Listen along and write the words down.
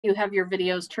You have your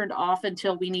videos turned off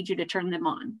until we need you to turn them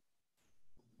on.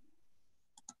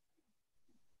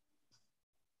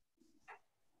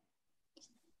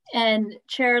 And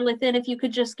Chair Lithin, if you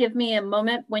could just give me a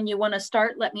moment when you want to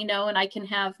start, let me know, and I can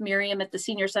have Miriam at the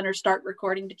Senior Center start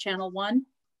recording to channel 1.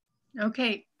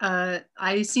 Okay,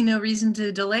 I see no reason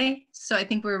to delay, so I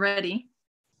think we're ready.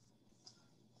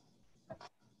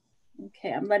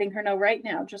 Okay, I'm letting her know right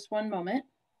now, just one moment.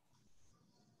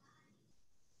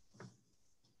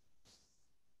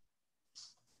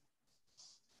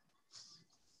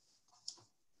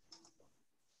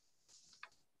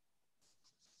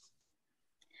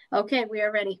 Okay, we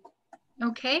are ready.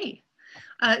 Okay.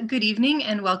 Good evening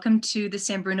and welcome to the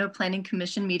San Bruno Planning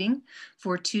Commission meeting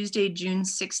for Tuesday, June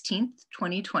 16th,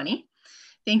 2020.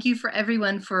 Thank you for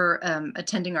everyone for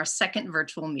attending our second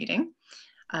virtual meeting.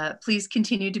 Please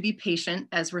continue to be patient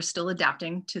as we're still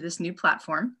adapting to this new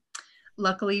platform.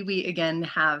 Luckily, we again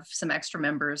have some extra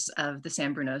members of the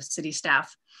San Bruno city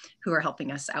staff who are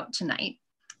helping us out tonight.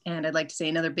 And I'd like to say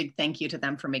another big thank you to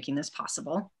them for making this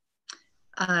possible.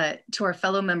 To our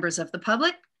fellow members of the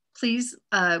public, please,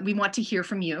 we want to hear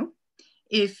from you.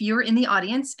 If you're in the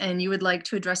audience and you would like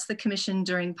to address the commission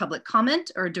during public comment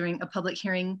or during a public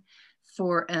hearing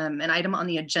for an item on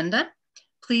the agenda,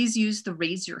 please use the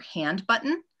raise your hand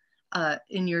button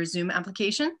in your Zoom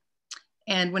application.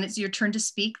 And when it's your turn to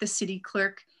speak, the city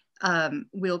clerk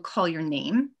will call your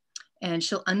name and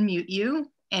she'll unmute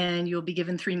you and you'll be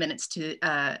given 3 minutes to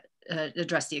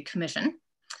address the commission.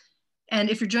 And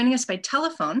if you're joining us by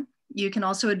telephone, you can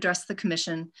also address the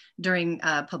commission during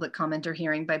public comment or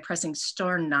hearing by pressing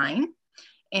 *9.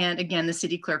 And again, the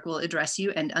city clerk will address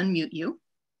you and unmute you.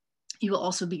 You will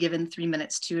also be given 3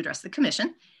 minutes to address the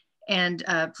commission. And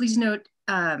please note,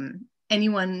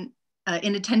 anyone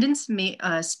in attendance may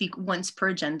speak once per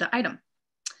agenda item.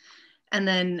 And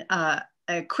then a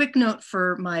quick note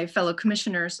for my fellow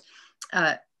commissioners,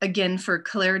 again, for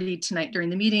clarity tonight during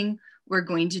the meeting, we're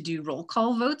going to do roll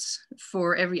call votes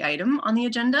for every item on the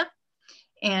agenda.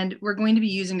 And we're going to be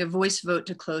using a voice vote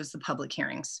to close the public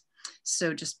hearings.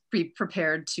 So just be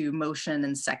prepared to motion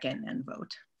and second and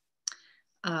vote.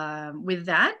 With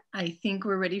that, I think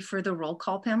we're ready for the roll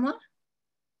call, Pamela.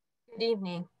 Good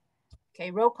evening.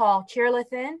 Okay, roll call. Chair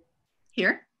Lithin.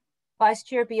 Here. Vice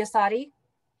Chair Biasotti.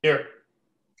 Here.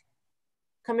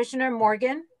 Commissioner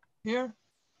Morgan. Here.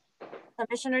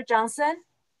 Commissioner Johnson.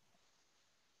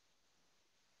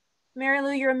 Mary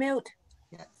Lou, you're mute.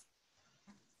 Yes.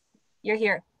 You're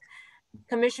here.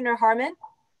 Commissioner Harmon.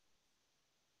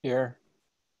 Here.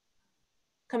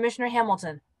 Commissioner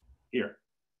Hamilton. Here.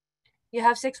 You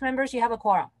have 6 members, you have a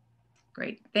quorum.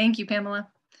 Great, thank you, Pamela.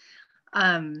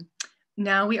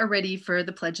 Now we are ready for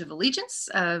the Pledge of Allegiance.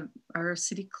 Our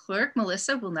city clerk,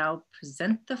 Melissa, will now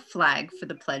present the flag for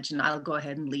the pledge and I'll go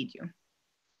ahead and lead you.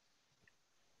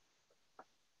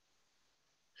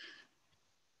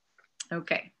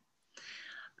 Okay.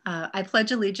 I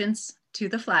pledge allegiance to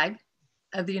the flag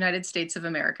of the United States of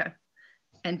America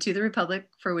and to the republic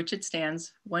for which it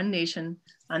stands, one nation,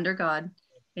 under God,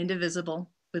 indivisible,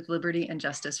 with liberty and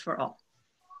justice for all.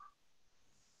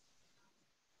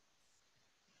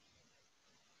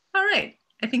 All right,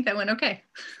 I think that went okay.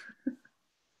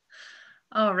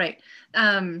 All right,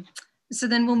 so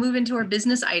then we'll move into our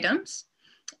business items.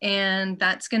 And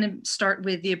that's gonna start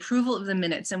with the approval of the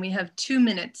minutes. And we have 2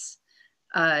 minutes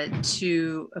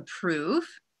to approve,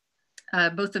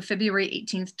 both of February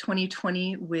 18th,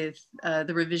 2020 with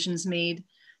the revisions made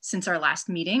since our last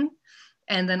meeting,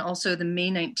 and then also the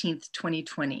May 19th,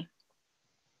 2020.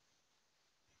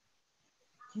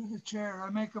 Through the chair, I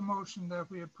make a motion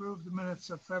that we approve the minutes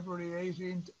of February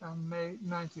 18th and May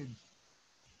 19th.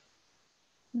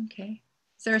 Okay,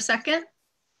 is there a second?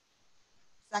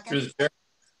 Second.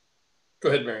 Go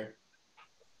ahead, Mary.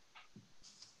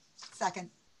 Second.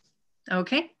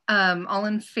 Okay, all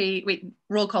in favor, wait,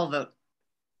 roll call vote.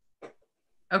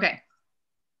 Okay.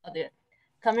 I'll do it.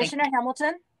 Commissioner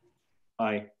Hamilton.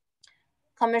 Aye.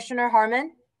 Commissioner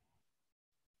Harmon.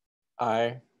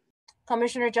 Aye.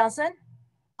 Commissioner Johnson.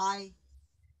 Aye.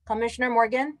 Commissioner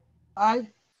Morgan. Aye.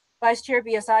 Vice Chair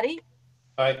Biasotti.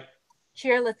 Aye.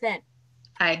 Chair Lithin.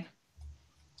 Aye.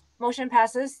 Motion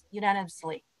passes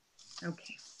unanimously.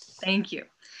 Okay, thank you.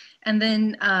 And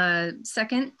then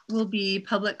second will be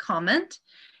public comment.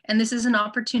 And this is an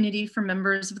opportunity for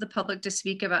members of the public to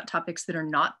speak about topics that are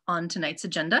not on tonight's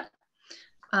agenda.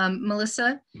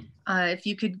 Melissa, if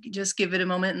you could just give it a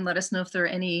moment and let us know if there are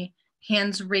any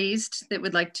hands raised that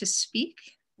would like to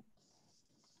speak.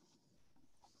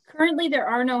 Currently, there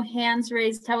are no hands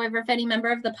raised. However, if any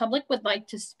member of the public would like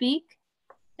to speak,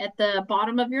 At the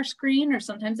bottom of your screen, or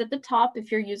sometimes at the top,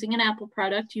 if you're using an Apple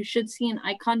product, you should see an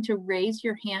icon to raise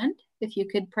your hand. If you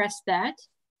could press that.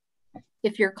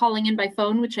 If you're calling in by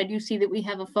phone, which I do see that we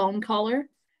have a phone caller,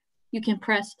 you can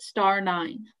press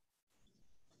 *9.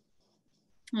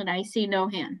 And I see no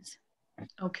hands.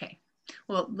 Okay.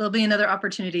 Well, there'll be another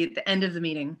opportunity at the end of the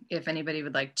meeting if anybody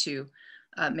would like to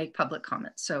make public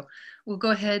comments. So we'll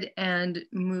go ahead and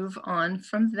move on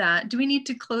from that. Do we need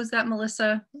to close that,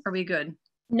 Melissa? Are we good?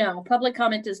 No, public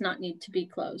comment does not need to be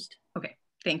closed. Okay,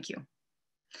 thank you.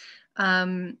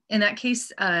 In that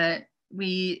case,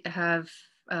 we have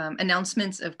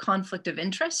announcements of conflict of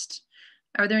interest.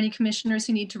 Are there any commissioners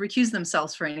who need to recuse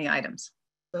themselves for any items?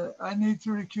 I need to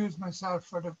recuse myself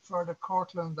for the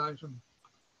Cortland item.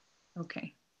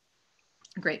 Okay,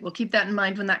 great. We'll keep that in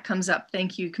mind when that comes up.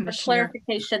 Thank you, For Commissioner.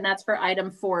 clarification, that's for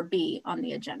item 4B on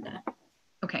the agenda.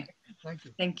 Okay, Thank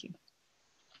you. thank you.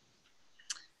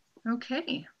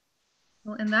 Okay,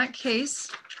 well, in that case,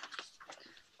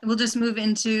 we'll just move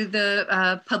into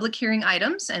the public hearing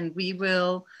items, and we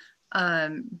will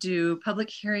do public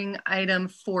hearing item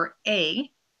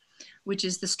 4A, which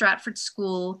is the Stratford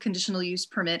School conditional use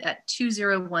permit at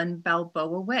 201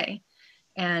 Balboa Way.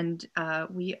 And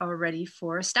we are ready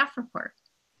for a staff report.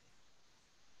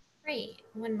 Great.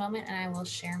 One moment and I will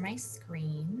share my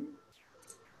screen.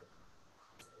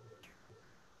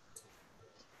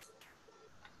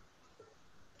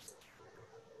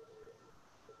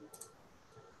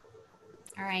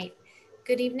 All right.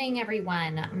 Good evening,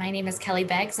 everyone. My name is Kelly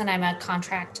Beggs, and I'm a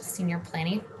contract senior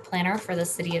planner for the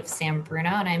city of San Bruno,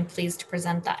 and I'm pleased to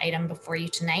present the item before you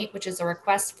tonight, which is a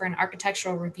request for an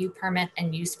architectural review permit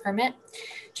and use permit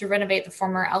to renovate the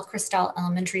former El Cristal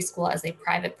Elementary School as a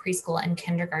private preschool and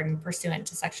kindergarten pursuant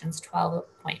to sections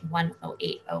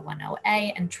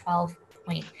 12.108010A and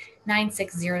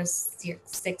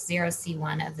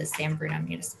 12.96060C1 of the San Bruno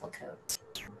Municipal Code.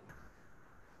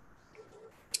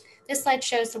 This slide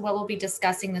shows what we'll be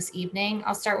discussing this evening.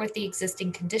 I'll start with the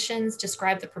existing conditions,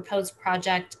 describe the proposed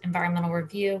project, environmental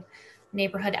review,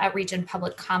 neighborhood outreach and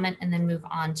public comment, and then move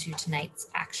on to tonight's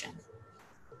action.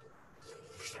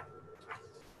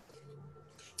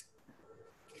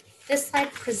 This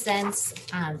slide presents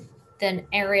the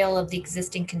aerial of the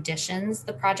existing conditions.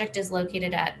 The project is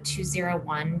located at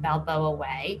 201 Balboa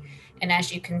Way. And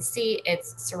as you can see,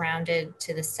 it's surrounded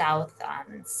to the south,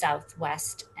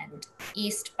 southwest, and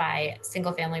east by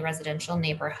single-family residential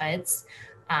neighborhoods,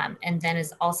 and then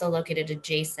is also located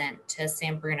adjacent to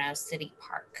San Bruno City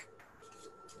Park.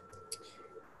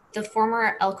 The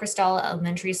former El Cristal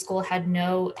Elementary School had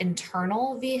no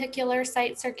internal vehicular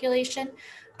site circulation,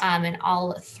 and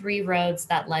all 3 roads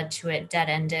that led to it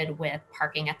dead-ended with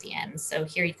parking at the end. So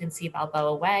here you can see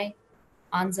Balboa Way,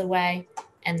 Anza Way,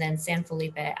 and then San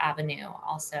Felipe Avenue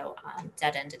also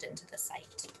dead-ended into the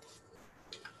site.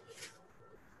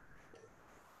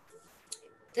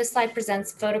 This slide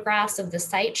presents photographs of the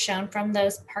site shown from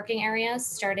those parking areas,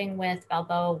 starting with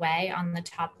Balboa Way on the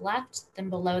top left. Then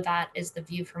below that is the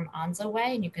view from Anza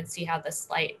Way, and you can see how the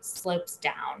site slopes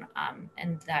down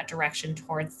in that direction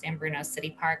towards San Bruno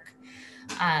City Park.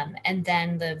 And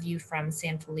then the view from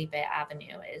San Felipe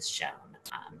Avenue is shown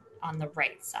on the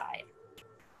right side.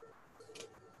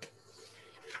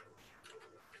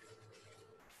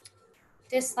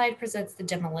 This slide presents the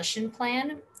demolition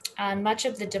plan. Much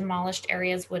of the demolished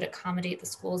areas would accommodate the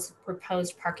school's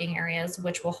proposed parking areas,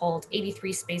 which will hold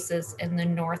 83 spaces in the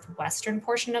northwestern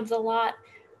portion of the lot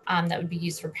that would be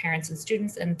used for parents and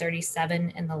students, and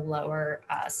 37 in the lower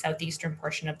southeastern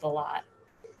portion of the lot.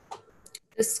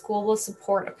 The school will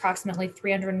support approximately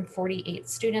 348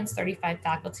 students, 35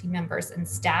 faculty members, and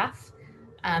staff.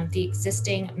 The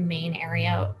existing main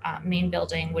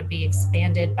building would be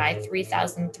expanded by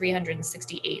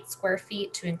 3,368 square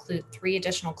feet to include 3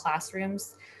 additional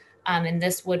classrooms. And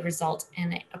this would result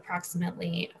in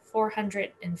approximately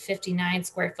 459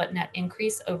 square foot net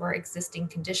increase over existing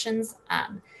conditions.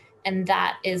 And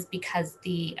that is because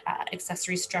the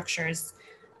accessory structures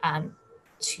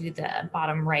to the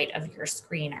bottom right of your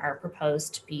screen are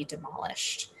proposed to be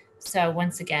demolished. So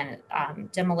once again,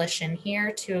 demolition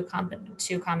here to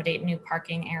accommodate new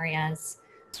parking areas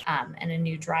and a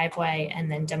new driveway,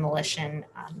 and then demolition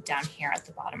down here at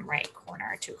the bottom right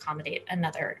corner to accommodate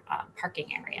another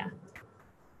parking area.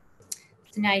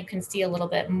 So now you can see a little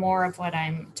bit more of what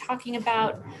I'm talking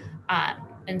about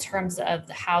in terms of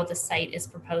how the site is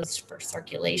proposed for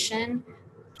circulation.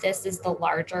 This is the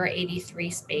larger 83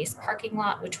 space parking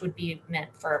lot, which would be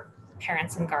meant for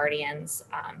parents and guardians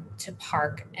to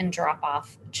park and drop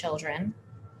off children.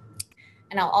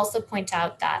 And I'll also point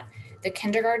out that The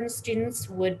kindergarten students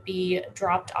would be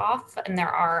dropped off, and there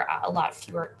are a lot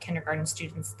fewer kindergarten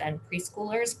students than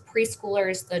preschoolers.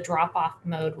 Preschoolers, the drop-off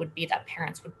mode would be that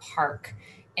parents would park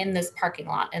in this parking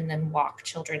lot and then walk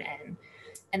children in.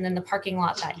 And then the parking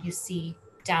lot that you see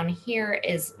down here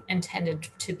is intended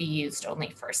to be used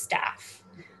only for staff.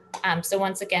 So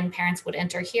once again, parents would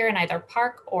enter here and either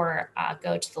park or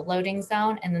go to the loading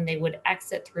zone, and then they would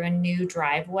exit through a new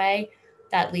driveway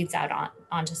that leads out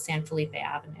onto San Felipe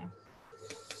Avenue.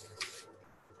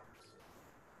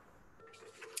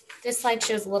 This slide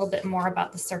shows a little bit more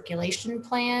about the circulation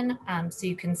plan. So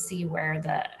you can see where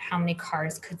how many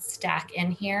cars could stack in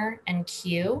here and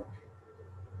queue.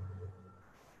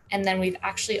 And then we've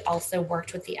actually also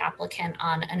worked with the applicant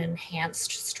on an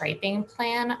enhanced striping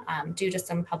plan due to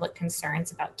some public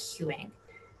concerns about queuing.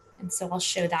 And so I'll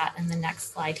show that in the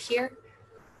next slide here.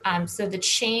 So the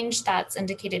change that's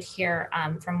indicated here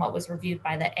from what was reviewed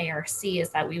by the ARC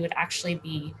is that we would actually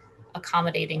be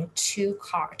accommodating two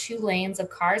lanes of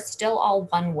cars, still all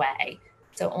one way.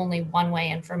 So only one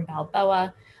way in from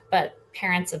Balboa, but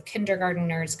parents of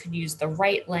kindergarteners could use the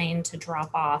right lane to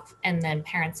drop off, and then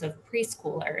parents of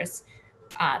preschoolers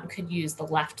could use the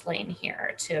left lane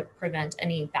here to prevent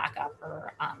any backup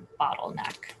or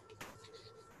bottleneck.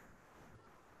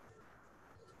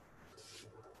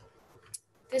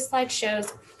 This slide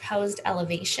shows proposed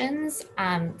elevations.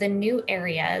 The new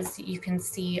areas you can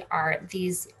see are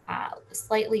these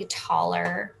slightly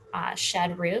taller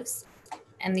shed roofs.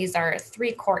 And these are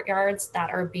 3 courtyards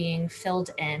that are being filled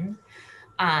in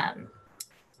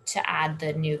to add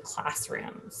the new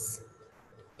classrooms.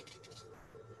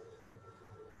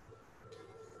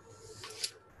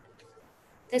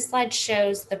 This slide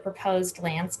shows the proposed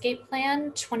landscape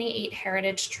plan. 28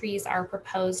 heritage trees are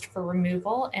proposed for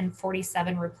removal and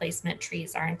 47 replacement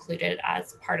trees are included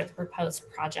as part of the proposed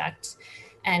project.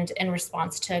 And in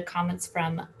response to comments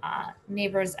from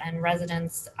neighbors and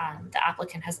residents, the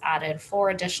applicant has added 4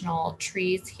 additional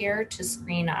trees here to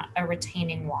screen a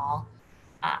retaining wall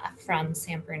from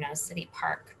San Bruno City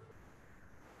Park.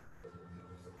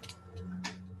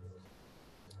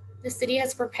 The city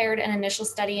has prepared an initial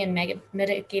study and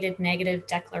mitigated negative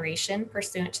declaration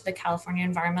pursuant to the California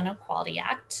Environmental Quality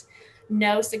Act.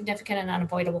 No significant and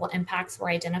unavoidable impacts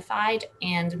were identified,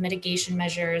 and mitigation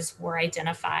measures were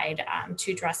identified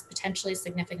to address potentially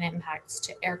significant impacts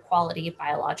to air quality,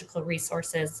 biological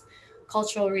resources,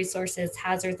 cultural resources,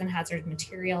 hazards and hazard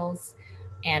materials,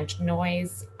 and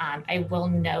noise. I will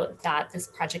note that this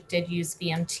project did use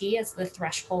VMT as the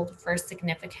threshold for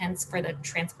significance for the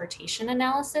transportation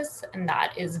analysis, and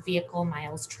that is vehicle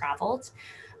miles traveled,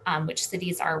 which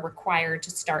cities are required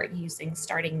to start using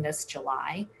starting this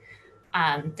July.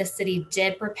 The city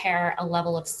did prepare a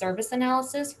level of service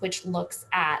analysis, which looks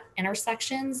at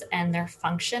intersections and their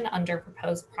function under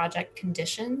proposed project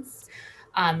conditions.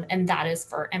 And that is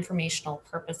for informational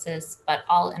purposes, but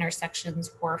all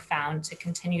intersections were found to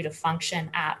continue to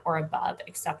function at or above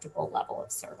acceptable level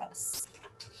of service.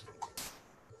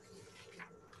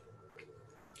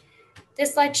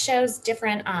 This slide shows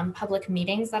different public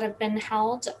meetings that have been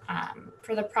held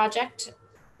for the project.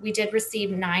 We did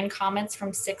receive 9 comments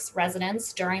from 6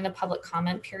 residents during the public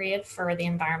comment period for the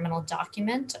environmental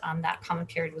document. That comment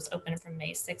period was open from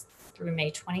May 6th through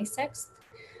May 26th.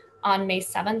 On May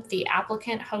 7th, the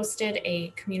applicant hosted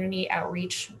a community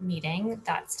outreach meeting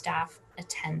that staff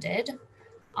attended.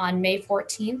 On May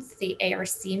 14th, the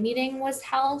ARC meeting was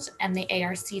held, and the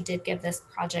ARC did give this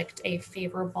project a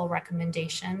favorable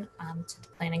recommendation to the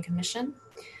Planning Commission.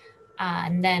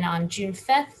 And then on June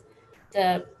 5th,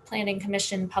 the Planning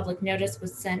Commission public notice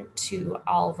was sent to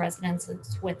all residents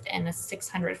within a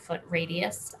 600-foot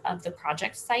radius of the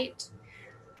project site.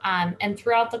 And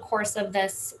throughout the course of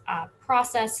this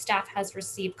process, staff has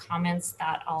received comments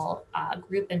that I'll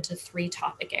group into 3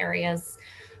 topic areas.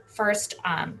 First,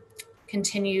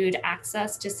 continued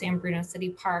access to San Bruno City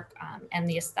Park and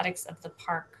the aesthetics of the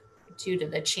park due to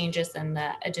the changes and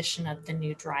the addition of the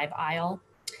new drive aisle.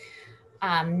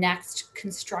 Next,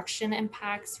 construction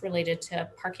impacts related to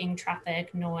parking,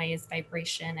 traffic, noise,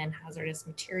 vibration, and hazardous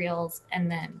materials. And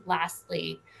then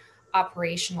lastly,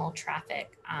 operational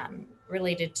traffic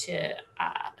related to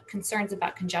concerns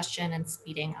about congestion and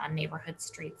speeding on neighborhood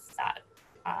streets that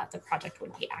the project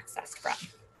would be accessed from.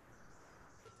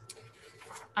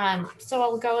 So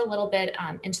I'll go a little bit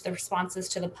into the responses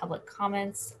to the public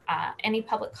comments. Any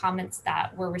public comments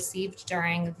that were received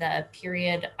during the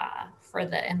period for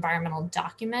the environmental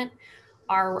document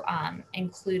are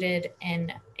included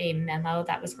in a memo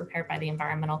that was prepared by the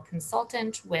environmental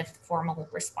consultant with formal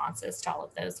responses to all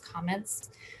of those comments.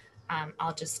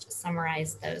 I'll just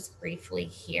summarize those briefly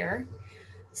here.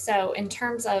 So in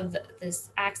terms of this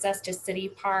access to City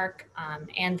Park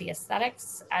and the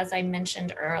aesthetics, as I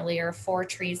mentioned earlier, 4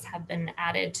 trees have been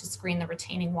added to screen the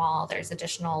retaining wall. There's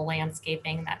additional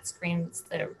landscaping that screens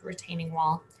the retaining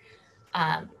wall.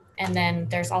 And then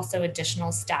there's also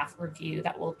additional staff review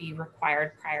that will be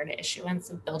required prior to issuance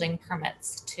of building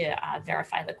permits to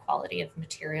verify the quality of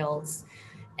materials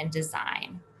and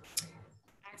design.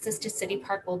 Access to City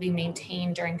Park will be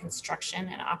maintained during construction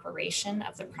and operation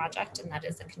of the project, and that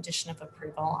is a condition of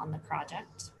approval on the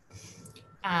project.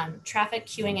 Traffic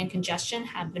queuing and congestion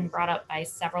have been brought up by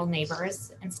several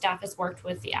neighbors, and staff has worked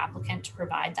with the applicant to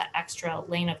provide that extra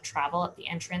lane of travel at the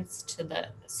entrance to the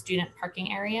student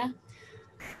parking area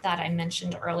that I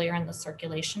mentioned earlier in the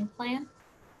circulation plan.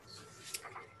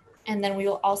 And then we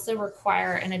will also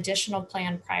require an additional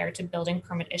plan prior to building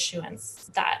permit issuance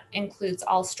that includes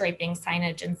all striping,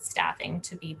 signage, and staffing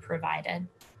to be provided.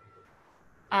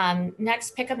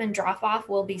 Next, pickup and drop off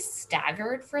will be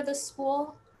staggered for the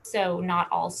school. So not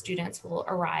all students will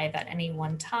arrive at any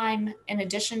one time. In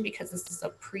addition, because this is a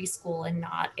preschool and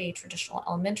not a traditional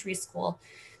elementary school,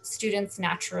 students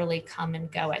naturally come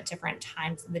and go at different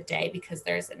times of the day because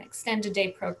there's an extended day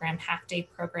program, half day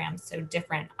program, so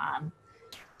different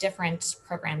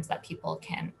programs that people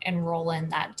can enroll in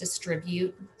that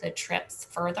distribute the trips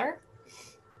further.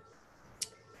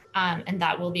 And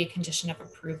that will be a condition of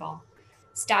approval.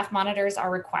 Staff monitors are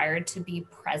required to be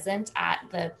present at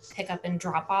the pickup and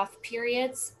drop off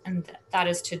periods, and that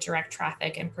is to direct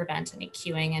traffic and prevent any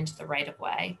queuing into the right of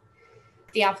way.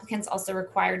 The applicant's also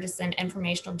required to send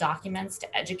informational documents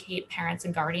to educate parents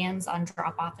and guardians on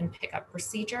drop off and pickup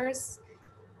procedures.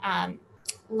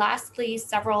 Lastly,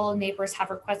 several neighbors have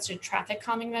requested traffic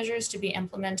calming measures to be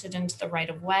implemented into the right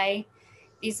of way.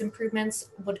 These improvements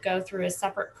would go through a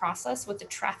separate process with the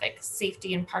Traffic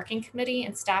Safety and Parking Committee,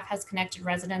 and staff has connected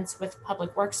residents with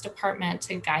Public Works Department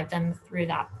to guide them through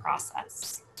that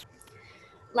process.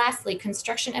 Lastly,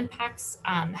 construction impacts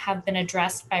have been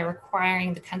addressed by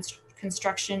requiring the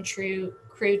construction crew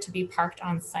to be parked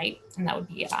on site, and that would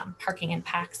be parking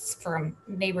impacts for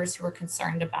neighbors who are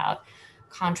concerned about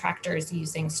contractors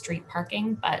using street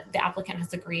parking, but the applicant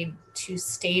has agreed to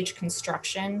stage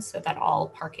construction so that all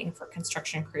parking for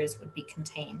construction crews would be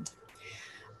contained.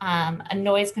 A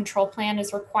noise control plan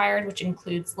is required, which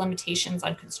includes limitations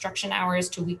on construction hours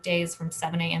to weekdays from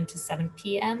 7 a.m. to 7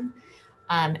 p.m.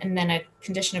 And then a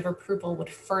condition of approval would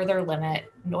further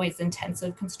limit noise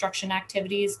intensive construction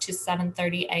activities to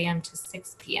 7:30 a.m. to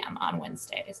 6 p.m. on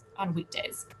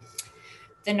weekdays.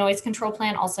 The noise control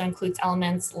plan also includes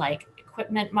elements like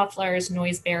equipment mufflers,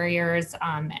 noise barriers,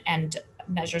 and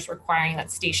measures requiring that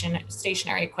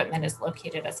stationary equipment is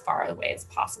located as far away as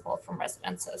possible from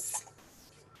residences.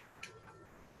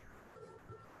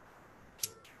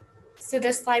 So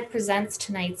this slide presents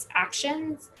tonight's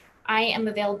actions. I am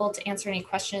available to answer any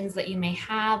questions that you may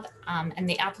have, and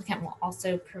the applicant will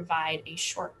also provide a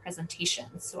short presentation.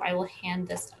 So I will hand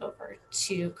this over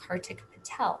to Kartik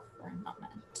Patel for a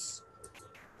moment.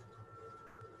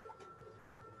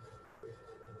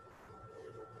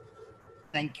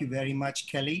 Thank you very much,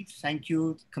 Kelly. Thank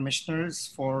you,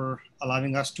 commissioners, for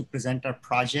allowing us to present our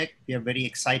project. We are very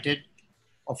excited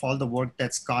of all the work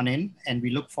that's gone in, and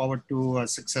we look forward to a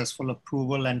successful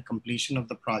approval and completion of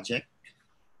the project.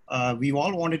 We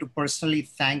all wanted to personally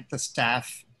thank the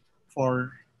staff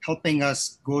for helping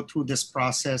us go through this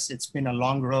process. It's been a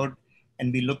long road,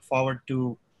 and we look forward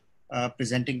to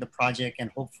presenting the project,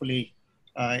 and hopefully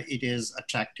it is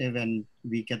attractive and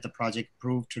we get the project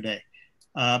approved today.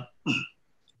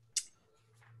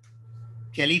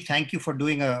 Kelly, thank you for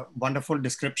doing a wonderful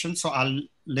description. So I'll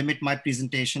limit my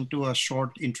presentation to a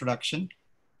short introduction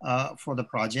for the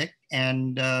project,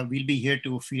 and we'll be here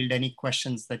to field any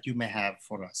questions that you may have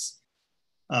for us.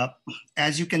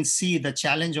 As you can see, the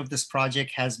challenge of this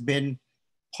project has been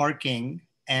parking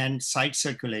and site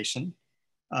circulation,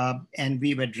 and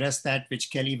we've addressed that, which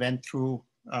Kelly went through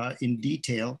in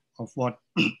detail of what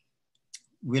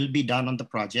will be done on the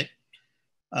project.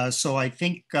 So I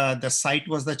think the site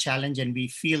was the challenge, and we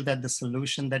feel that the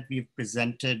solution that we've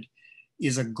presented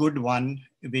is a good one,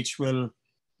 which will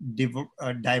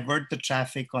divert the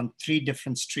traffic on 3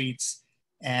 different streets,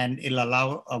 and it'll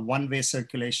allow a one-way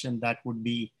circulation that would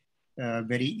be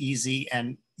very easy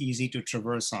and easy to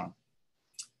traverse on.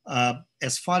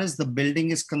 As far as the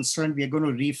building is concerned, we are going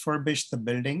to refurbish the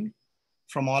building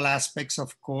from all aspects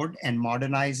of code and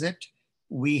modernize it.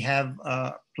 We have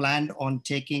planned on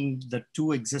taking the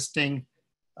 2 existing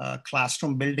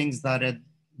classroom buildings that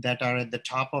are at the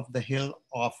top of the hill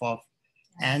off of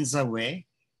Anza Way,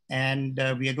 and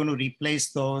we are going to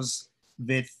replace those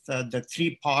with the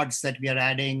 3 pods that we are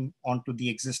adding onto the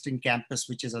existing campus,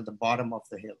 which is at the bottom of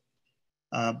the hill.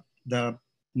 The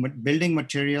building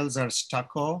materials are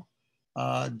stucco.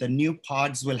 The new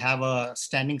pods will have a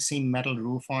standing seam metal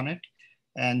roof on it,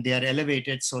 and they are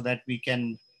elevated so that we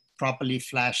can properly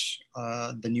flash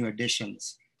the new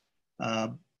additions.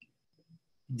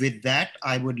 With that,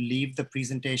 I would leave the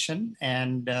presentation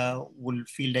and will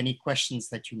field any questions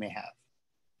that you may have.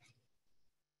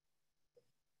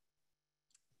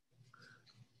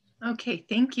 Okay,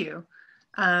 thank you.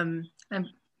 I'm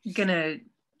gonna,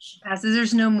 as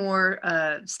there's no more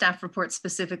staff reports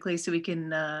specifically, so we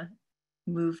can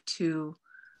move to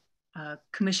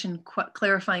commission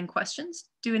clarifying questions.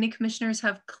 Do any commissioners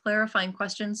have clarifying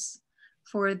questions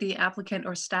for the applicant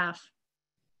or staff?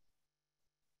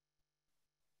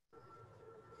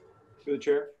 Through the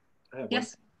chair, I have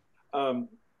yes. one.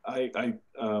 I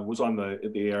was on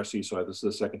the ARC, so this is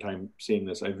the second time seeing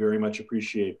this. I very much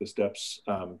appreciate the steps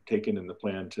taken in the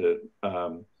plan to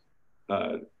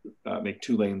make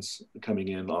 2 lanes coming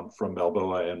in from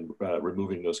Balboa and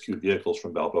removing those queued vehicles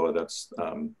from Balboa. That's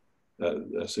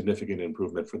a significant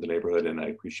improvement for the neighborhood, and I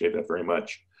appreciate that very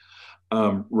much.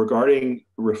 Regarding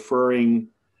referring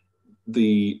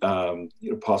the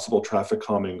possible traffic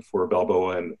calming for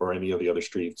Balboa or any of the other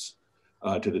streets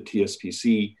to the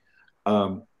TSPC,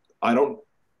 I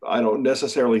don't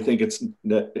necessarily think it's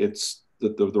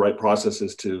the right process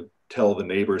is to tell the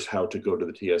neighbors how to go to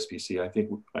the TSPC.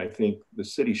 I think the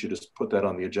city should just put that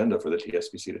on the agenda for the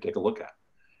TSPC to take a look at.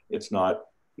 It's not,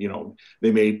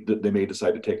 they may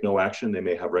decide to take no action. They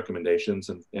may have recommendations,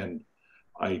 and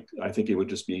I think it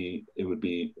would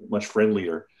be much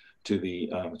friendlier to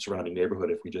the surrounding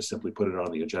neighborhood if we just simply put it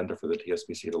on the agenda for the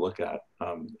TSPC to look at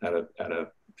a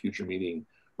future meeting,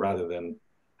 rather than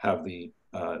have a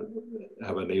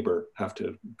neighbor have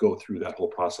to go through that whole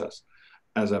process.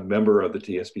 As a member of the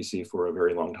TSPC for a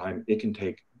very long time, it can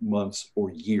take months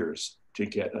or years to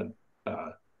get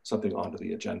something onto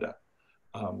the agenda.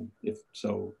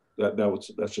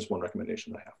 That's just one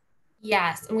recommendation I have.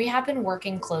 Yes, and we have been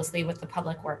working closely with the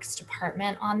Public Works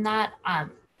Department on that.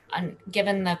 And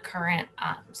given the current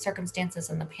circumstances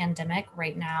in the pandemic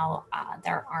right now,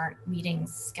 there aren't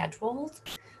meetings scheduled.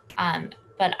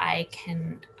 But I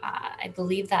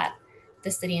believe that the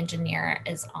city engineer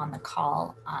is on the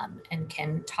call and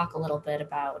can talk a little bit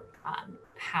about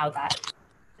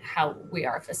how we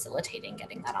are facilitating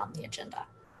getting that on the agenda.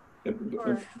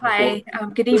 Hi,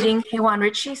 good evening. Haywan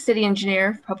Ritchie, City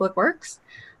Engineer, Public Works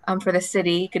for the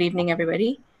city. Good evening,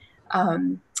 everybody.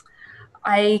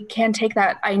 I can take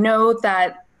that. I know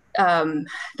that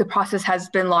the process has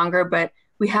been longer, but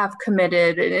we have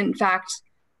committed. In fact,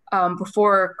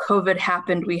 before COVID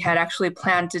happened, we had actually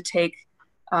planned to take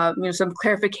some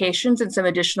clarifications and some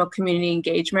additional community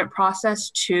engagement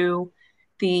process to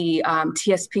the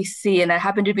TSPC, and that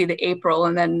happened to be the April.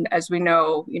 And then, as we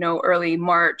know, early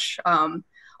March,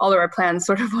 all of our plans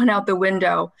sort of went out the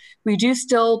window. We do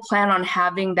still plan on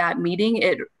having that meeting.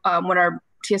 When our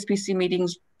TSPC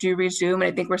meetings do resume, and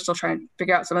I think we're still trying to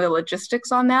figure out some of the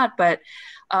logistics on that, but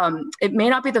it may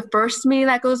not be the first meeting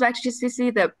that goes back to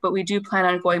TSPC, but we do plan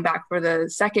on going back for the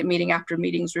second meeting after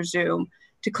meetings resume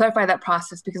to clarify that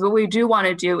process, because what we do want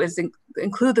to do is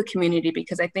include the community,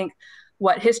 because I think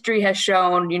what history has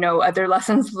shown, other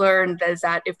lessons learned, is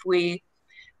that if we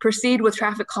proceed with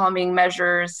traffic calming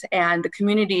measures and the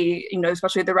community,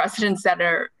 especially the residents that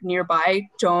are nearby,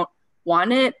 don't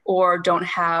want it or don't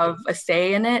have a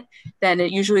say in it, then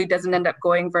it usually doesn't end up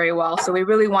going very well. So we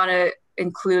really want to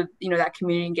include, that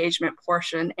community engagement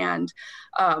portion, and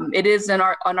it is on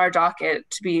our docket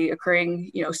to be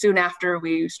occurring, soon after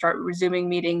we start resuming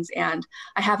meetings. And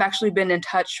I have actually been in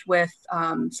touch with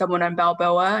someone on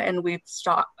Balboa, and we've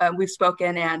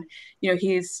spoken, and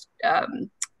he's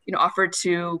offered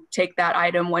to take that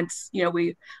item once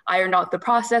we ironed out the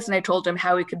process, and I told him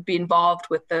how he could be involved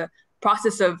with the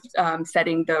process of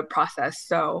setting the process.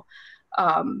 So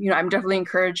I'm definitely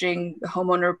encouraging the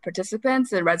homeowner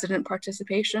participants and resident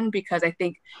participation, because I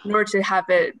think in order to have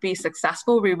it be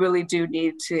successful, we really do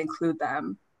need to include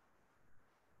them.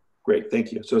 Great,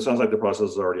 thank you. So it sounds like the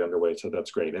process is already underway, so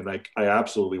that's great. And I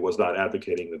absolutely was not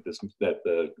advocating that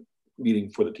the meeting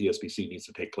for the TSPC needs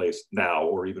to take place now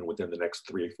or even within the next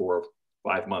 3, 4,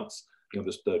 5 months.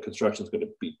 The construction is going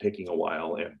to be taking a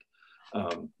while, and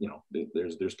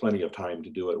there's plenty of time to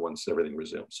do it once everything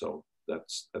resumes. So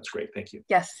that's great. Thank you.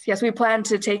 Yes, we plan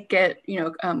to take it,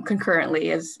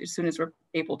 concurrently as soon as we're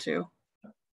able to.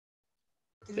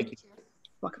 Thank you.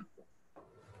 Welcome.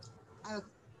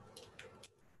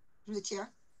 Through the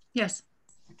chair. Yes.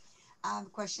 Okay.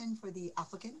 Question for the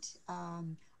applicant.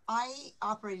 I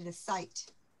operated a site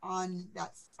on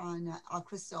El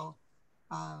Crystal.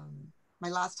 My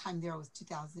last time there was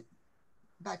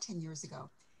about 10 years ago.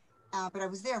 But I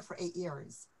was there for 8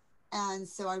 years. And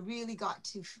so I really got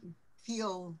to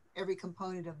feel every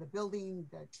component of the building,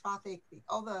 the traffic,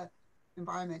 all the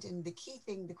environment. And the key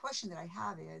thing, the question that I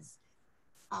have is,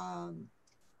 I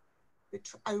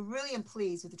really am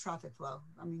pleased with the traffic flow.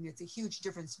 I mean, it's a huge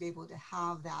difference to be able to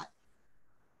have that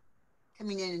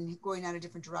coming in and going out a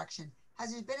different direction.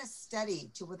 Has there been a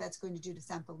study to what that's going to do to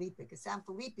San Felipe? Because San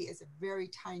Felipe is a very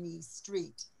tiny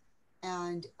street,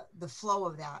 and the flow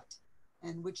of that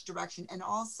and which direction. And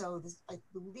also this, I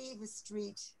believe the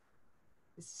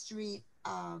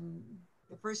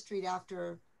first street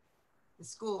after the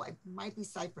school, it might be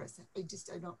Cypress.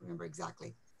 I don't remember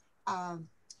exactly.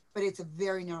 But it's a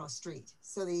very narrow street.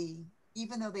 So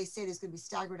even though they say there's going to be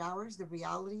staggered hours, the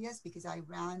reality is, because I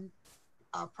ran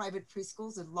private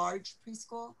preschools, a large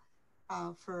preschool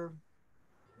for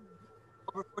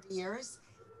over 40 years,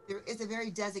 there is a very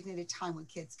designated time when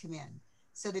kids come in.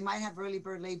 So they might have early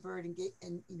bird, late bird, and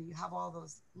you have all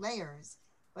those layers,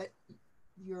 but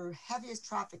your heaviest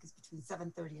traffic is between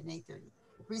 7:30 and 8:30.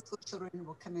 The preschool children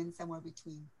will come in somewhere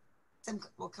between, some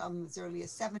will come as early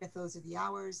as 7 if those are the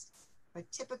hours, but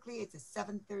typically it's a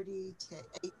 7:30 to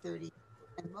 8:30,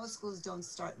 and most schools don't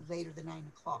start later than 9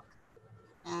 o'clock.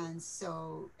 And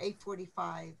so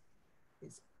 8:45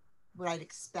 is what I'd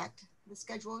expect the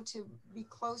schedule to be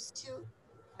close to,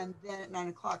 and then at 9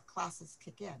 o'clock classes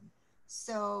kick in.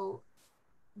 So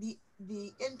the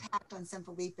impact on San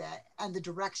Felipe and the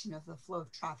direction of the flow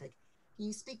of traffic, can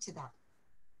you speak to that?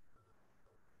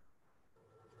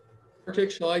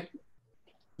 Shall I?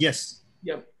 Yes.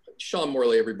 Yeah, Sean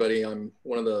Morley, everybody. I'm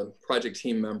one of the project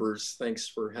team members. Thanks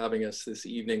for having us this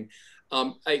evening.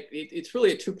 It's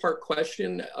really a two-part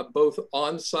question, both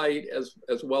on-site as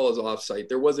well as off-site.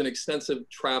 There was an extensive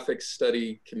traffic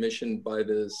study commissioned by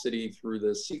the city through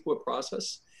the CEQA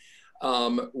process,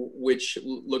 which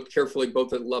looked carefully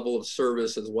both at level of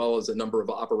service as well as a number of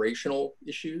operational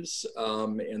issues,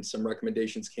 and some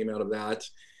recommendations came out of that.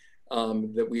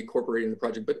 That we incorporated in the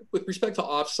project. But with respect to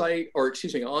on-site,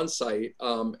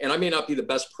 and I may not be the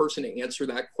best person to answer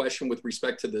that question with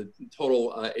respect to the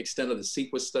total extent of the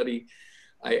CEQA study.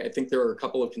 I think there are a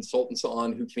couple of consultants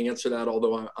on who can answer that,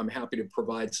 although I'm happy to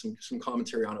provide some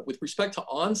commentary on it. With respect to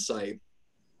on-site,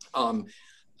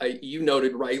 you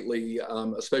noted rightly,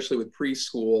 especially with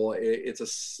preschool, it's a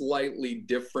slightly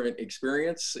different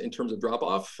experience in terms of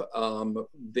drop-off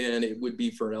than it would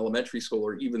be for an elementary school,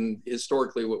 or even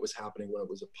historically what was happening when it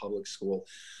was a public school.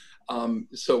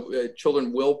 So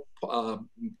children will,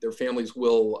 their families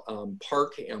will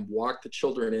park and walk the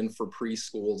children in for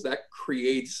preschools. That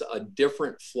creates a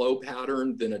different flow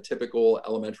pattern than a typical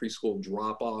elementary school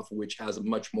drop-off, which has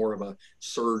much more of a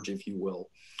surge, if you will.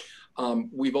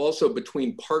 We've also,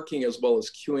 between parking as well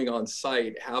as queuing on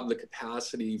site, have the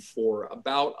capacity for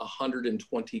about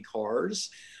 120 cars,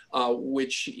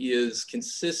 which is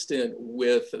consistent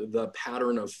with the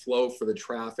pattern of flow for the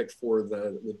traffic for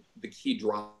the key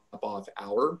drop-off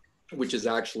hour, which is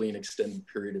actually an extended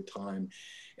period of time.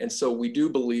 And so we do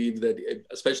believe that,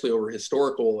 especially over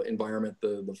historical environment,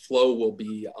 the flow will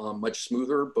be much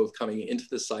smoother, both coming into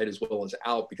the site as well as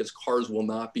out, because cars will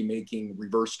not be making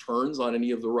reverse turns on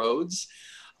any of the roads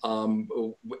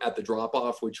at the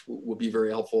drop-off, which will be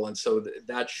very helpful. And so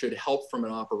that should help from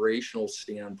an operational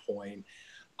standpoint.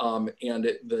 And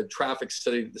the traffic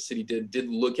study that the city did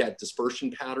look at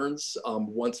dispersion patterns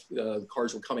once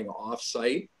cars were coming off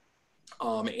site,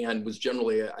 and was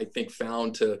generally, I think,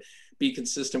 found to be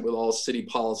consistent with all city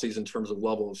policies in terms of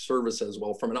level of service as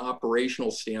well. From an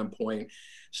operational standpoint,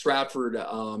 Stratford,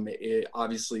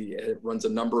 it runs a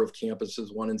number of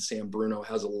campuses. One in San Bruno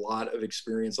has a lot of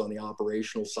experience on the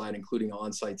operational side, including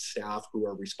on-site staff who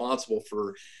are responsible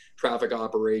for traffic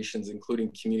operations,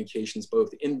 including communications,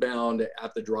 both inbound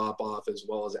at the drop-off as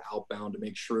well as outbound, to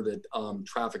make sure that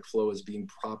traffic flow is being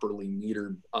properly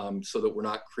metered, so that we're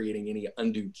not creating any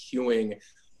undue queuing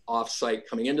off-site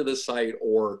coming into the site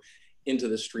or into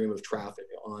the stream of traffic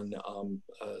on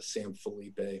San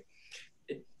Felipe.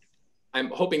 I'm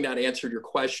hoping that answered your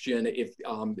question. If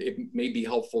it may be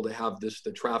helpful to have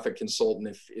the traffic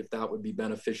consultant, if that would be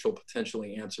beneficial,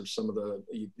 potentially answer some of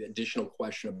the additional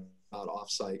question about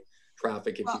off-site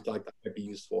traffic, if you'd like, that might be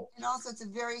useful. And also, it's a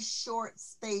very short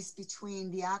space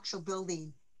between the actual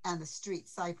building and the street,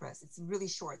 Cypress. It's really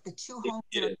short. The two homes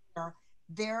that are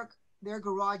there, their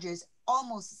garages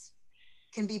almost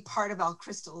can be part of El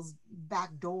Crystal's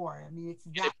back door. I mean, it's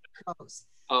that close.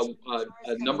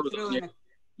 A number of those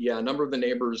Yeah, a number of the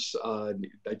neighbors, I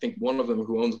think one of them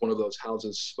who owns one of those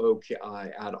houses spoke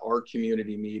at our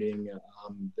community meeting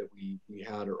that we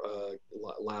had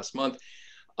last month.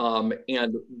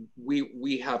 And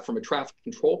we have, from a traffic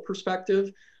control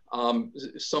perspective,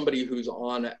 somebody who's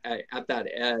on at that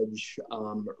edge,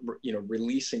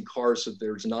 releasing cars so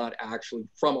there's not actually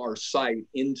from our site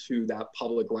into that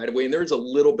public right of way. And there's a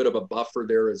little bit of a buffer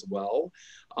there as well.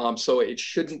 So it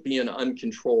shouldn't be an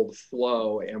uncontrolled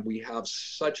flow. And we have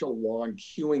such a long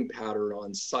queuing pattern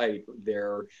on site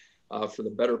there for the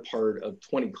better part of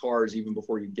 20 cars, even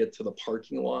before you get to the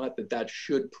parking lot, that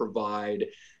should provide,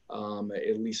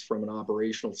 at least from an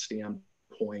operational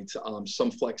standpoint,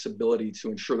 some flexibility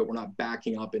to ensure that we're not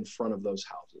backing up in front of those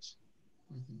houses.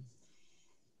 Mm-hmm.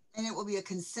 And it will be a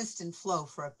consistent flow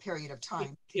for a period of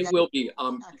time. It will be.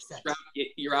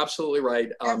 You're absolutely right.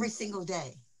 Every single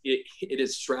day. It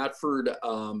is Stratford,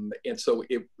 and so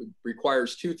it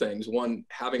requires two things. One,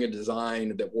 having a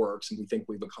design that works, and we think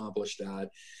we've accomplished that.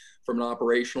 From an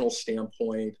operational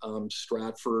standpoint,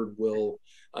 Stratford will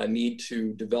need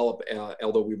to develop,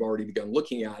 although we've already begun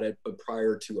looking at it, but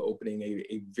prior to opening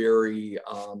a very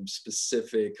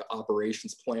specific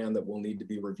operations plan that will need to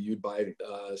be reviewed by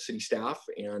city staff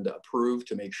and approved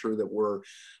to make sure that we're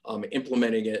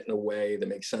implementing it in a way that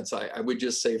makes sense. I would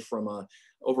just say from a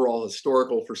overall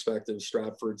historical perspective,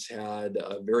 Stratford's had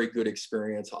a very good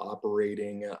experience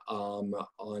operating on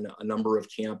a number of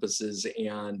campuses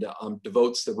and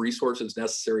devotes the resources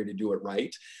necessary to do it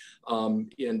right.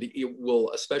 And it will,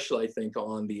 especially I think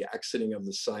on the exiting of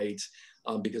the site,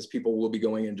 because people will be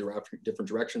going in different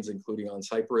directions, including on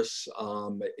Cypress,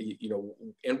 and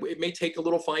it may take a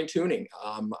little fine tuning.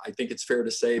 I think it's fair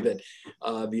to say that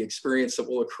the experience that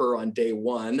will occur on day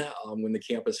one, when the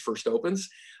campus first opens,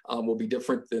 will be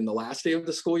different than the last day of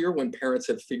the school year when parents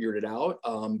have figured it out.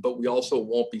 But we also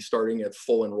won't be starting at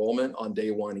full enrollment on day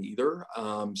one either.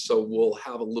 So we'll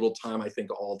have a little time, I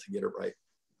think, all to get it right.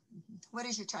 What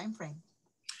is your time frame?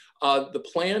 The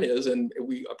plan is, and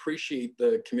we appreciate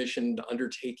the commission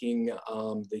undertaking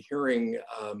the hearing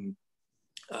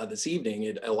this evening.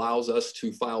 It allows us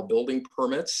to file building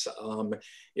permits,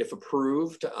 if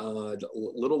approved, a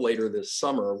little later this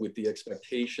summer, with the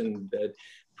expectation that,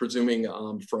 presuming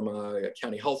from a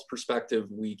county health perspective,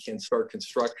 we can start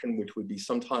construction, which would be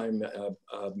sometime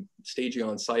staging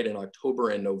on site in October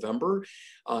and November,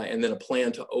 and then a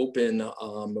plan to open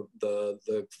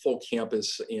the full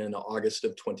campus in August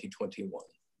of 2021.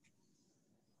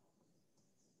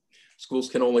 Schools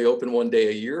can only open one day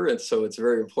a year, and so it's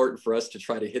very important for us to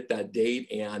try to hit that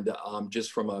date. And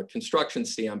just from a construction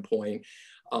standpoint,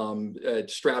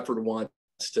 Stratford wants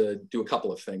to do a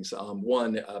couple of things.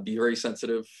 One, be very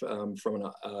sensitive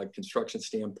from a construction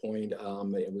standpoint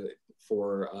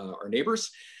for our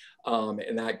neighbors.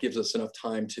 And that gives us enough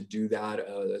time to do that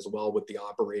as well with the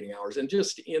operating hours. And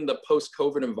just in the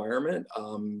post-COVID environment,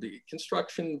 the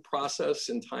construction process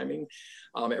and timing,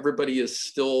 everybody is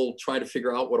still trying to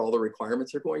figure out what all the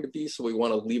requirements are going to be. So we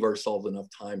want to leave ourselves enough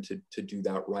time to do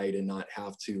that right and not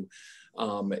have to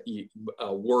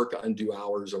work undue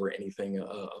hours or anything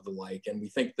of the like. And we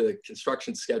think the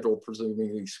construction schedule,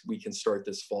 presuming we can start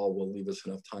this fall, will leave us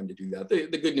enough time to do that. The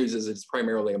good news is it's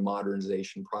primarily a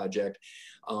modernization project.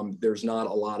 There's not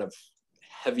a lot of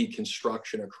heavy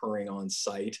construction occurring on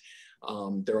site.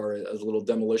 There are a little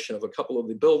demolition of a couple of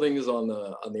the buildings on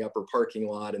the upper parking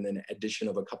lot, and then addition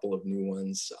of a couple of new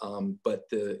ones. But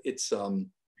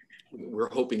we're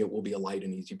hoping it will be a light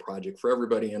and easy project for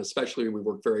everybody. And especially, we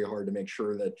work very hard to make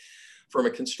sure that from a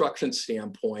construction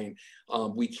standpoint,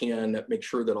 we can make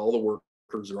sure that all the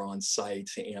workers are on site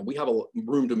and we have a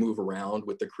room to move around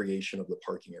with the creation of the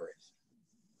parking areas.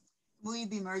 Will you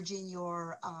be merging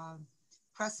your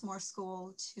Crestmore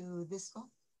school to this school?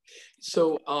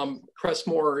 So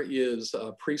Crestmore is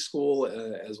preschool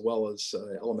as well as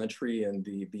elementary, and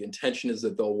the intention is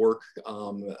that they'll work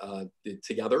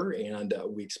together, and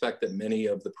we expect that many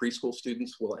of the preschool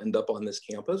students will end up on this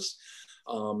campus.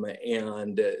 We'll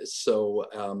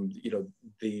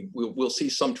see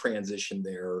some transition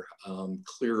there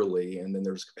clearly, and then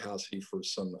there's capacity for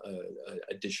some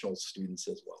additional students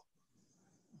as well.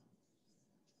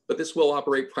 But this will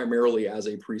operate primarily as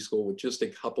a preschool with just a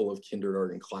couple of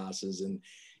kindergarten classes, and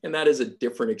that is a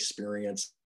different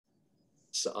experience.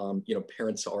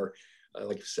 Parents are,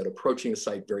 like I said, approaching the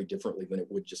site very differently than it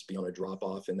would just be on a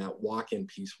drop-off, and that walk-in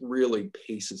piece really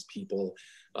paces people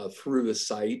through the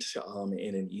site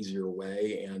in an easier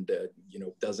way, and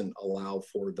doesn't allow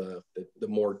for the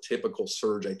more typical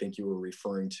surge I think you were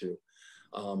referring to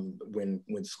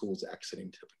when school's exiting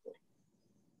typically.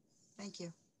 Thank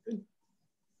you. Good.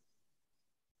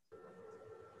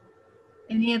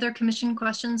 Any other commission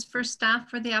questions for staff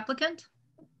for the applicant?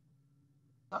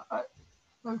 A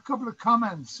couple of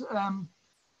comments.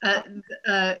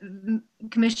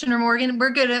 Commissioner Morgan,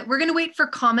 we're gonna wait for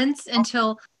comments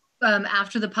until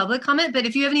after the public comment. But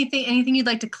if you have anything you'd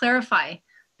like to clarify,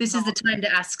 this is the time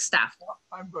to ask staff.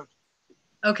 I'm good.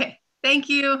 Okay, thank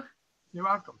you. You're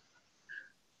welcome.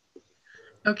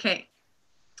 Okay,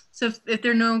 so if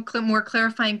there are no more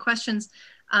clarifying questions,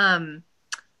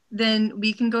 then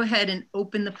we can go ahead and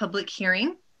open the public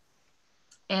hearing.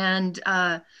 And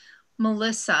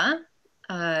Melissa,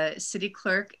 City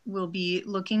Clerk, will be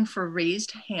looking for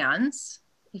raised hands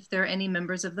if there are any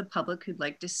members of the public who'd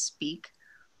like to speak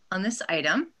on this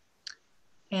item.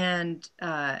 And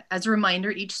as a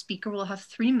reminder, each speaker will have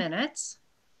 3 minutes.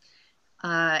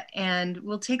 And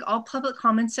we'll take all public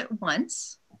comments at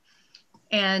once,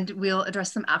 and we'll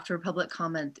address them after public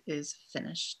comment is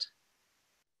finished.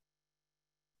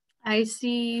 I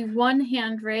see one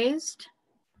hand raised.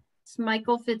 It's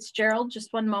Michael Fitzgerald.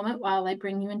 Just one moment while I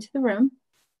bring you into the room.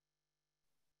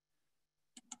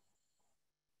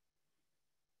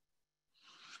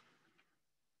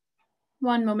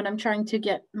 One moment, I'm trying to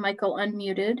get Michael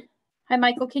unmuted. Hi,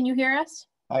 Michael, can you hear us?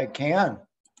 I can.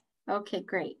 Okay,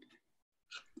 great.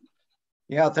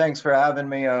 Yeah, thanks for having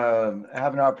me,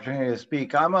 have an opportunity to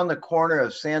speak. I'm on the corner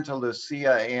of Santa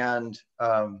Lucia and,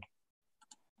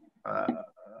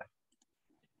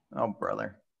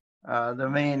 the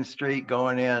main street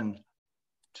going in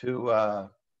to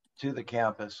the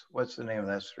campus. What's the name of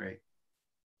that street?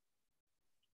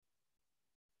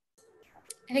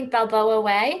 I think Balboa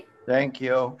Way. Thank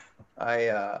you.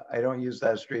 I don't use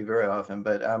that street very often,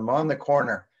 but I'm on the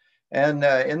corner. And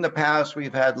in the past,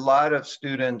 we've had a lot of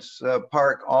students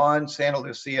park on Santa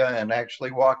Lucia and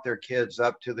actually walk their kids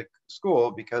up to the school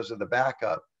because of the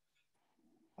backup.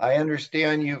 I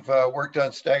understand you've worked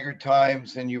on staggered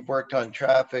times and you've worked on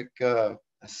traffic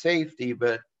safety,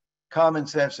 but common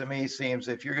sense to me seems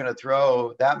if you're going to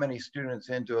throw that many students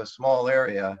into a small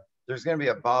area, there's going to be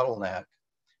a bottleneck.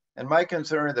 And my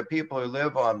concern are the people who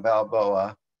live on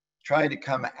Balboa trying to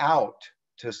come out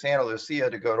to Santa Lucia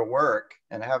to go to work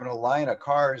and having a line of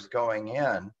cars going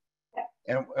in.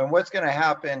 And what's going to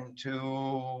happen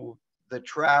to the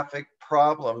traffic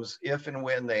problems if and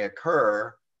when they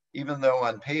occur, even though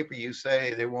on paper you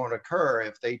say they won't occur.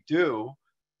 If they do,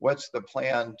 what's the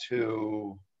plan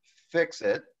to fix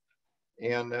it?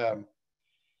 And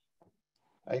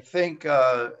I think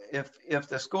if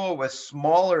the school was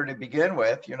smaller to begin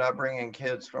with, you're not bringing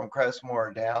kids from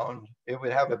Crestmore down, it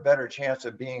would have a better chance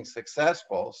of being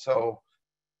successful. So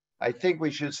I think we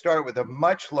should start with a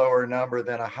much lower number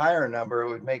than a higher number. It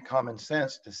would make common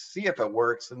sense to see if it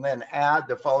works and then add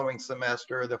the following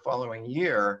semester or the following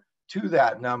year to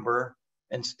that number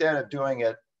instead of doing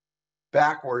it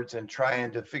backwards and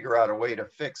trying to figure out a way to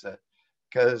fix it.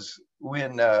 Because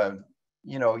when,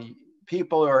 you know,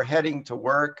 people are heading to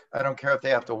work, I don't care if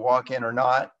they have to walk in or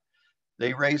not,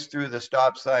 they race through the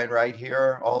stop sign right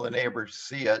here, all the neighbors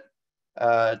see it,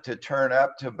 to turn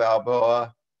up to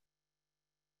Balboa.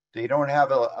 They don't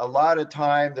have a lot of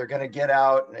time, they're gonna get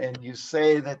out and you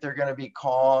say that they're gonna be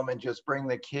calm and just bring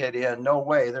the kid in. No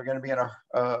way, they're gonna be in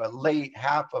a late,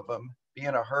 half of them, be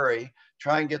in a hurry,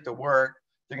 try and get to work.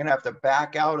 They're gonna have to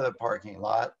back out of the parking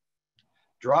lot,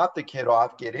 drop the kid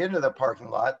off, get into the parking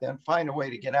lot, then find a way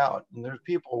to get out. And there's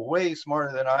people way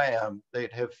smarter than I am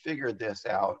that have figured this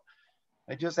out.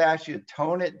 I just ask you to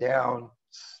tone it down,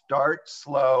 start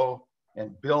slow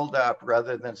and build up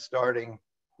rather than starting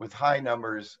with high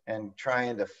numbers and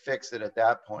trying to fix it at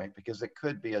that point because it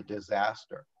could be a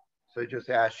disaster. So I just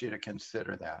ask you to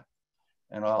consider that.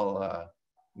 And I'll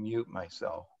mute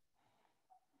myself.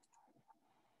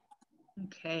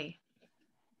 Okay.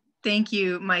 Thank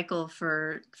you, Michael,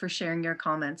 for sharing your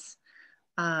comments.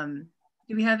 Do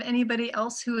we have anybody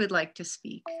else who would like to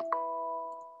speak?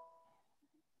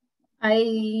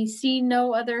 I see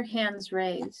no other hands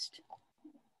raised.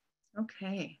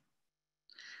 Okay.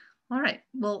 All right.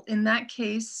 Well, in that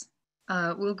case,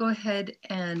 we'll go ahead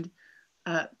and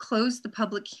close the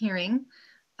public hearing.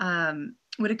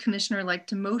 Would a commissioner like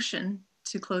to motion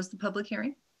to close the public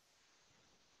hearing?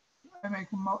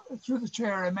 Through the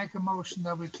chair, I make a motion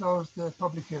that we close the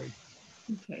public hearing.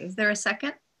 Okay, is there a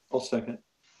second? I'll second.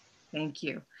 Thank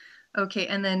you. Okay,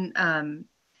 and then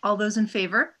all those in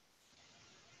favor?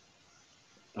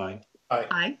 Aye. Aye.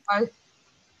 Aye. Aye.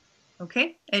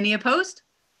 Okay, any opposed?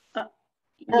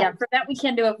 Yeah, for that we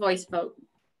can do a voice vote.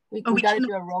 We we got to can-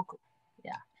 do a roll call.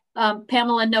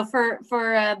 Pamela, no, for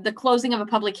the closing of a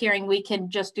public hearing, we can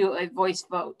just do a voice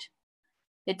vote.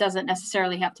 It doesn't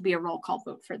necessarily have to be a roll call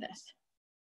vote for this.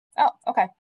 Oh, okay.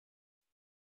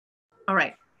 All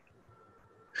right.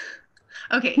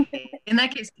 Okay, in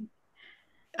that case,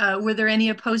 were there any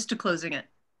opposed to closing it?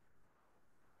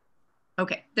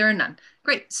 Okay, there are none.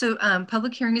 Great, so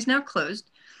public hearing is now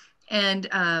closed, and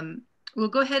we'll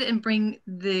go ahead and bring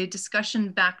the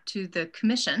discussion back to the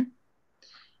commission.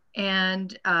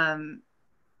 And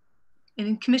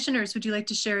commissioners, would you like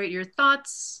to share your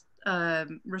thoughts,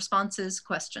 responses,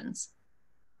 questions?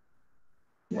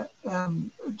 Yeah,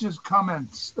 just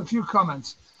comments, a few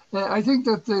comments. I think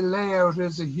that the layout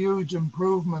is a huge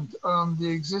improvement on the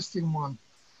existing one.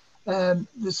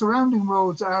 The surrounding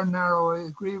roads are narrow, I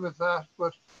agree with that,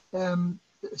 but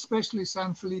especially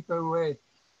San Felipe Way,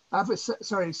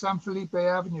 San Felipe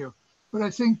Avenue. But I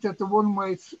think that the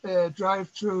one-way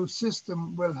drive-through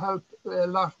system will help a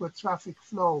lot with traffic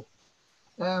flow.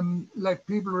 Like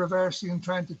people reversing and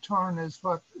trying to turn is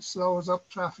what slows up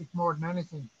traffic more than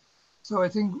anything. So I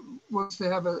think once they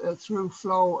have a through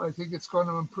flow, I think it's going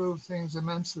to improve things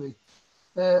immensely.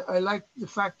 I like the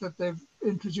fact that they've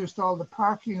introduced all the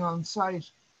parking on site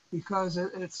because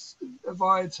it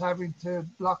avoids having to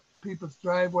block people's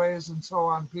driveways and so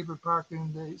on, people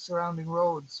parking in the surrounding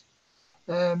roads.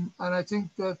 And I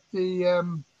think that they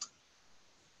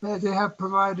have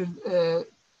provided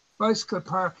bicycle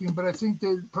parking, but I think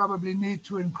they probably need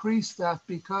to increase that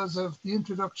because of the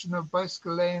introduction of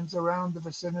bicycle lanes around the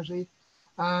vicinity,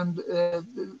 and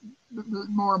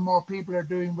more and more people are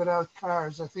doing without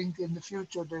cars. I think in the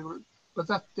future they will, but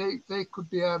that they could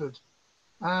be added.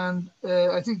 And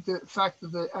I think the fact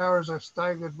that the hours are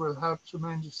staggered will help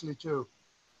tremendously too.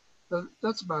 But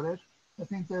that's about it. I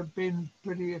think they've been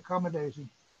pretty accommodating.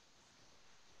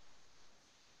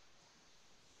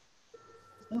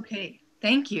 Okay,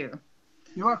 thank you.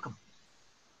 You're welcome.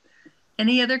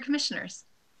 Any other commissioners?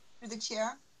 Through the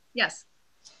chair? Yes.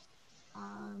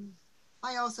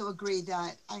 I also agree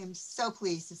that I am so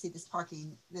pleased to see this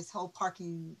whole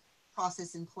parking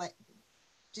process in play.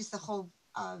 Just the whole,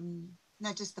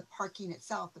 not just the parking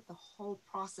itself, but the whole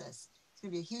process. It's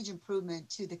going to be a huge improvement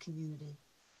to the community.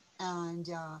 And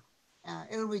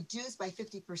it'll reduce by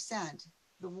 50%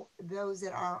 those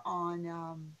that are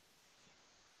on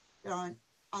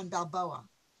Balboa.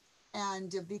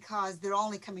 And because they're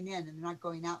only coming in and they're not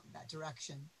going out in that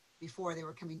direction before they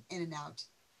were coming in and out,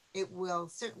 it will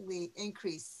certainly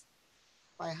increase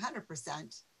by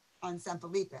 100% on San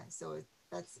Felipe. So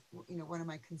that's one of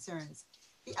my concerns.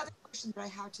 The other question that I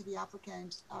have to the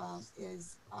applicant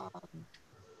is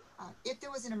if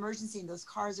there was an emergency and those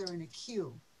cars are in a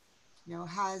queue,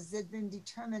 has it been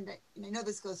determined that, and I know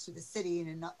this goes through the city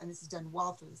and this is done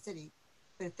well through the city,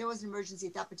 but if there was an emergency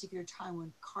at that particular time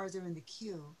when cars are in the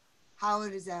queue, how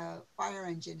does a fire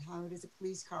engine, how does a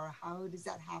police car, how does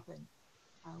that happen?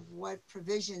 What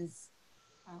provisions,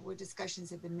 what discussions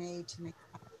have been made to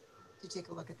take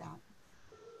a look at that?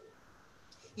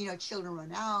 Children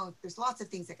run out. There's lots of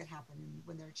things that can happen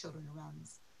when there are children around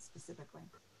specifically.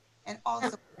 And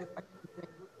also, the question that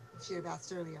I should have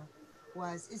asked earlier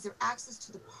was, is there access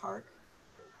to the park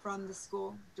from the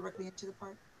school, directly into the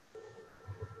park?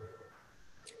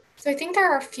 So I think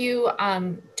there are a few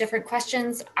different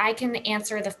questions. I can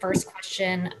answer the first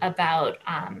question about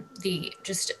the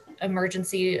just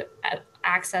emergency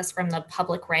access from the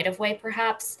public right-of-way,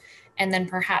 perhaps. And then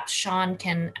perhaps Sean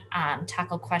can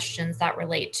tackle questions that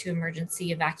relate to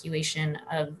emergency evacuation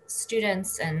of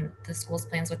students and the school's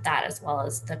plans with that, as well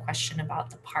as the question about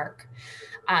the park.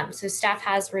 So staff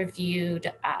has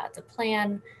reviewed the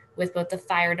plan with both the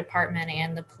fire department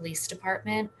and the police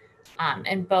department.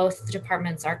 And both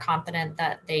departments are confident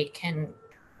that they can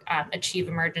achieve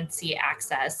emergency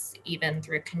access even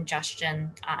through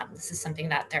congestion. This is something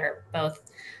that they're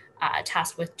both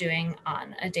tasked with doing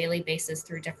on a daily basis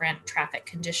through different traffic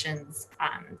conditions.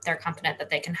 They're confident that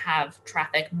they can have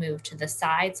traffic move to the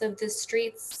sides of the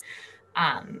streets.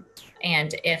 And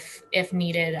if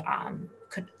needed,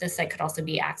 the site could also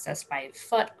be accessed by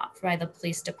foot by the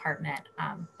police department,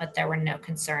 but there were no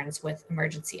concerns with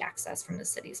emergency access from the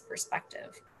city's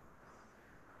perspective.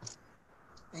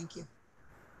 Thank you.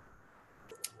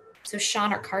 So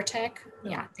Sean or Kartik?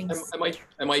 Yeah, thanks.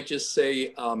 I might just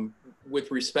say,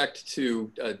 with respect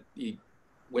to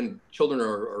when children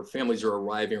or families are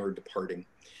arriving or departing,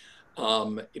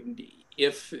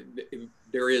 if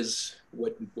there is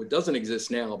what doesn't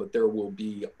exist now, but there will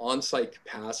be on-site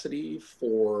capacity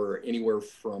for anywhere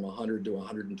from 100 to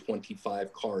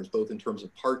 125 cars, both in terms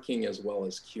of parking as well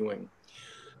as queuing.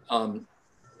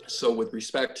 So with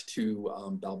respect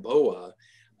to Balboa,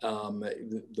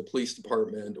 the police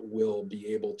department will be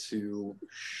able to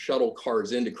shuttle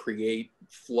cars in to create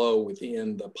flow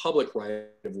within the public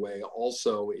right-of-way.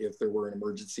 Also, if there were an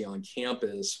emergency on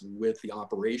campus with the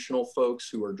operational folks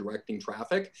who are directing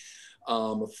traffic,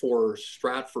 for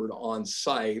Stratford on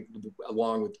site,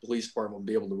 along with the police department, will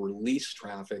be able to release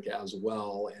traffic as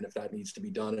well. And if that needs to be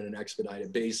done on an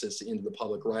expedited basis into the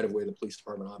public right of way, the police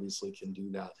department obviously can do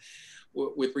that.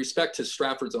 With respect to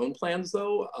Stratford's own plans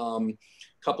though, a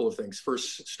couple of things.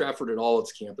 First, Stratford at all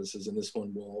its campuses, and this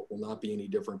one will not be any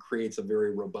different, creates a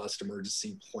very robust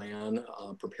emergency plan,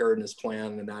 preparedness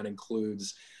plan, and that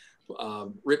includes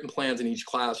written plans in each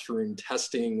classroom,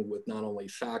 testing with not only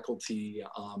faculty,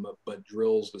 but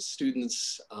drills with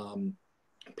students,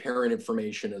 parent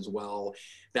information as well.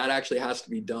 That actually has to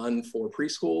be done for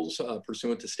preschools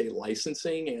pursuant to state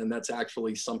licensing, and that's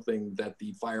actually something that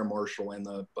the fire marshal and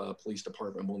the police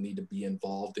department will need to be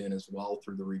involved in as well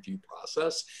through the review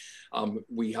process.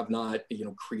 We have not,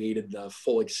 created the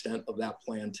full extent of that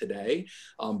plan today,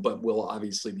 but we'll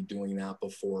obviously be doing that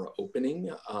before opening,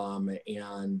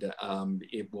 and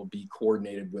it will be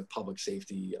coordinated with public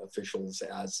safety officials,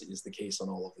 as is the case on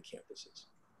all of the campuses.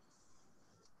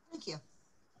 Thank you.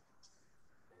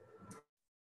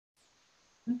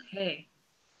 Okay.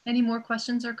 Any more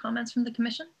questions or comments from the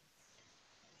commission?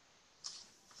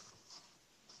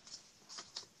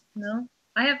 No?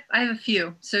 I have a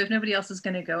few. So if nobody else is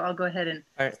going to go, I'll go ahead and.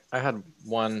 I had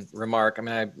one remark. I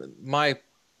mean, my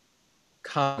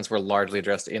comments were largely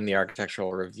addressed in the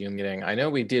architectural review meeting. I know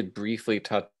we did briefly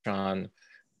touch on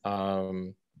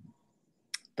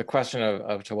the question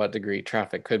of to what degree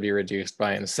traffic could be reduced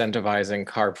by incentivizing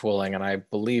carpooling. And I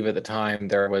believe at the time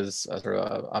there was a sort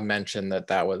of a mention that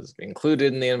that was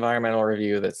included in the environmental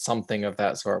review, that something of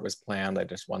that sort was planned. I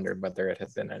just wondered whether it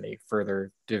had been any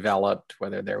further developed,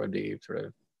 whether there would be sort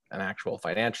of an actual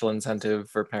financial incentive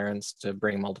for parents to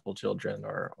bring multiple children,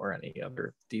 or any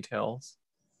other details.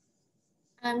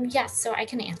 Yes, so I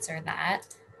can answer that.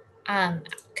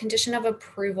 Condition of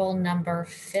approval number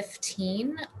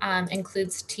 15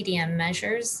 includes TDM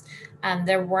measures.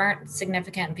 There weren't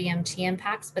significant VMT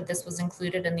impacts, but this was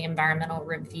included in the environmental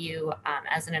review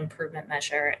as an improvement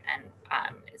measure, and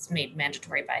it's made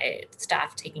mandatory by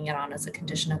staff taking it on as a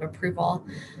condition of approval.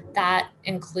 That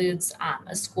includes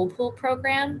a school pool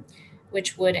program,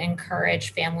 which would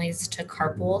encourage families to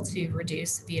carpool to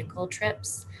reduce vehicle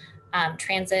trips.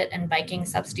 Transit and biking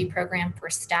subsidy program for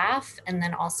staff, and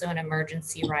then also an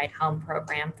emergency ride home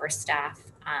program for staff,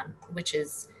 which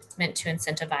is meant to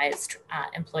incentivize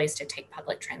employees to take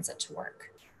public transit to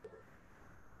work.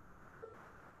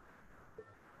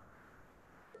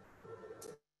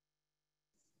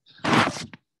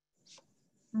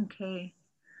 Okay.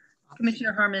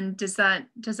 Commissioner Harmon, does that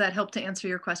help to answer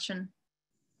your question?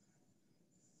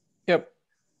 Yep.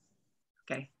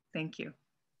 Okay, thank you.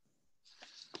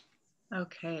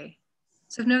 Okay,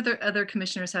 so if no other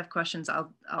commissioners have questions,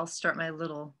 I'll start my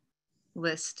little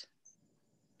list.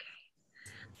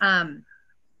 Okay.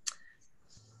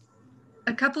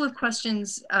 A couple of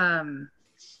questions. Well,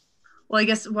 I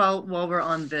guess while we're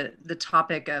on the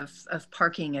topic of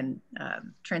parking and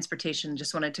transportation,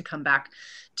 just wanted to come back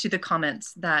to the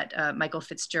comments that Michael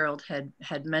Fitzgerald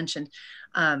had mentioned.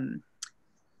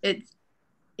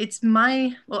 It's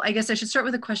my, well, I guess I should start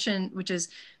with a question, which is,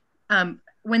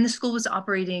 when the school was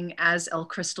operating as El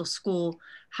Crystal School,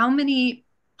 how many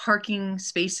parking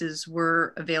spaces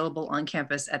were available on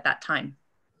campus at that time?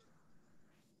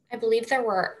 I believe there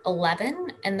were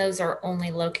 11, and those are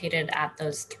only located at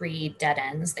those 3 dead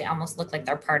ends. They almost look like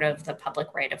they're part of the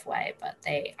public right of way, but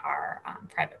they are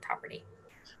private property.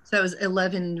 So it was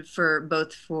 11 for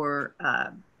both for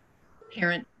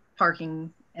parent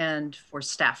parking and for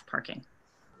staff parking?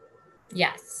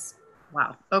 Yes.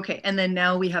 Wow. Okay. And then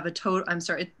now we have a total, I'm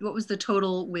sorry, what was the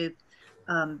total with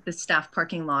the staff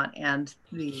parking lot and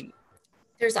the?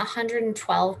 There's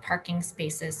 112 parking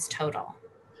spaces total.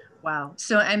 Wow.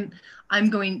 So I'm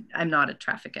not a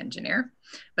traffic engineer,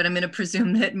 but I'm going to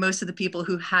presume that most of the people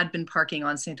who had been parking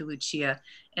on Santa Lucia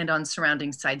and on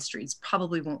surrounding side streets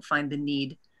probably won't find the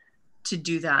need to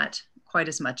do that quite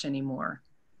as much anymore.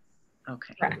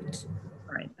 Okay. Correct.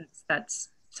 All right. That's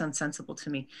sounds sensible to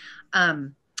me.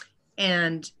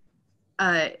 And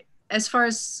as far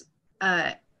as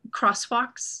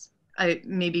crosswalks,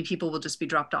 maybe people will just be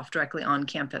dropped off directly on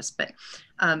campus, but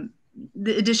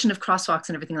the addition of crosswalks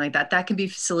and everything like that, that can be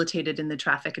facilitated in the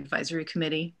traffic advisory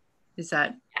committee. Is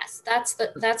that? Yes,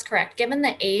 that's correct. Given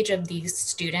the age of these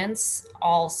students,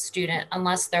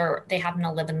 unless they happen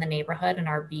to live in the neighborhood and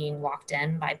are being walked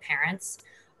in by parents,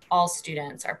 all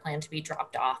students are planned to be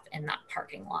dropped off in that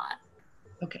parking lot.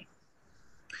 Okay.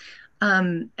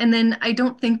 And then I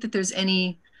don't think that there's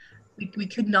any, we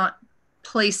could not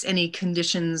place any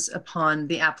conditions upon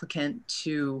the applicant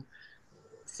to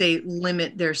say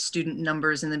limit their student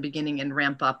numbers in the beginning and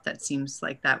ramp up. That seems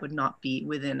like that would not be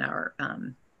within our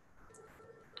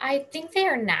I think they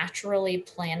are naturally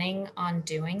planning on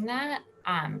doing that,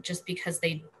 just because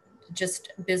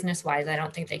just business-wise, I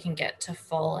don't think they can get to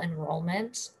full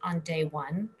enrollment on day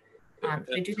one.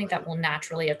 I do think that will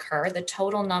naturally occur. The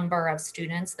total number of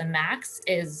students, the max,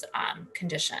 is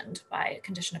conditioned by a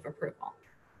condition of approval.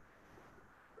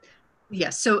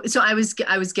 Yes, so I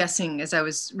was guessing as I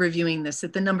was reviewing this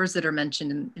that the numbers that are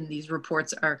mentioned in these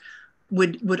reports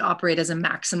would operate as a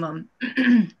maximum,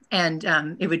 and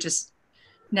it would just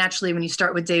naturally, when you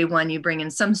start with day one, you bring in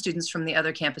some students from the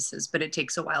other campuses, but it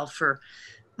takes a while for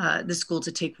the school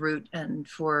to take root and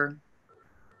for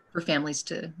families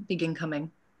to begin coming.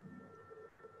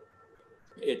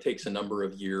 It takes a number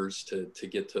of years to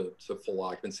get to full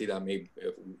occupancy. That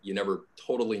you never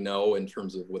totally know in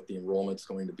terms of what the enrollment's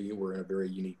going to be. We're in a very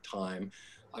unique time.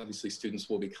 Obviously, students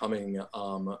will be coming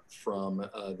from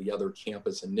the other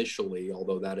campus initially,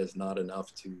 although that is not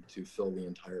enough to fill the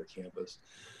entire campus.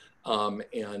 You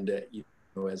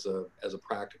know, as a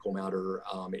practical matter,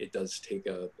 it does take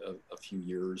a few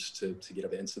years to get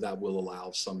up in. So that will allow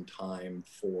some time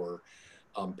for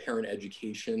parent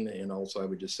education, and also I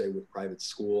would just say with private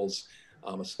schools,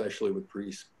 especially with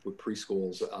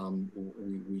preschools,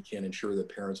 we can ensure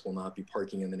that parents will not be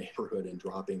parking in the neighborhood and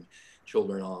dropping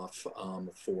children off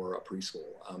for a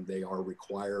preschool. They are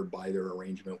required by their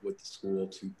arrangement with the school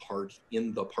to park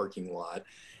in the parking lot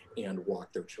and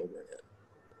walk their children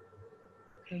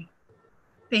in. Okay,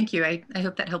 thank you. I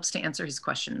hope that helps to answer his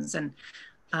questions, and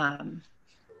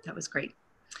that was great.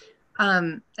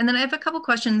 And then I have a couple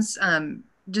questions,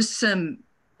 just some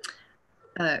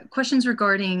questions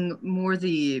regarding more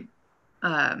the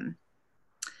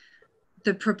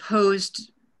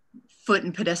proposed foot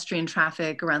and pedestrian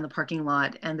traffic around the parking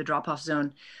lot and the drop-off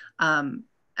zone.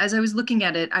 As I was looking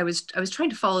at it, I was trying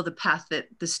to follow the path that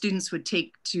the students would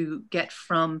take to get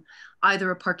from either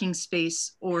a parking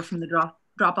space or from the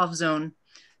drop-off zone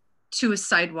to a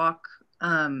sidewalk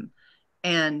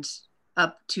and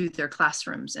up to their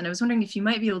classrooms. And I was wondering if you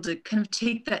might be able to kind of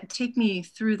take me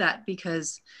through that,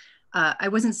 because I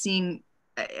wasn't seeing,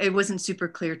 it wasn't super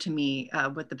clear to me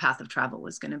what the path of travel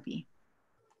was going to be.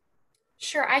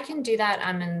 Sure, I can do that.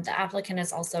 And the applicant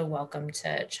is also welcome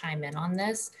to chime in on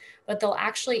this, but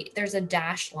there's a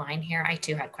dashed line here. I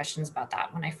too had questions about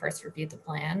that when I first reviewed the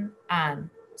plan.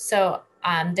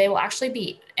 They will actually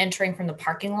be entering from the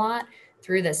parking lot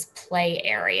through this play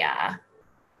area.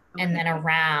 Okay. And then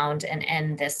around and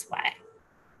end this way.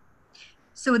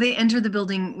 So they enter the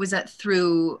building, was that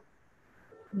through,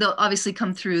 they'll obviously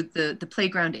come through the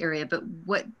playground area, but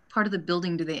what part of the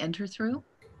building do they enter through?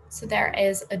 So there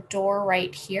is a door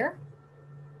right here.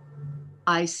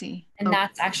 I see. And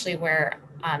that's actually where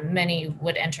many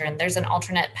would enter. And there's an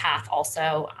alternate path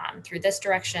also through this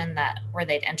direction where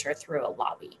they'd enter through a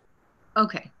lobby.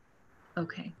 Okay,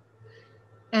 okay.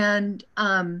 And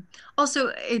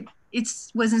also it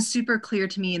wasn't super clear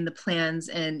to me in the plans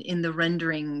and in the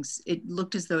renderings. It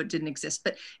looked as though it didn't exist,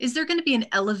 but is there going to be an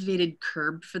elevated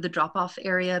curb for the drop-off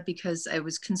area? Because I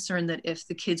was concerned that if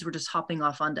the kids were just hopping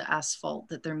off onto asphalt,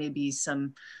 that there may be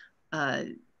some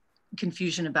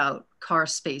confusion about car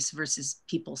space versus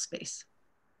people space.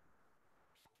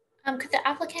 Could the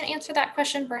applicant answer that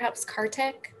question? Perhaps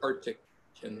Kartik? Kartik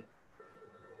can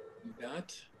do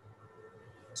that.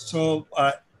 So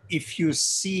if you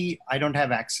see, I don't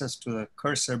have access to the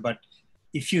cursor, but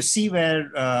if you see where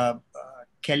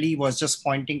Kelly was just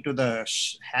pointing to the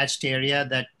hatched area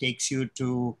that takes you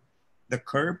to the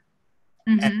curb,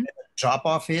 and the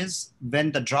drop-off is,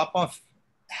 when the drop-off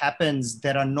happens,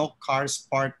 there are no cars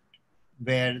parked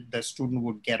where the student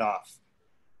would get off.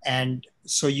 And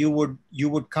so you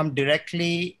would come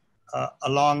directly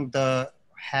along the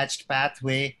hatched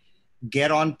pathway, get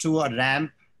onto a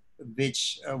ramp,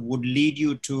 which would lead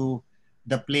you to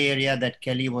the play area that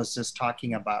Kelly was just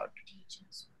talking about.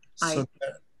 So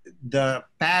the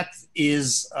path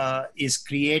is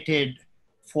created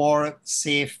for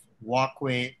safe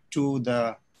walkway to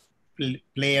the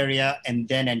play area and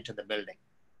then enter the building.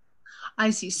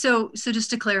 I see. So just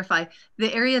to clarify,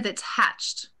 the area that's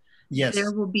hatched, yes,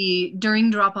 there will be, during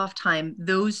drop-off time,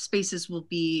 those spaces will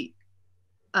be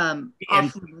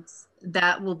off limits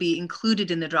that will be included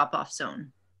in the drop-off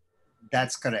zone.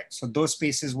 That's correct. So those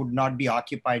spaces would not be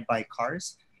occupied by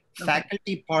cars. Okay.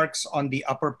 Faculty parks on the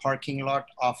upper parking lot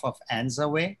off of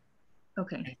Anza Way.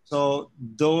 Okay. So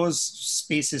those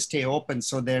spaces stay open.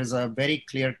 So there's a very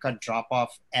clear-cut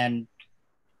drop-off, and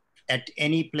at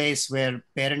any place where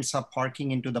parents are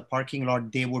parking into the parking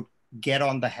lot, they would get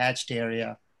on the hatched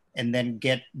area and then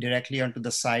get directly onto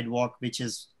the sidewalk, which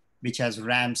has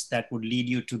ramps that would lead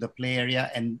you to the play area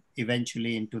and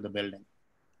eventually into the building.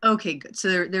 Okay, good.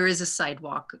 So there is a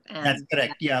sidewalk. And that's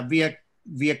correct. Yeah, we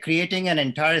are creating an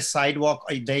entire sidewalk.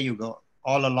 There you go,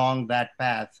 all along that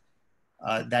path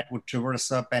that would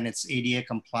traverse up, and it's ADA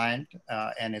compliant,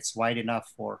 and it's wide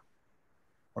enough for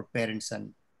parents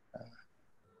and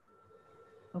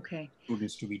okay,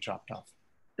 students to be dropped off.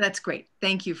 That's great.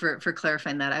 Thank you for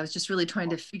clarifying that. I was just really trying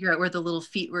to figure out where the little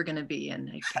feet were going to be, and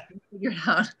I couldn't figure it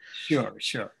out.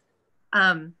 Sure.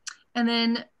 And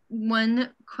then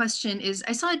one question is,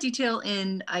 I saw a detail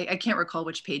in, I can't recall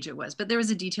which page it was, but there was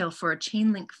a detail for a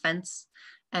chain link fence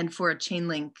and for a chain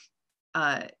link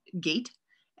gate.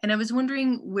 And I was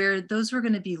wondering where those were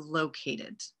going to be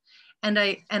located. And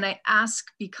I ask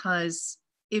because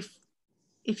if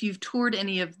you've toured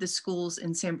any of the schools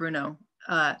in San Bruno,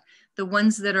 the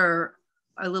ones that are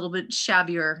a little bit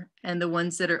shabbier and the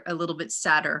ones that are a little bit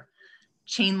sadder,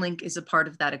 chain link is a part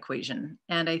of that equation.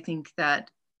 And I think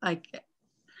that I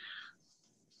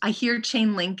hear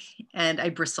chain link and I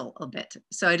bristle a bit.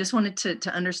 So I just wanted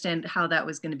to understand how that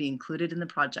was going to be included in the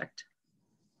project.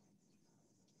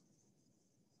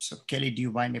 So Kelly, do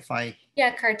you mind if I?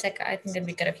 Yeah, Kartik, I think it'd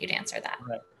be good if you'd answer that.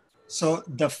 Right. So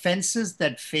the fences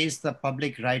that face the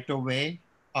public right-of-way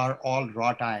are all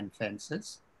wrought iron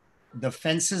fences. The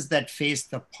fences that face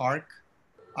the park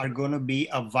are going to be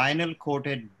a vinyl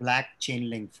coated black chain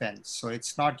link fence. So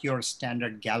it's not your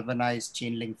standard galvanized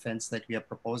chain link fence that we are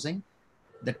proposing.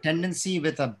 The tendency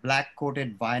with a black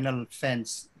coated vinyl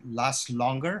fence lasts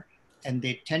longer, and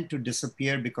they tend to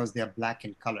disappear because they are black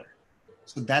in color.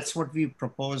 So that's what we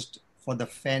proposed for the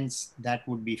fence that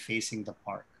would be facing the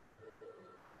park.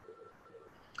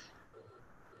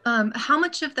 How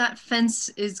much of that fence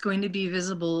is going to be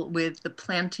visible with the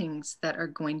plantings that are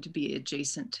going to be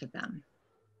adjacent to them?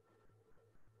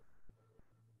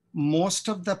 Most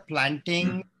of the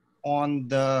planting on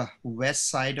the west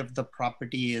side of the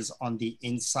property is on the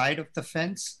inside of the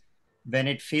fence. When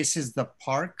it faces the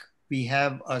park, we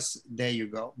have there you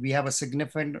go. We have a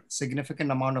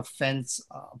significant amount of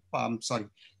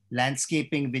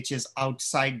landscaping, which is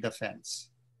outside the fence.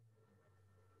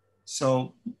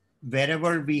 So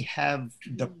wherever we have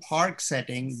the park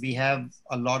setting, we have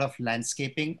a lot of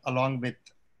landscaping along with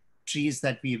trees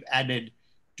that we've added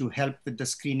to help with the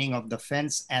screening of the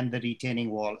fence and the retaining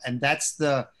wall. And that's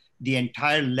the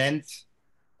entire length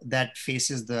that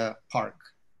faces the park.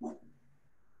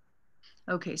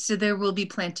 Okay, so there will be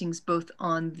plantings both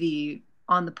on the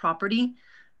property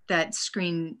that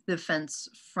screen the fence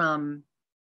from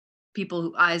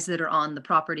people eyes that are on the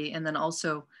property, and then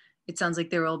also it sounds like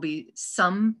there will be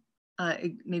some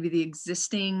maybe the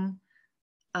existing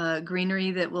greenery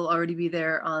that will already be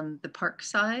there on the park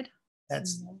side.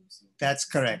 That's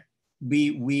correct.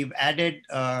 We've added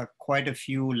quite a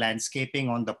few landscaping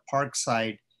on the park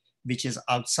side, which is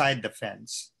outside the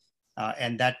fence.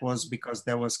 And that was because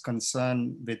there was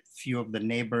concern with few of the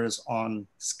neighbors on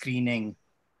screening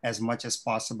as much as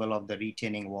possible of the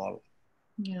retaining wall.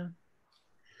 Yeah.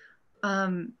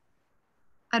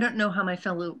 I don't know how my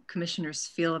fellow commissioners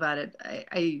feel about it.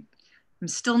 I'm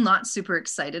still not super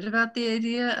excited about the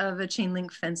idea of a chain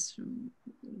link fence,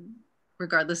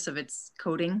 regardless of its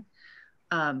coating.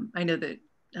 I know that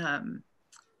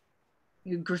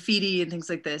graffiti and things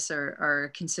like this are a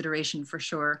consideration for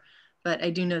sure, but I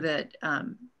do know that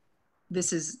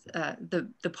this is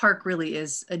the park really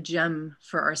is a gem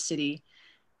for our city,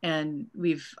 and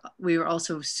we were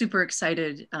also super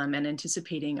excited and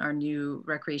anticipating our new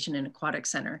recreation and aquatic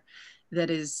center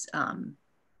that is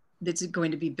that's going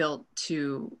to be built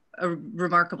to a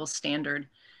remarkable standard.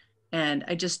 And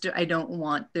I don't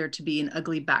want there to be an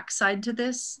ugly backside to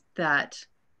this that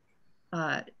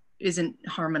isn't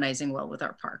harmonizing well with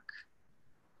our park.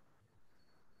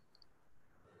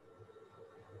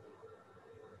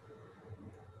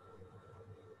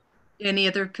 Any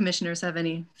other commissioners have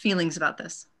any feelings about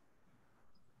this?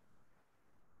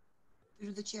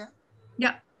 Through the chair?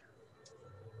 Yeah.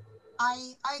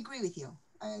 I agree with you.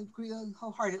 I agree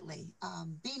wholeheartedly.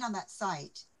 Being on that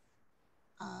site,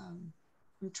 I'm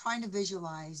trying to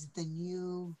visualize the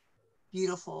new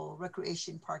beautiful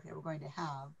recreation park that we're going to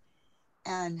have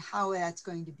and how that's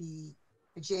going to be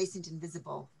adjacent and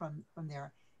visible from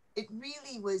there. It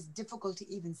really was difficult to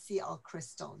even see all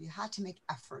crystal. You had to make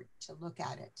effort to look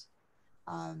at it.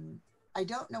 I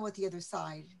don't know what the other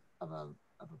side of a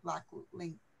black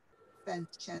link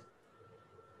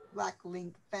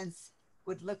fence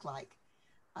would look like.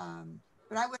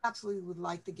 But I would absolutely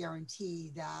like the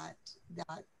guarantee that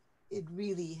it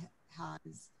really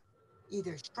has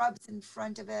either shrubs in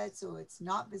front of it so it's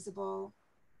not visible,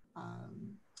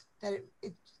 that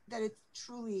it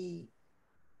truly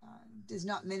does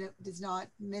not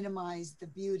minimize the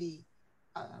beauty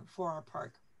for our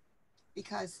park.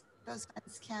 because those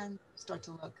fences can start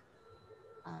to look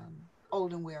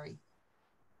old and weary.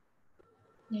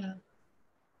 Yeah.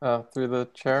 Through the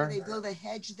chair. They build a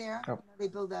hedge there. Oh. They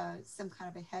build some kind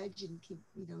of a hedge and keep,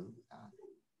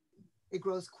 it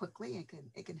grows quickly.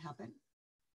 It can happen.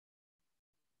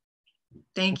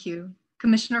 Thank you.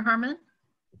 Commissioner Harmon?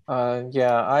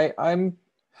 Yeah,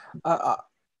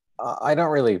 I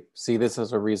don't really see this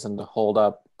as a reason to hold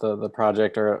up the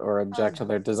project or object to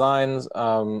their designs.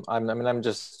 I'm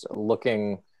just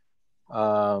looking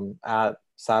at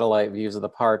satellite views of the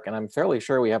park, and I'm fairly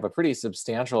sure we have a pretty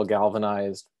substantial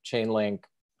galvanized chain link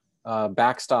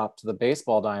backstop to the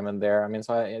baseball diamond there. I mean,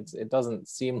 so it doesn't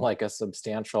seem like a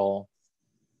substantial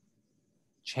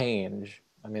change.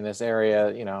 I mean, this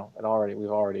area, we've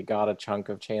already got a chunk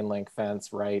of chain link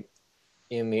fence right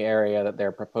in the area that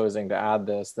they're proposing to add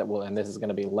this, and this is going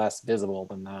to be less visible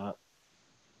than that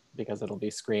because it'll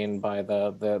be screened by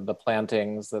the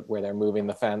plantings where they're moving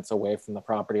the fence away from the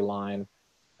property line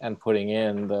and putting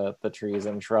in the trees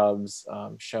and shrubs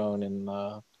shown in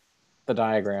the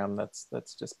diagram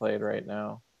that's displayed right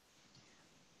now.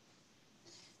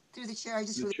 Through the chair, I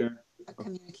just really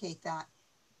communicate that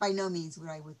by no means would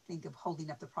I think of holding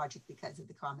up the project because of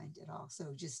the comment at all. So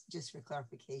just for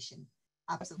clarification,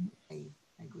 absolutely,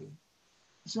 I agree.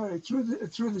 Sorry, through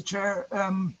the chair,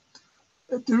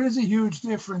 there is a huge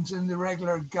difference in the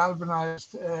regular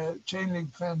galvanized chain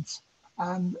link fence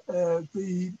and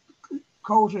the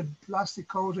plastic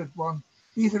coated one,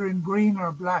 either in green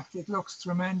or black. It looks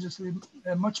tremendously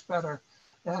much better,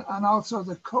 and also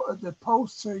the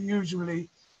posts are usually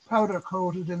powder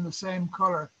coated in the same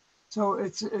color. So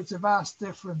it's a vast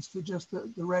difference to just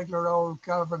the regular old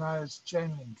galvanized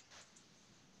chain link.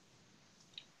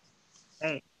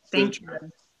 Okay, thank you.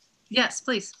 Yes,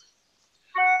 please.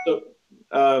 So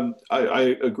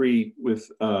I agree with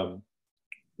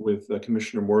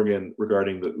Commissioner Morgan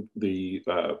regarding the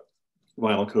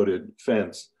vinyl coated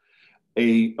fence.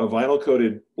 A vinyl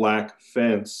coated black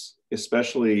fence,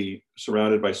 especially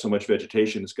surrounded by so much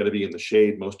vegetation, is going to be in the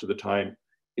shade most of the time.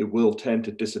 It will tend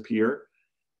to disappear.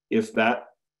 If the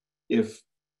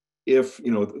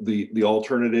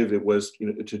alternative it was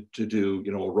to do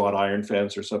a wrought iron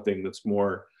fence or something that's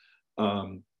more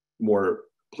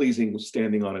pleasing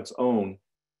standing on its own,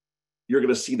 you're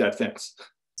going to see that fence.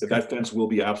 That fence will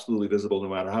be absolutely visible no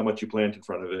matter how much you plant in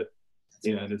front of it,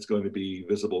 and it's going to be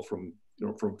visible from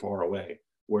far away.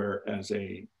 Whereas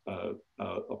a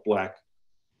black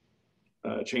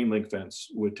chain link fence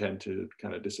would tend to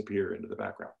kind of disappear into the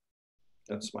background.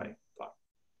 That's my thought.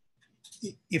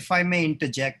 If I may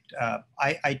interject,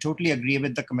 I totally agree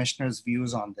with the commissioner's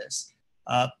views on this.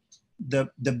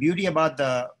 The beauty about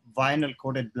the vinyl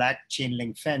coated black chain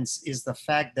link fence is the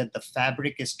fact that the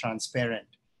fabric is transparent.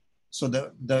 So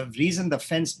the reason the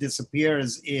fence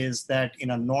disappears is that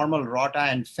in a normal wrought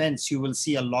iron fence, you will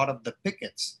see a lot of the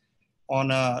pickets. On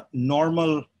a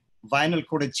normal vinyl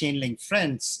coated chain link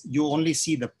fence, you only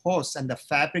see the posts, and the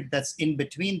fabric that's in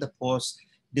between the posts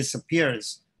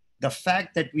disappears. The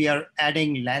fact that we are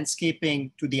adding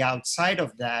landscaping to the outside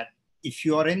of that, if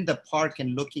you are in the park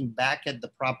and looking back at the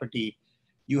property,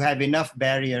 you have enough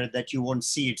barrier that you won't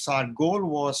see it. So our goal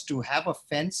was to have a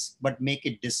fence, but make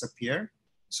it disappear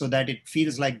so that it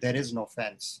feels like there is no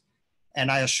fence.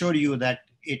 And I assure you that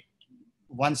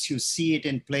once you see it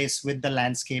in place with the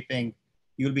landscaping,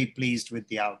 you'll be pleased with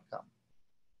the outcome.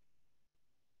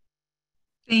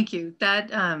 Thank you.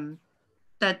 That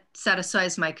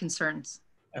satisfies my concerns.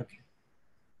 Okay.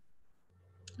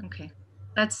 Okay,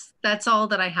 that's all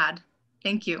that I had.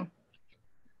 Thank you.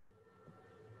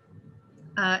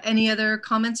 Any other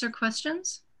comments or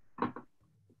questions?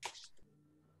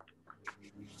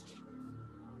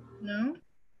 No?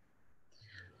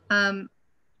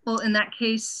 Well, in that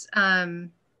case,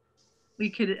 we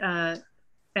could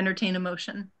entertain a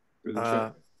motion.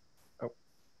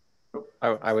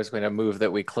 I was going to move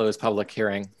that we close public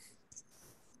hearing.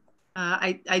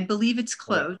 I believe it's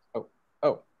closed.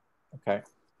 Oh, okay.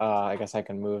 I guess I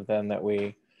can move then that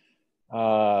we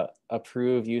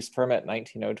approve use permit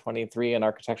 19023 and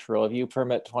architectural review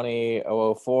permit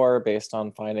 20004 based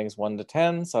on findings 1 to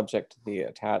 10, subject to the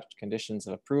attached conditions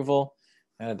of approval,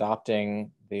 and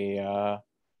adopting the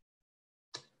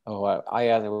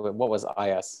what was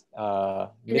IS?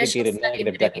 Mitigated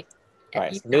negative declaration. All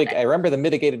right, so I remember the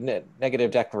mitigated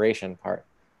negative declaration part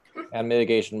and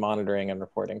mitigation monitoring and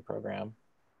reporting program.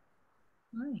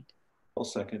 All right. I'll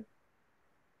second.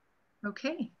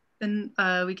 Okay, then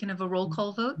we can have a roll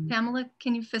call vote. Pamela,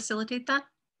 can you facilitate that?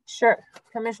 Sure.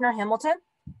 Commissioner Hamilton?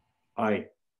 Aye.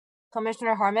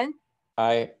 Commissioner Harmon?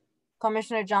 Aye.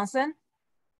 Commissioner Johnson?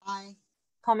 Aye.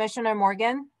 Commissioner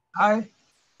Morgan? Aye.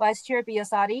 Vice Chair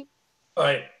Biasotti,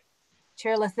 Aye.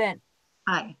 Chair Lathin.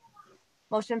 Aye.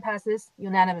 Motion passes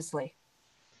unanimously.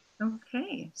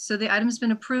 Okay, so the item's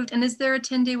been approved. And is there a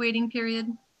 10-day waiting period,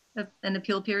 an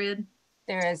appeal period?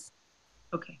 There is.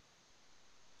 Okay.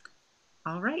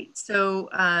 All right, so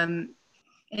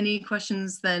any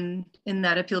questions then in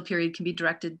that appeal period can be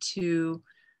directed to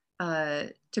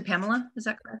Pamela, is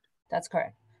that correct? That's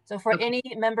correct. So for Okay. any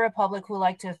member of public who would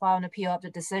like to file an appeal of the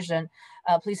decision,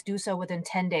 please do so within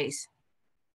 10 days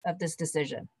of this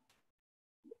decision.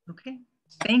 Okay,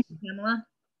 thank you, Pamela.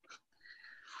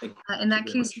 In that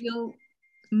case, we'll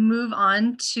move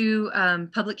on to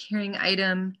public hearing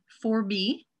item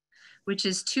 4B, which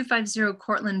is 250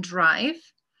 Cortlandt Drive.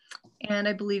 And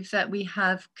I believe that we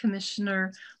have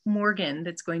Commissioner Morgan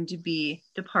that's going to be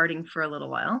departing for a little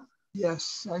while.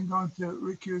 Yes, I'm going to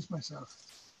recuse myself.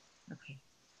 Okay,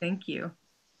 thank you.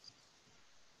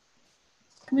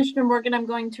 Commissioner Morgan, I'm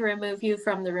going to remove you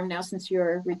from the room now since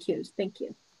you're recused. Thank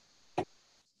you.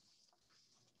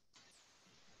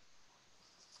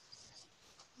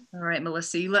 All right,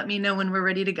 Melissa, you let me know when we're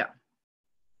ready to go.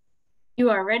 You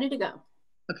are ready to go.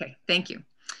 Okay, thank you.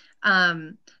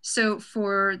 So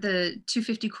for the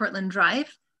 250 Cortlandt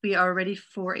Drive, we are ready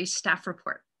for a staff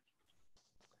report.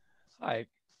 Hi,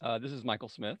 this is Michael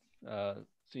Smith,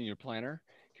 Senior Planner.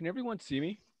 Can everyone see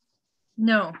me?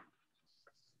 No.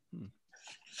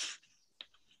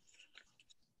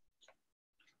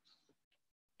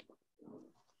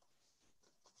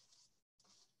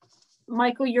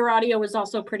 Michael, your audio is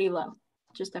also pretty low,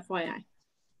 just FYI.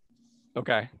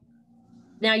 Okay.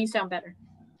 Now you sound better.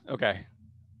 Okay.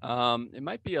 It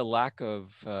might be a lack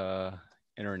of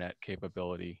internet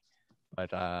capability, but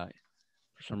for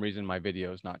some reason my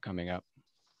video is not coming up.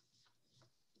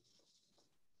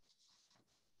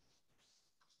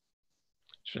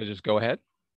 Should I just go ahead?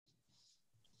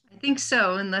 I think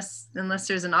so, unless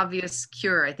there's an obvious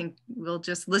cure. I think we'll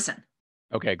just listen.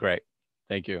 Okay, great.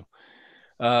 Thank you.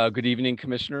 Good evening,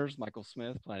 commissioners. Michael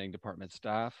Smith, Planning Department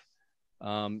staff.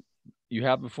 You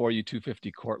have before you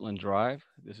 250 Cortlandt Drive.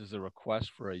 This is a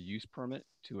request for a use permit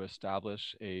to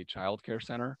establish a child care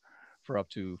center for up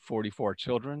to 44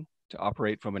 children to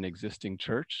operate from an existing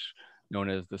church known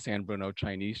as the San Bruno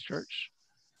Chinese Church.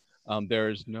 There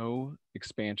is no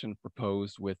expansion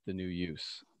proposed with the new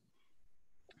use.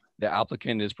 The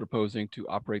applicant is proposing to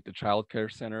operate the child care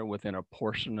center within a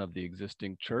portion of the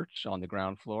existing church on the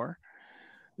ground floor.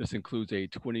 This includes a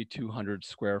 2,200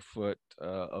 square foot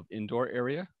of indoor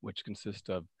area, which consists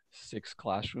of 6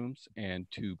 classrooms and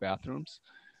 2 bathrooms.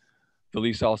 The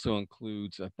lease also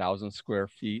includes 1,000 square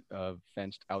feet of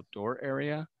fenced outdoor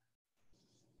area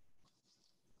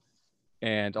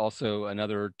and also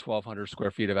another 1,200 square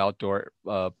feet of outdoor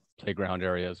playground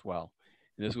area as well.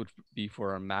 And this would be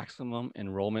for a maximum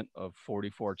enrollment of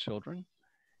 44 children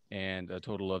and a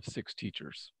total of 6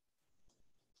 teachers.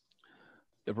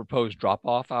 The proposed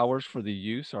drop-off hours for the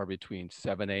use are between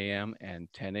 7 a.m. and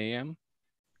 10 a.m.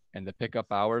 and the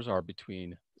pickup hours are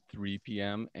between 3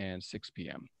 p.m. and 6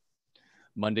 p.m.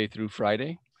 Monday through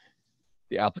Friday.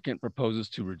 The applicant proposes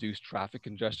to reduce traffic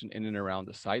congestion in and around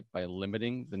the site by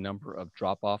limiting the number of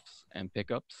drop-offs and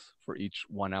pickups for each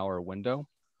 1-hour window.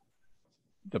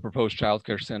 The proposed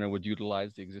childcare center would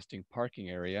utilize the existing parking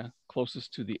area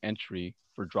closest to the entry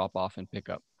for drop-off and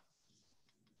pickup.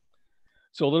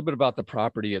 So a little bit about the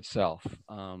property itself.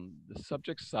 The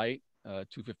subject site,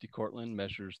 250 Cortlandt,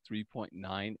 measures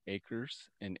 3.9 acres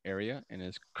in area and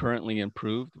is currently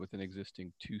improved with an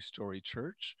existing 2-story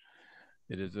church.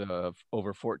 It is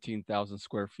over 14,000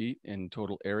 square feet in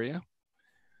total area.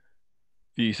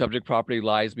 The subject property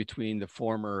lies between the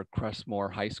former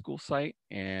Crestmore High School site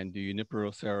and the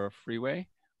Junipero-Serra Freeway,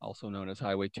 also known as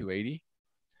Highway 280,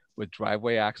 with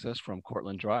driveway access from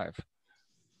Cortlandt Drive.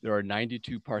 There are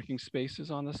 92 parking spaces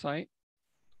on the site.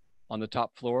 On the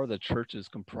top floor, the church is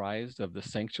comprised of the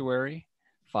sanctuary,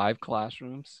 5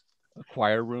 classrooms, a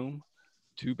choir room,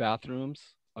 2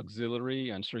 bathrooms, auxiliary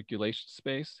and circulation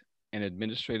space, and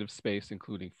administrative space,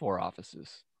 including 4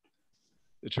 offices.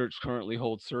 The church currently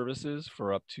holds services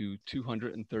for up to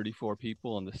 234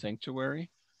 people in the sanctuary.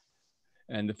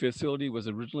 And the facility was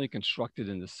originally constructed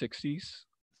in the 60s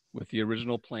with the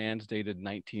original plans dated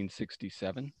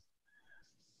 1967.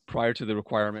 Prior to the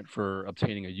requirement for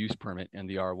obtaining a use permit in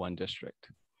the R1 district.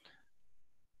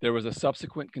 There was a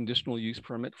subsequent conditional use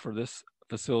permit for this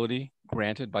facility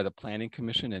granted by the Planning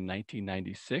Commission in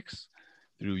 1996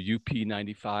 through UP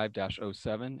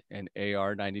 95-07 and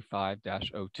AR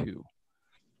 95-02.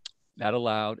 That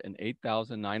allowed an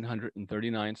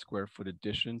 8,939 square foot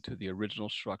addition to the original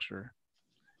structure,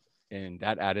 and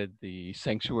that added the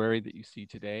sanctuary that you see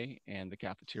today and the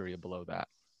cafeteria below that.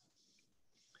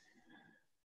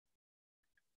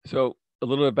 So a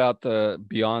little about the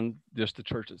beyond just the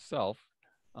church itself.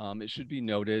 It should be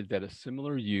noted that a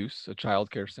similar use, a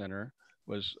child care center,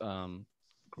 was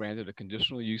granted a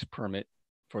conditional use permit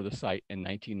for the site in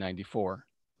 1994.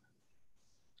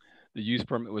 The use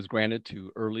permit was granted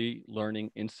to Early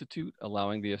Learning Institute,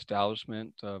 allowing the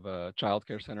establishment of a child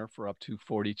care center for up to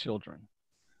 40 children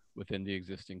within the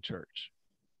existing church.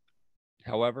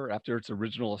 However, after its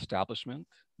original establishment,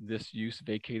 this use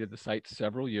vacated the site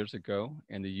several years ago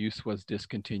and the use was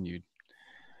discontinued.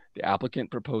 The applicant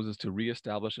proposes to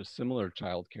reestablish a similar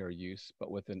child care use,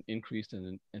 but with an increase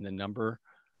in the number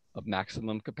of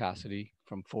maximum capacity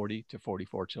from 40 to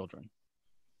 44 children.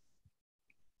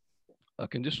 A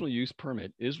conditional use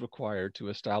permit is required to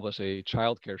establish a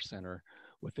child care center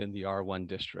within the R1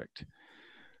 district.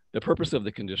 The purpose of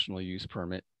the conditional use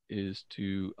permit is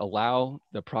to allow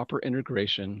the proper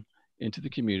integration into the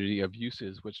community of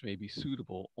uses which may be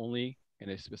suitable only in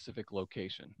a specific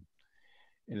location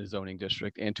in a zoning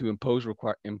district, and to impose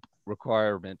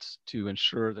requirements to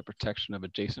ensure the protection of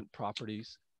adjacent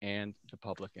properties and the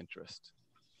public interest.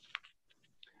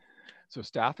 So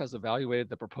staff has evaluated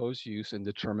the proposed use and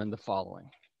determined the following.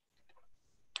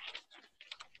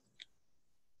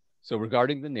 So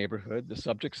regarding the neighborhood, the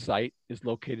subject site is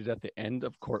located at the end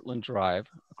of Cortlandt Drive,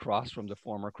 across from the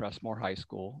former Crestmore High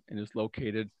School, and is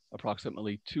located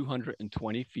approximately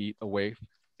 220 feet away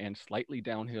and slightly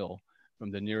downhill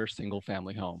from the nearest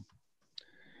single-family home.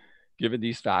 Given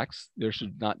these facts, there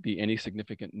should not be any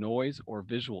significant noise or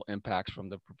visual impacts from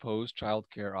the proposed child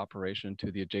care operation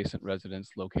to the adjacent residents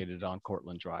located on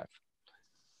Cortlandt Drive.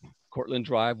 Cortlandt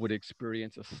Drive would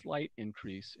experience a slight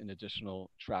increase in additional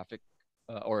traffic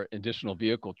or additional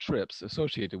vehicle trips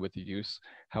associated with the use.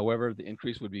 However, the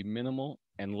increase would be minimal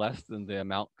and less than the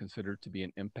amount considered to be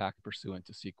an impact pursuant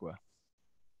to CEQA.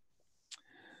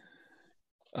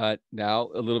 Now,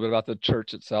 a little bit about the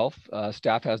church itself.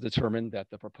 Staff has determined that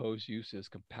the proposed use is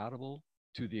compatible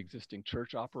to the existing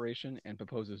church operation and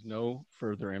proposes no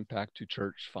further impact to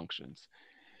church functions.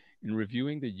 In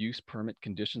reviewing the use permit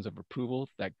conditions of approval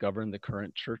that govern the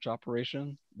current church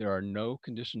operation, there are no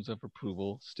conditions of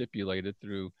approval stipulated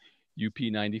through UP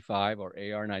 95 or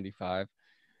AR 95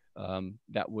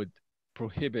 that would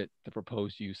prohibit the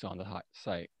proposed use on the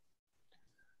site.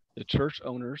 The church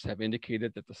owners have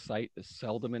indicated that the site is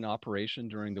seldom in operation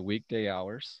during the weekday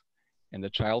hours, and the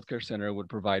child care center would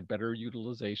provide better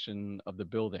utilization of the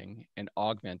building and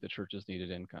augment the church's needed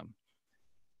income.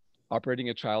 Operating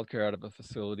a child care out of a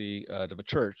facility, out of a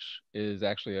church, is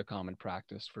actually a common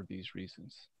practice for these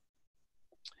reasons.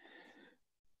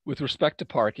 With respect to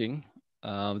parking,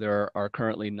 there are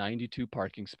currently 92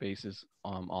 parking spaces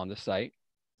on the site.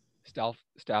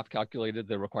 Staff calculated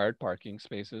the required parking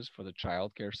spaces for the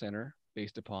child care center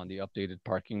based upon the updated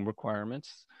parking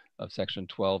requirements of section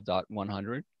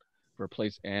 12.100 for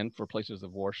places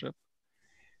of worship,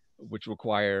 which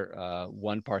require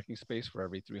one parking space for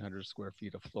every 300 square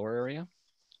feet of floor area,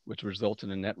 which results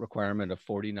in a net requirement of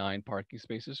 49 parking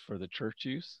spaces for the church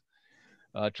use.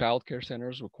 Child care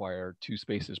centers require 2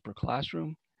 spaces per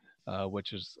classroom,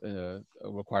 which is a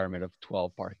requirement of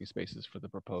 12 parking spaces for the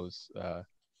proposed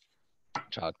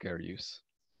child care use.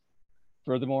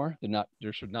 Furthermore,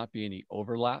 there should not be any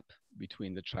overlap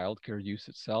between the child care use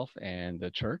itself and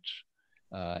the church.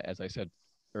 As I said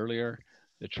earlier,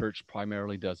 the church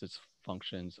primarily does its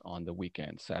functions on the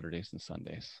weekends, Saturdays and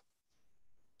Sundays.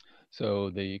 So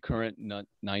the current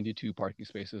 92 parking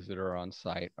spaces that are on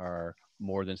site are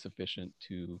more than sufficient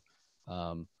to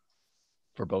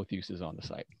for both uses on the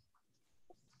site.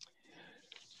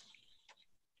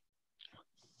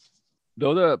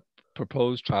 Though the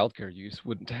proposed childcare use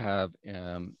wouldn't have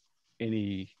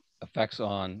any effects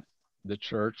on the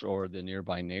church or the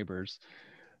nearby neighbors,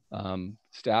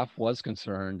 staff was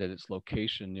concerned that its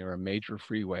location near a major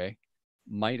freeway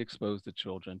might expose the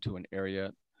children to an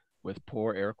area with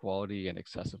poor air quality and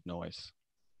excessive noise.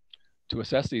 To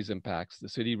assess these impacts, the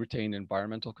city retained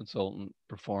environmental consultant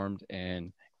performed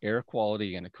an air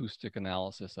quality and acoustic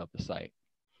analysis of the site.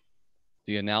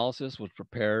 The analysis was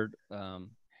prepared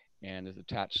and is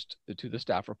attached to the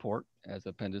staff report as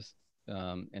appendix,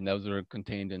 and those are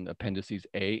contained in appendices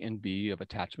A and B of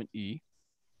attachment E.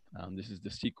 This is the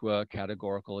CEQA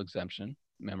categorical exemption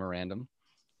memorandum.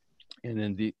 And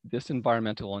then this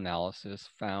environmental analysis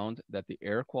found that the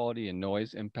air quality and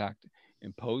noise impact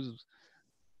imposed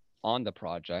on the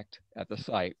project at the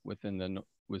site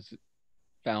was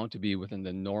found to be within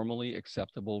the normally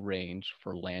acceptable range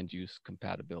for land use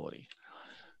compatibility.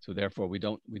 So therefore, we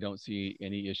don't see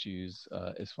any issues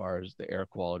as far as the air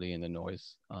quality and the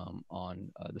noise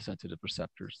on the sensitive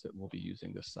receptors that will be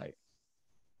using this site.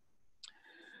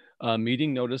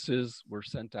 Meeting notices were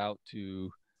sent out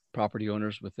to property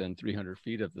owners within 300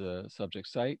 feet of the subject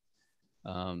site.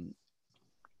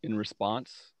 In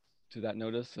response to that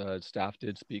notice, staff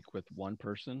did speak with one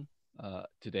person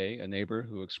today, a neighbor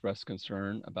who expressed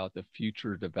concern about the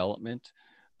future development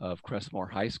of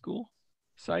Crestmore High School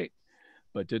site,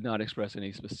 but did not express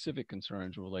any specific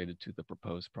concerns related to the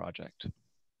proposed project.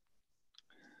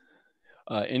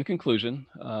 In conclusion,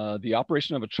 the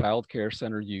operation of a child care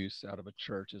center use out of a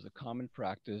church is a common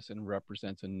practice and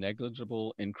represents a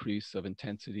negligible increase of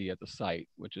intensity at the site,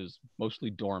 which is mostly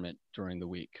dormant during the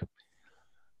week.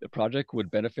 The project would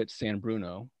benefit San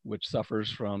Bruno, which suffers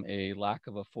from a lack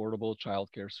of affordable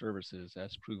childcare services,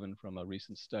 as proven from a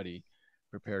recent study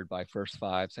prepared by First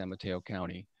Five San Mateo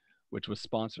County, which was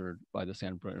sponsored by the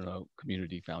San Bruno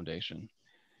Community Foundation.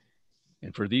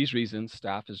 And for these reasons,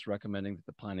 staff is recommending that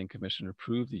the Planning Commission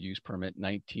approve the use permit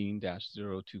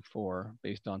 19-024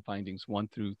 based on findings 1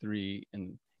 through 3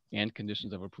 and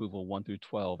conditions of approval 1 through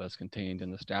 12 as contained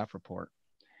in the staff report.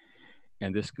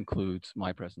 And this concludes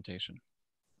my presentation.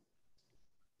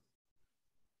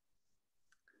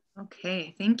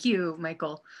 Okay, thank you,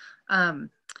 Michael.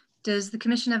 Does the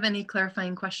commission have any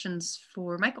clarifying questions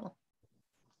for Michael?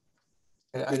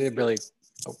 I did really.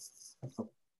 Oh.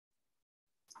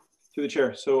 To the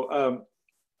chair. So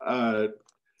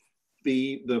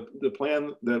the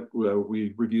plan that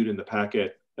we reviewed in the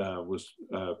packet was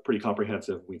pretty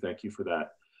comprehensive. We thank you for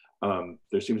that.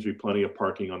 There seems to be plenty of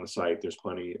parking on the site. There's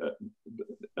plenty,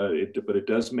 but it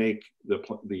does make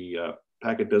the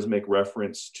packet does make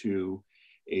reference to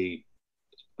a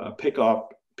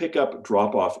pickup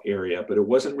drop-off area, but it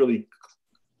wasn't really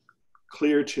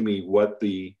clear to me what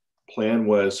the plan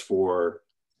was for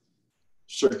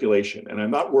circulation. And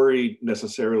I'm not worried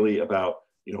necessarily about,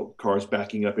 you know, cars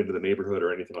backing up into the neighborhood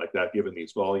or anything like that, given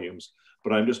these volumes,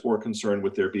 but I'm just more concerned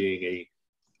with there being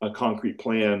a concrete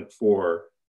plan for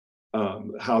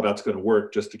how that's going to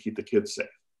work just to keep the kids safe.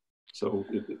 So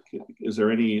are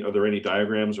there any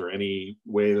diagrams or any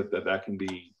way that can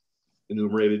be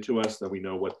enumerated to us, that we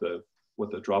know what the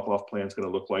drop-off plan is going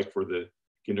to look like for the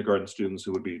kindergarten students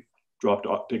who would be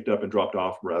picked up and dropped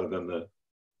off, rather than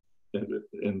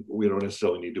and we don't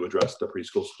necessarily need to address the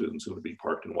preschool students who would be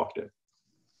parked and walked in.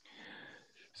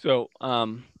 So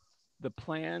the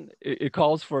plan, it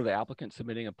calls for the applicant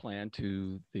submitting a plan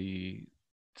to the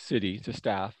city, to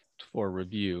staff for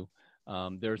review.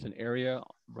 There's an area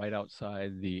right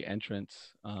outside the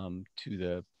entrance to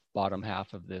the bottom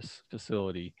half of this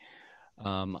facility.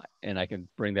 And I can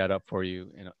bring that up for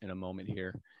you in a moment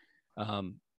here.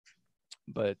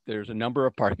 But there's a number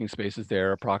of parking spaces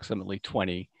there, approximately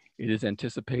 20. It is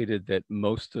anticipated that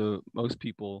most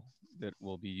people that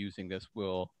will be using this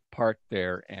will park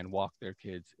there and walk their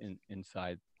kids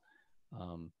inside,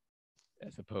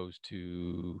 as opposed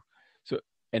to,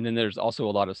 and then there's also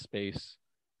a lot of space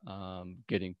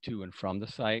getting to and from the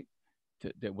site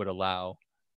that would allow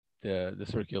the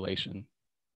circulation.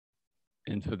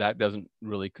 And so that doesn't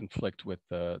really conflict with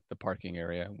the parking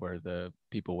area where the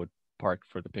people would park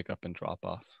for the pickup and drop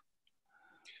off.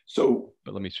 So,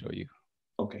 but let me show you.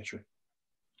 Okay, sure.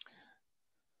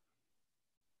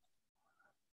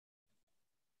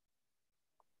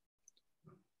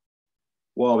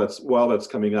 While that's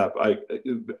coming up,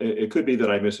 it could be that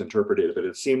I misinterpreted it, but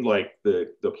it seemed like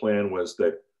the plan was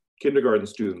that kindergarten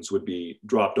students would be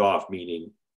dropped off, meaning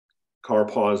car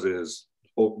pauses,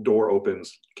 door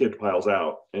opens, kid piles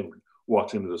out and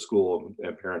walks into the school,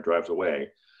 and parent drives away,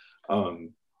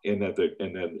 and then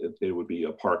it would be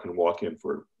a park and walk in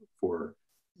for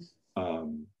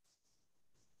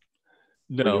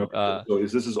no. So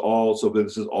this is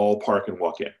all park and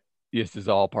walk in. Yes, this is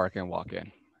all park and walk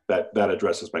in. That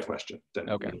addresses my question. Then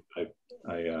okay.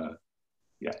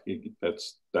 Yeah,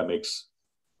 that makes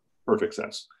perfect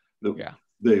sense. Yeah.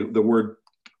 The word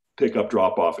pickup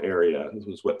drop off area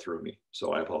was what threw me,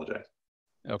 so I apologize.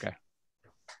 Okay.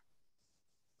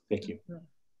 Thank you.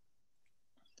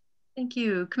 Thank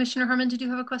you. Commissioner Harmon, did you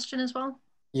have a question as well?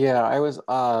 Yeah,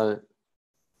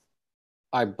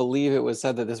 I believe it was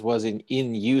said that this was in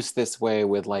use this way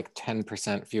with like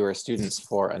 10% fewer students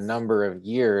for a number of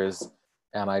years.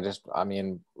 And I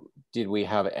mean, did we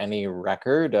have any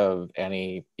record of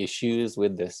any issues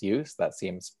with this use? That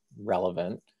seems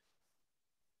relevant.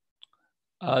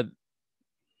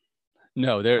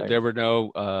 No, there were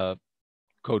no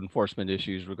code enforcement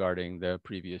issues regarding the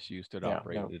previous use that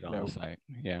operated on the site.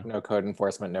 Yeah. No code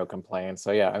enforcement, no complaints.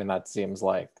 So yeah, I mean, that seems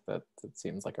like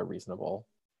a reasonable.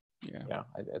 Yeah,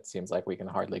 it seems like we can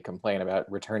hardly complain about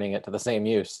returning it to the same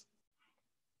use.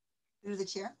 Through the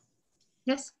chair?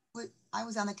 Yes. I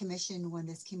was on the commission when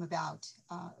this came about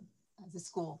as a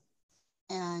school.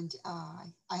 And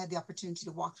I had the opportunity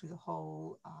to walk through the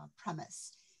whole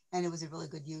premise, and it was a really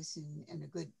good use and a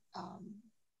good,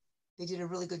 they did a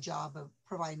really good job of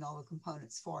providing all the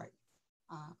components for it.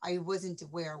 I wasn't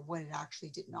aware when it actually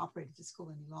didn't operate at the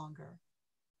school any longer.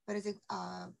 But as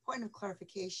a point of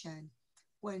clarification,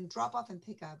 when drop off and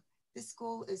pickup, this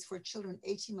school is for children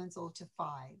 18 months old to 5.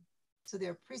 So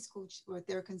they're preschool,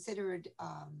 they're considered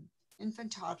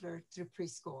infant toddler through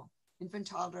preschool. Infant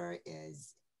toddler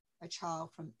is a child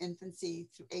from infancy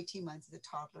through 18 months as a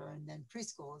toddler, and then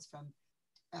preschool is from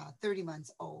 30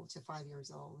 months old to 5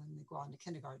 years old, and they go on to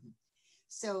kindergarten.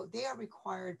 So they are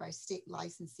required by state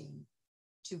licensing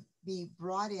to be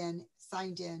brought in,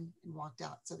 signed in, and walked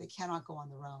out. So they cannot go on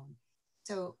their own.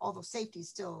 So although safety is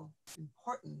still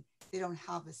important, they don't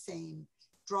have the same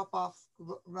drop off,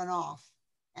 run off,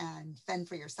 and fend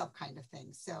for yourself kind of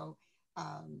thing. So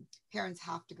parents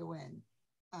have to go in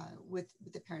with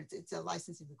the parents. It's a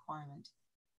licensing requirement.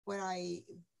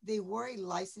 They were a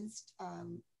licensed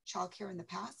childcare in the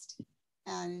past,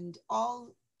 and all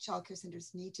childcare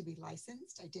centers need to be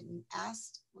licensed. I didn't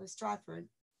ask with Stratford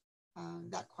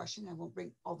that question. I won't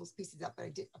bring all those pieces up, but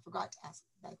I forgot to ask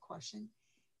that question.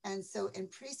 And so in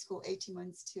preschool, 18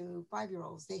 months to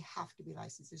 5-year-olds, they have to be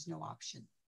licensed. There's no option.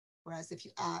 Whereas if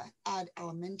you add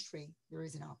elementary, there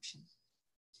is an option.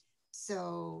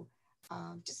 So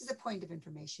just as a point of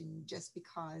information, just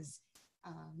because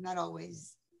not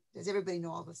always does everybody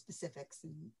know all the specifics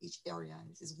in each area.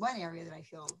 This is one area that I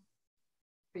feel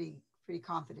pretty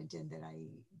confident in, that I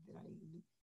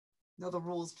know the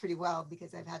rules pretty well,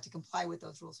 because I've had to comply with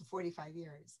those rules for 45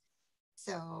 years.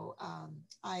 So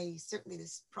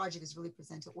this project is really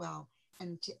presented well,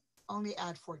 and to only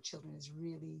add 4 children is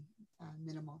really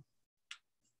minimal.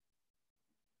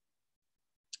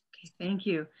 Okay, thank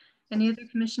you. Any other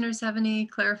commissioners have any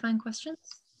clarifying questions?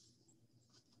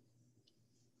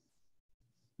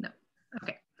 No.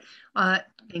 Okay.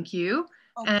 Thank you.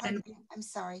 Oh, and I'm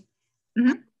sorry.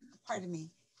 Mm-hmm. Pardon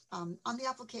me. On the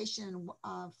application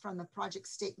from the project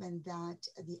statement that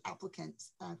the applicant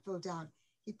filled out,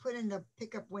 he put in the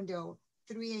pickup window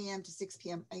 3 a.m. to 6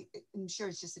 p.m. I'm sure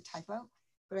it's just a typo,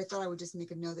 but I thought I would just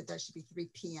make a note that that should be 3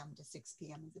 p.m. to 6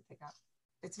 p.m. as a pickup.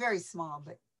 It's very small,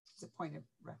 but it's a point of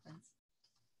reference.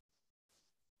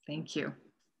 Thank you.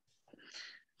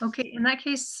 Okay, in that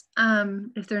case,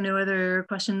 if there are no other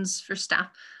questions for staff,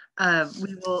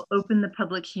 we will open the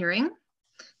public hearing.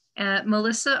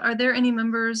 Melissa, are there any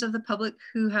members of the public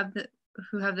who have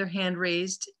their hand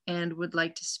raised and would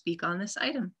like to speak on this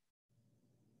item?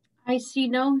 I see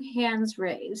no hands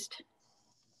raised.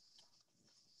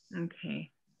 Okay.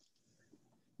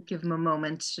 Give them a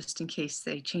moment just in case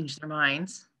they change their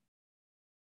minds.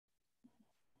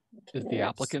 Is the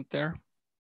applicant there?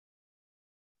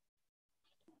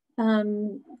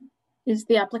 Is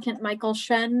the applicant Michael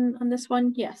Shen on this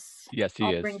one? Yes. Yes, he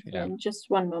I'll is. bring him Yeah. in. Just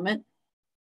one moment.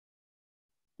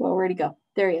 Well, where'd he go?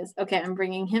 There he is. Okay, I'm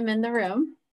bringing him in the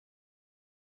room.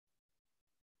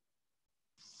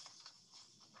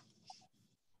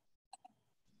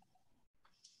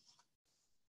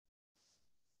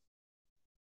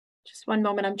 Just one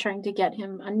moment. I'm trying to get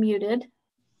him unmuted.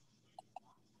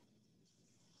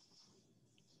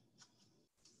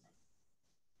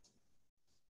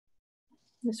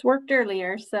 This worked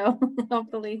earlier, so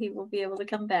hopefully he will be able to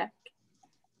come back.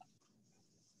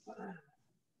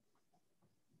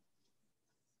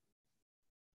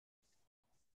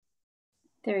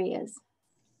 There he is.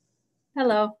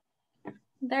 Hello.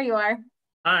 There you are.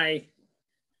 Hi.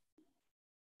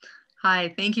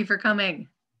 Hi, thank you for coming.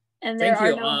 And there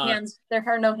are no hands. There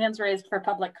are no hands raised for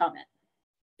public comment.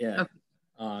 Yeah.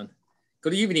 Okay.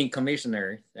 Good evening,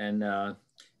 Commissioner, and I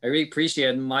really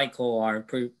appreciate Michael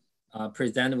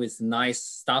present with nice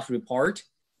staff report,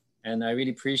 and I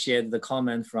really appreciate the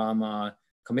comment from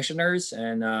commissioners,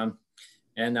 and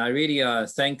I really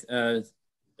thank the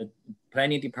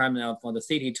planning department for the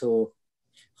city to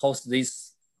host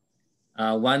this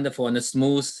wonderful and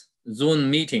smooth Zoom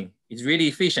meeting. It's really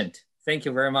efficient. Thank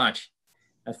you very much.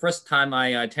 The first time I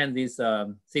attend this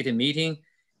city meeting,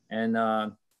 and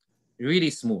really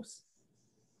smooth.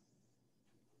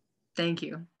 Thank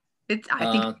you.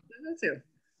 I think it's too.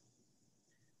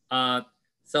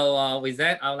 So with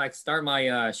that, I would like to start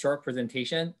my short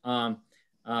presentation.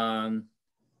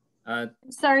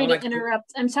 Sorry to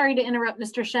interrupt. I'm sorry to interrupt,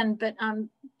 Mr. Shen, but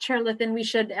Chair Lithin, we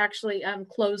should actually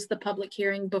close the public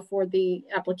hearing before the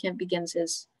applicant begins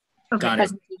his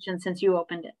presentation, since you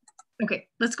opened it. Okay,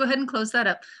 let's go ahead and close that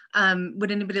up.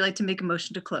 Would anybody like to make a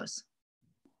motion to close?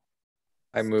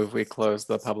 I move we close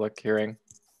the public hearing.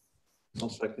 I'll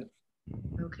second.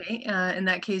 Okay, in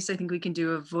that case, I think we can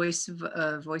do a voice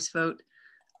vote.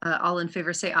 All in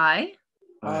favor say aye.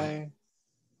 Aye.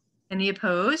 Any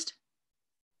opposed?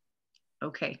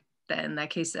 Okay, then in that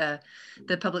case, the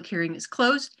public hearing is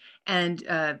closed. And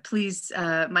please,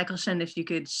 Michael Shen, if you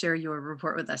could share your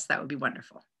report with us, that would be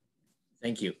wonderful.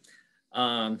 Thank you.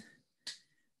 Tonight,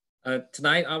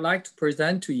 I'd like to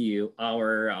present to you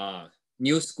our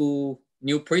new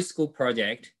preschool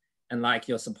project and like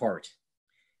your support.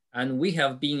 And we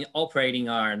have been operating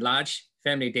our large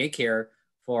family daycare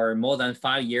for more than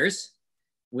 5 years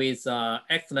with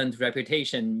excellent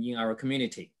reputation in our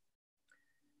community.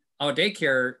 Our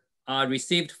daycare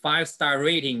received 5-star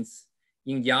ratings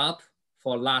in Yelp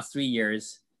for last 3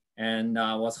 years and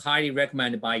was highly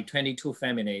recommended by 22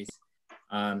 families.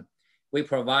 We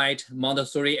provide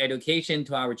Montessori education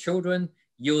to our children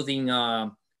using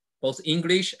both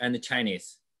English and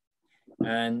Chinese.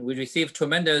 And we receive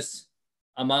tremendous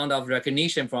amount of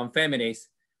recognition from families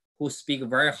who speak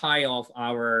very high of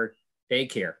our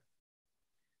daycare.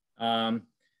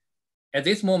 At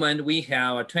this moment, we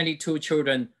have 22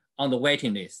 children on the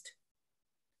waiting list.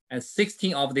 And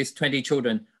 16 of these 20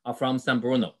 children are from San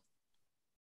Bruno.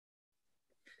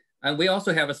 And we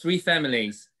also have 3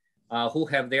 families who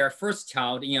have their first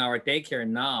child in our daycare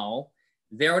now.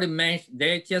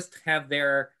 They just have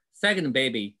their second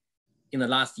baby in the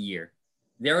last year.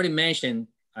 They already mentioned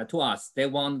to us they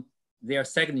want their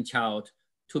second child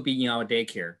to be in our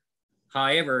daycare.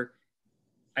 However,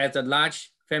 as a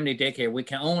large family daycare, we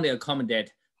can only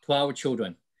accommodate 12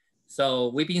 children. So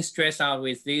we've been stressed out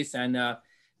with this, and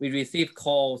we receive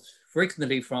calls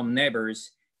frequently from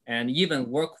neighbors, and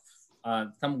even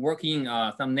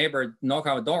some neighbors knock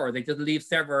our door. They just live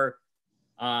several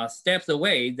steps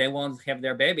away. They want to have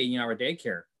their baby in our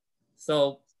daycare.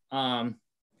 So,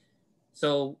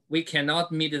 so we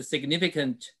cannot meet the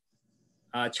significant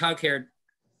childcare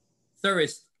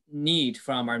service need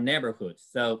from our neighborhood.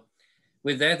 So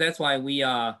with that, that's why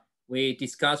we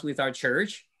discuss with our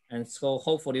church. And so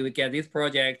hopefully we get this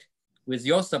project. With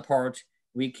your support,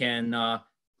 we can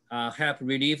help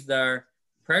relieve the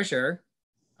pressure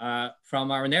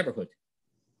from our neighborhood.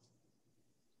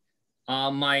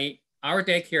 Our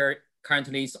daycare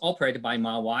currently is operated by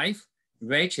my wife,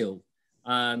 Rachel.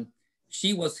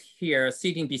 She was here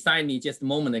sitting beside me just a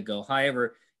moment ago.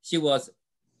 However, she was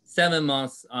 7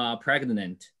 months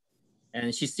pregnant,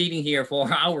 and she's sitting here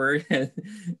for hours,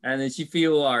 and she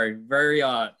feels very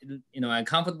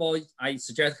uncomfortable. I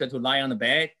suggest her to lie on the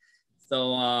bed.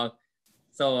 So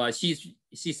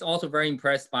she's also very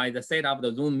impressed by the setup of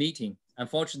the Zoom meeting.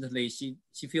 Unfortunately, she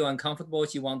feels uncomfortable.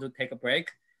 She wants to take a break,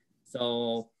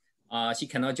 so she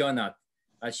cannot join us.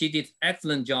 She did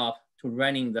excellent job to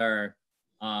running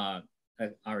our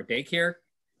daycare,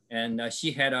 and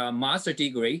she had a master's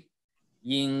degree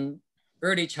in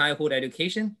early childhood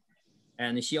education,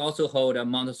 and she also hold a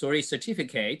Montessori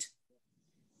certificate.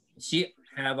 She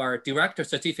have our director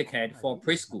certificate for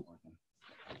preschool,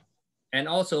 and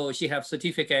also she have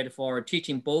certificate for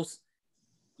teaching both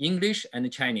English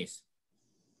and Chinese.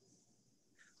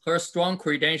 Her strong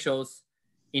credentials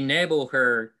enable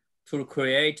her to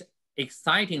create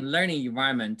exciting learning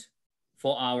environment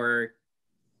for our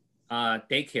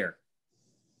daycare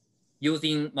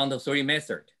using Montessori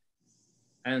method.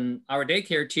 And our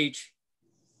daycare teach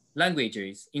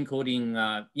languages, including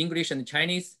English and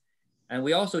Chinese. And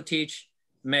we also teach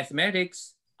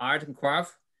mathematics, art and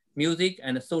craft, music,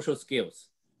 and social skills.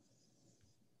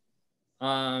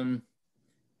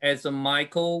 As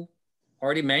Michael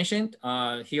already mentioned,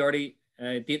 he already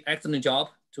did excellent job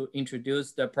to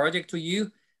introduce the project to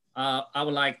you. I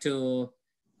would like to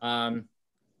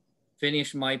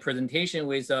finish my presentation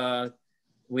with a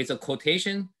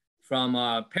quotation from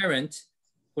a parent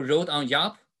who wrote on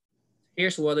Yelp.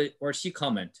 Here's what she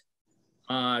comment.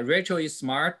 Rachel is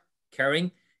smart,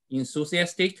 caring,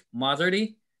 enthusiastic,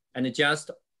 motherly, and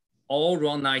just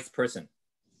all-round nice person.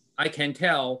 I can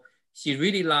tell she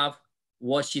really loves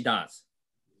what she does.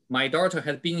 My daughter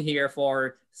has been here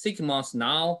for 6 months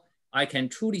now. I can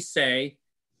truly say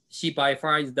she by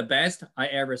far is the best I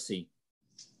ever see.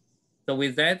 So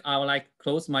with that, I would like to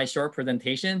close my short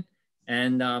presentation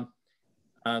and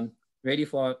ready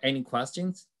for any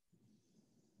questions.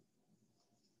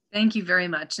 Thank you very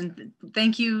much. And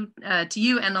thank you to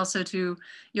you and also to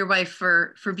your wife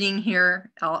for being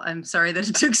here. I'm sorry that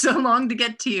it took so long to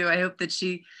get to you. I hope that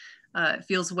she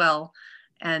feels well.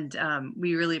 And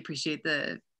we really appreciate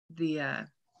the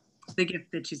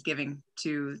gift that she's giving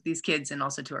to these kids and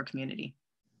also to our community.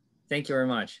 Thank you very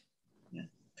much.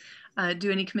 Yeah.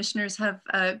 Do any commissioners have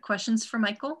questions for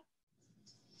Michael?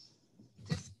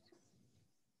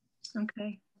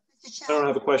 Okay. I don't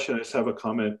have a question. I just have a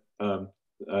comment.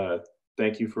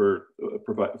 thank you for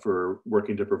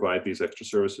working to provide these extra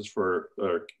services for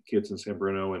our kids in San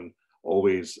Bruno, and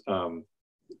always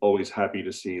happy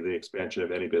to see the expansion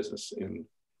of any business in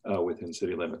within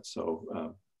city limits.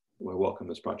 So we welcome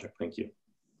this project. Thank you.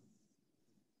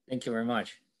 Thank you very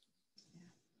much.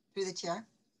 Through the chair.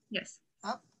 Yes.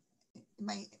 Oh,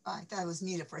 I thought I was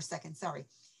muted for a second. Sorry.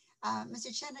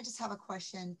 Mr. Chen, I just have a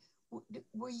question.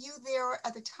 Were you there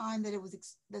at the time that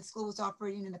the school was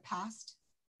operating in the past?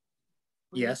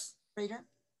 Yes. Operator?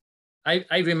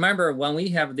 I remember when we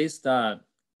have this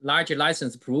large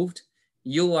license approved,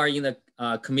 you are in the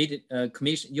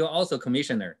commission. You're also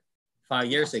commissioner 5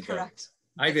 years ago. Correct.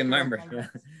 I remember. Correct. Yeah.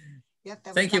 Yep,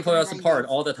 Thank you for your support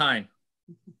all the time.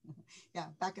 Yeah,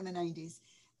 back in the 90s.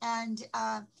 And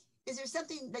is there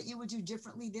something that you would do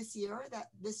differently this year,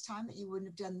 this time that you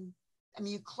wouldn't have done? I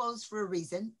mean, you closed for a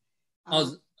reason.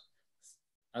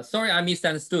 Sorry, I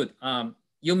misunderstood.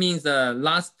 You mean the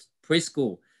last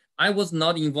preschool? I was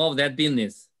not involved in that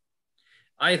business.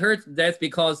 I heard that's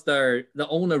because the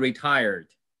owner retired.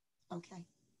 Okay.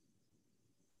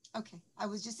 Okay, I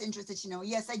was just interested to know.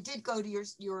 Yes, I did go to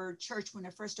your church when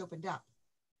it first opened up.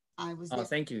 I was there. Oh,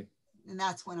 thank you. And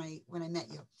that's when I met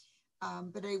you.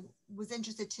 But I was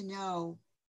interested to know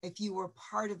if you were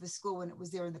part of the school when it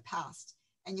was there in the past,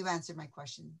 and you answered my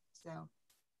question. So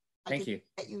thank you.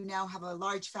 That you now have a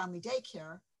large family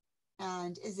daycare,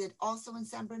 and is it also in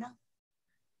San Bruno?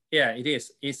 Yeah, it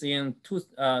is. It's in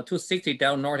 260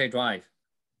 Del Norte Drive.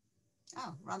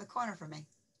 Oh, around the corner from me.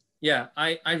 Yeah,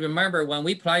 I remember when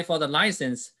we applied for the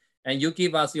license and you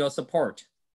give us your support.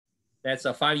 That's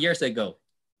 5 years ago.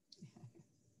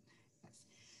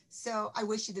 So I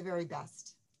wish you the very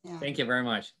best. Yeah. Thank you very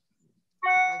much.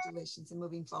 Congratulations and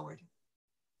moving forward.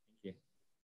 Thank you.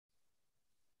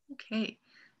 Okay.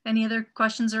 Any other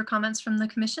questions or comments from the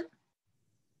commission?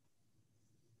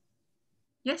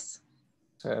 Yes.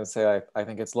 So I'd say I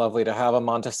think it's lovely to have a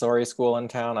Montessori school in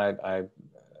town. I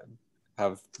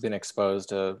have been exposed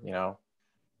to, you know,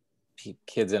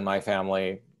 kids in my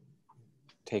family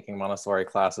taking Montessori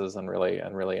classes and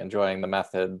really enjoying the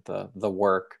method, the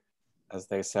work, as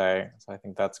they say. So I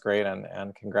think that's great,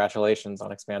 and congratulations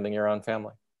on expanding your own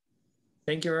family.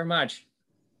 Thank you very much.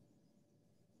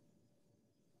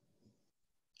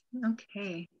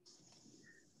 Okay.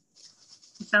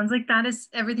 It sounds like that is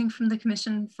everything from the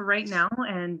commission for right now,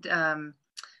 and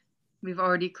we've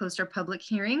already closed our public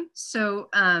hearing.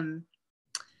 So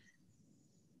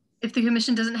if the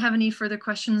commission doesn't have any further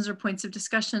questions or points of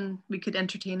discussion, we could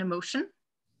entertain a motion.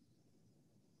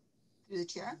 Through the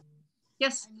chair.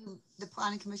 Yes. The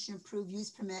Planning Commission approved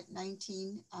use permit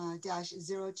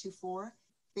 19-024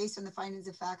 based on the findings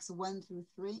of facts 1 through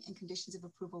 3 and conditions of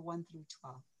approval 1 through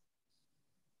 12.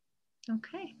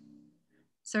 Okay.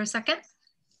 Is there a second?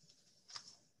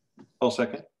 I'll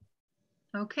second.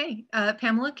 Okay.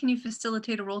 Pamela, can you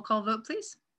facilitate a roll call vote,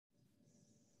 please?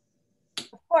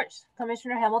 Of course.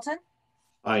 Commissioner Hamilton?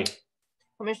 Aye.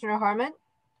 Commissioner Harmon?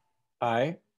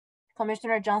 Aye.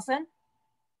 Commissioner Johnson?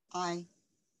 Aye.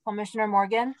 Commissioner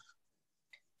Morgan?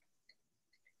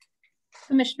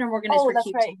 Commissioner Morgan is recused. Oh,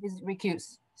 that's right. He's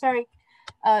recused. Sorry.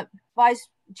 Vice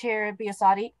Chair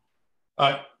Biasotti?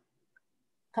 Aye.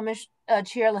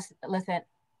 Chair Lithent?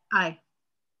 Aye.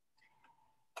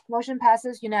 Motion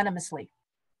passes unanimously.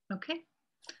 Okay.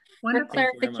 For Wonderful.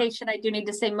 clarification, I do need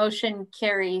to say motion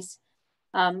carries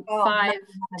 5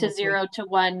 to 0 to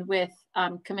 1 with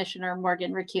Commissioner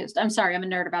Morgan recused. I'm sorry, I'm a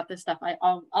nerd about this stuff.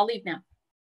 I'll leave now.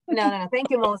 No. Thank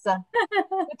you, Melissa.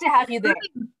 Good to have you there.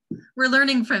 We're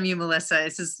learning from you, Melissa.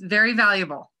 This is very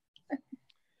valuable.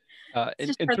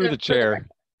 And through the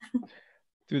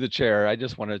chair, I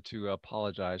just wanted to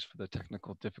apologize for the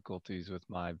technical difficulties with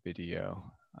my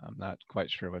video. I'm not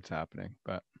quite sure what's happening,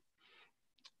 but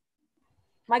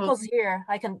Michael's here.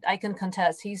 I can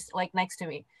contest. He's like next to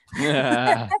me.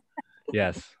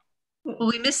 yes. Well,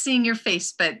 we miss seeing your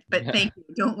face, but thank you.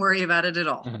 Don't worry about it at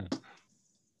all.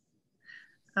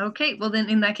 Okay, well then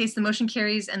in that case, the motion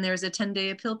carries and there's a 10-day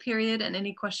appeal period, and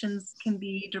any questions can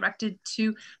be directed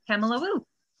to Pamela Wu.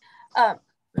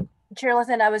 Chair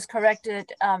Lithent, I was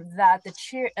corrected that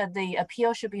the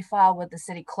appeal should be filed with the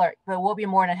city clerk, but we'll be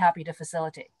more than happy to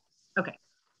facilitate. Okay,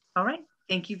 all right.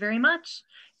 Thank you very much.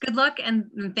 Good luck,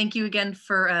 and thank you again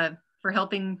for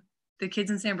helping the kids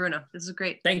in San Bruno. This is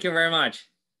great. Thank you very much.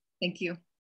 Thank you.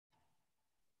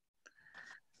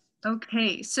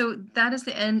 Okay, so that is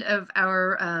the end of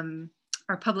our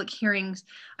public hearings.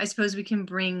 I suppose we can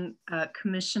bring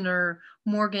Commissioner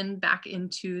Morgan back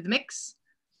into the mix.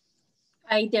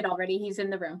 I did already. He's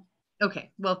in the room. Okay,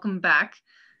 welcome back.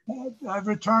 I've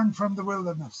returned from the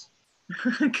wilderness.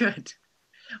 Good.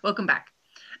 Welcome back.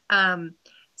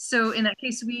 So in that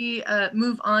case, we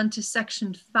move on to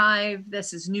section 5.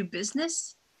 This is new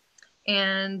business.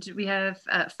 And we have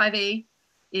 5A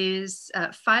is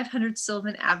 500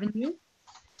 Sylvan Avenue.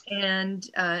 And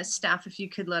staff, if you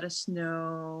could let us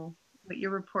know what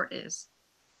your report is.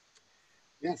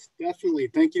 Yes, definitely.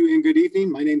 Thank you and good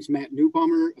evening. My name is Matt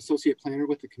Newbaumer, Associate Planner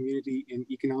with the Community and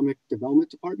Economic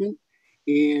Development Department.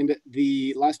 And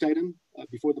the last item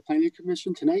before the Planning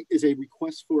Commission tonight is a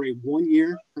request for a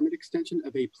 1-year permit extension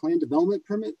of a plan development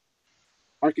permit,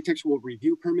 architectural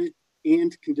review permit,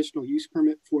 and conditional use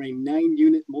permit for a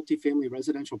 9-unit multifamily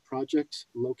residential project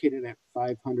located at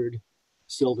 500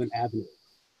 Sylvan Avenue.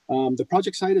 The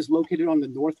project site is located on the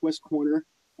northwest corner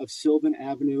of Sylvan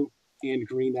Avenue and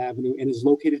Green Avenue and is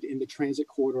located in the transit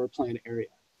corridor plan area.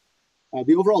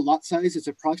 The overall lot size is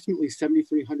approximately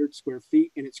 7,300 square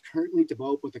feet, and it's currently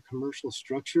developed with a commercial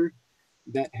structure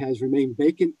that has remained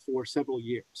vacant for several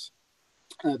years.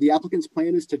 The applicant's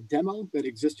plan is to demo that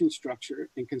existing structure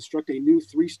and construct a new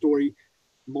 3-story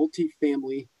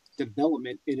multifamily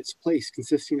development in its place,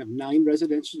 consisting of 9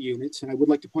 residential units. And I would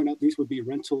like to point out these would be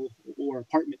rental or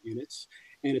apartment units,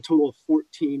 and a total of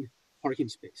 14 parking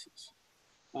spaces.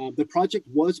 The project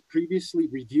was previously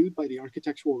reviewed by the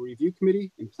Architectural Review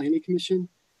Committee and Planning Commission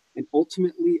and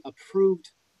ultimately approved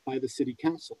by the City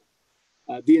Council.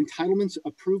 The entitlements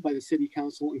approved by the City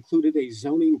Council included a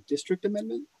zoning district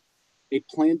amendment, a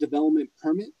plan development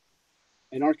permit,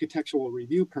 an architectural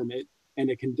review permit, and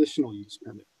a conditional use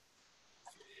permit.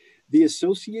 The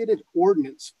associated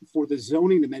ordinance for the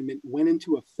zoning amendment went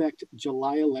into effect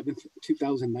July 11th,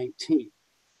 2019.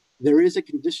 There is a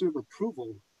condition of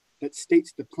approval that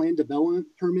states the plan development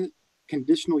permit,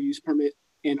 conditional use permit,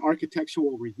 and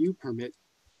architectural review permit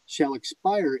shall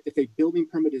expire if a building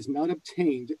permit is not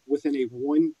obtained within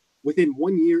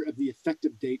 1 year of the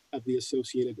effective date of the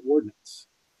associated ordinance.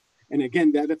 And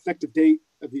again, that effective date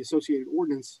of the associated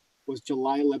ordinance was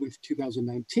July 11th,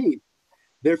 2019.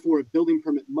 Therefore, a building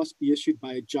permit must be issued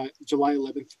by July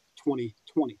 11th,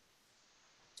 2020.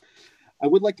 I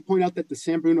would like to point out that the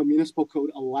San Bruno Municipal Code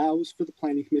allows for the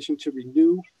Planning Commission to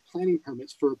renew planning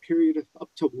permits for a period of up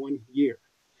to 1 year.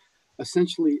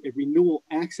 Essentially, a renewal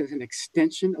acts as an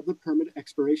extension of the permit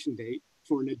expiration date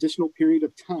for an additional period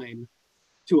of time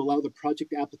to allow the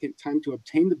project applicant time to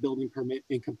obtain the building permit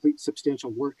and complete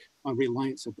substantial work on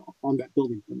reliance on that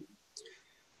building permit.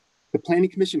 The Planning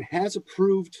Commission has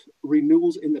approved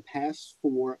renewals in the past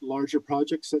for larger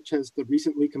projects, such as the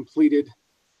recently completed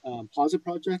Plaza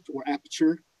project or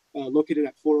Aperture, located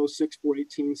at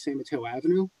 406-418 San Mateo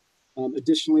Avenue.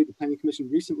 Additionally, the Planning Commission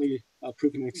recently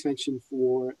approved an extension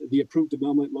for the approved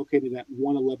development located at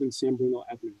 111 San Bruno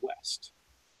Avenue West.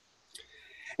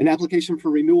 An application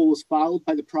for renewal was filed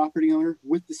by the property owner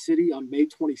with the city on May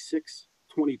 26,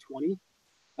 2020.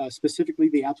 Specifically,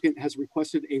 the applicant has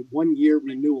requested a 1-year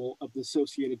renewal of the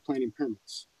associated planning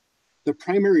permits. The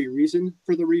primary reason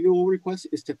for the renewal request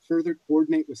is to further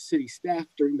coordinate with city staff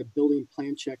during the building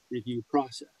plan check review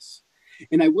process.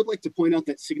 And I would like to point out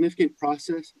that significant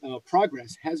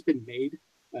progress has been made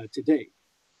to date.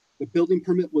 The building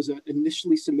permit was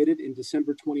initially submitted in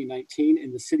December 2019,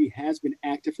 and the city has been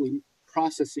actively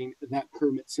processing that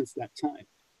permit since that time.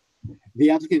 The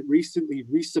applicant recently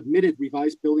resubmitted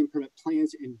revised building permit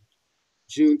plans in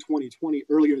June 2020,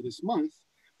 earlier this month,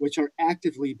 which are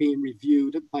actively being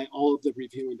reviewed by all of the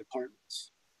reviewing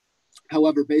departments.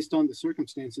 However, based on the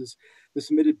circumstances, the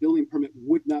submitted building permit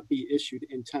would not be issued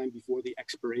in time before the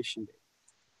expiration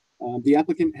date. The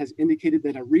applicant has indicated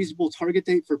that a reasonable target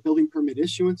date for building permit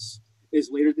issuance is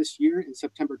later this year in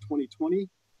September 2020,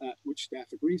 which staff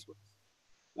agrees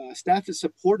with. Staff is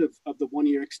supportive of the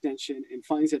 1-year extension and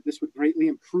finds that this would greatly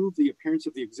improve the appearance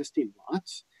of the existing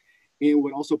lots and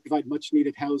would also provide much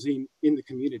needed housing in the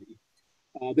community.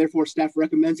 Therefore, staff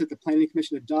recommends that the Planning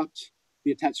Commission adopt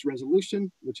the attached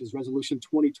resolution, which is Resolution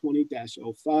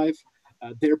 2020-05,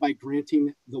 thereby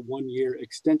granting the 1-year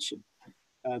extension.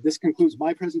 This concludes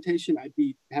my presentation. I'd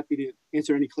be happy to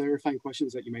answer any clarifying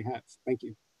questions that you may have. Thank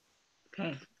you.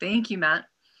 Okay, thank you, Matt.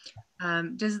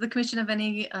 Does the commission have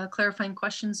any clarifying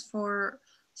questions for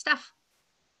staff?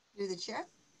 Through the chair?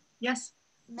 Yes.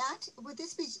 Matt, would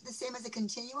this be the same as a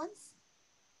continuance?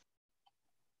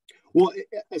 Well,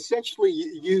 essentially,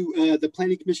 the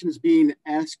Planning Commission is being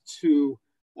asked to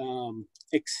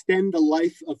extend the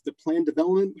life of the plan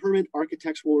development permit,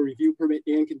 architectural review permit,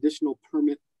 and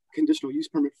conditional use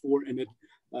permit for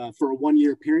a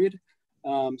 1-year period.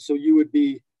 So you would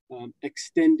be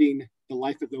extending the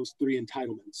life of those 3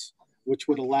 entitlements, which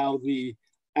would allow the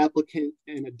applicant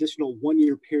an additional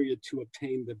 1-year period to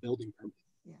obtain the building permit.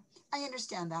 Yeah, I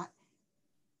understand that.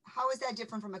 How is that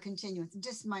different from a continuance?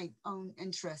 Just my own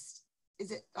interest.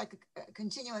 is it like a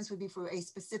continuance would be for a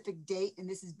specific date, and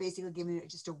this is basically giving it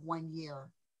just a 1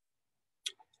 year?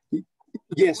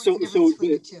 Yes, so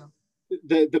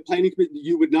the planning committee,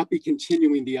 you would not be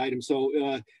continuing the item. So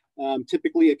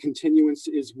typically a continuance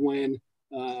is when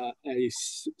a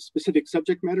specific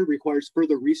subject matter requires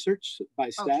further research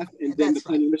by staff, and then the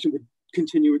planning commission would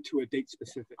continue it to a date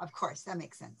specific. Of course, that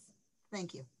makes sense.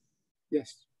 Thank you.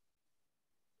 Yes.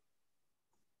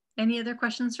 Any other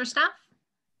questions for staff?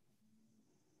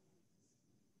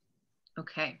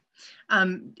 Okay.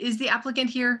 Is the applicant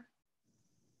here?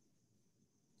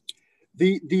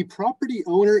 The property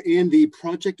owner and the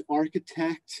project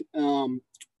architect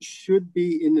should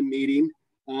be in the meeting,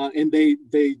 and they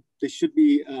should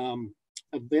be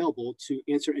available to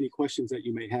answer any questions that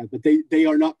you may have, but they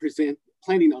are not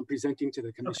planning on presenting to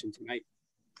the commission tonight.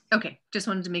 Okay, just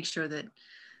wanted to make sure that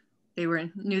they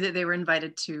knew that they were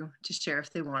invited to share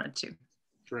if they wanted to.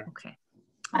 Correct. Okay.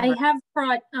 I have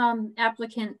brought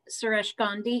applicant Suresh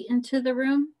Gandhi into the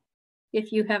room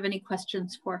if you have any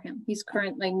questions for him. He's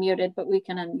currently muted, but we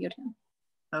can unmute him.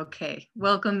 Okay,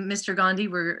 welcome, Mr. Gandhi.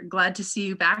 We're glad to see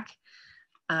you back.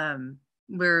 I'm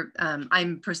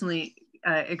personally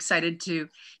excited to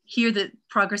hear that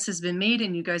progress has been made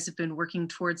and you guys have been working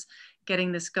towards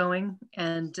getting this going.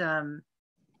 And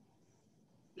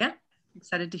yeah,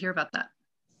 excited to hear about that.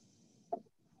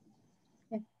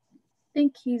 I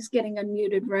think he's getting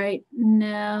unmuted right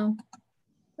now.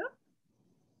 Oh.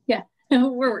 Yeah,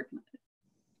 we're working on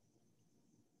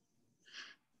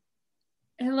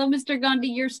it. Hello, Mr. Gandhi,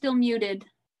 you're still muted.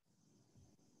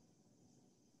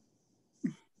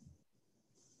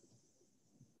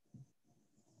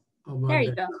 There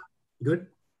you go. Good?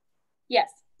 Yes.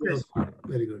 Yes.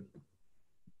 Very good.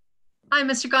 Hi,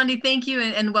 Mr. Gandhi, thank you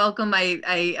and welcome. I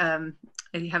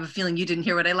have a feeling you didn't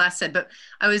hear what I last said, but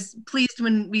I was pleased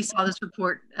when we saw this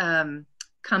report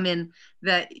come in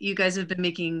that you guys have been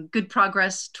making good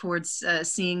progress towards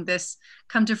seeing this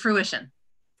come to fruition.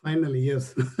 Finally,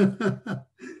 yes.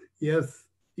 Yes,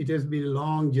 it has been a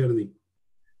long journey.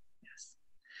 Yes.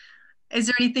 Is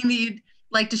there anything that you'd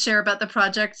like to share about the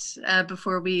project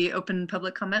before we open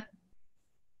public comment?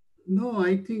 No,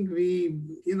 I think we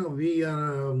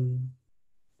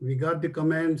got the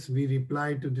comments, we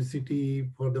replied to the city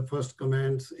for the first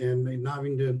comments, and now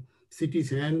in the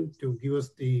city's hand to give us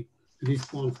the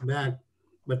response back,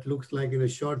 but looks like in a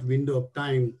short window of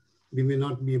time, we may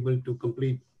not be able to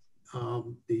complete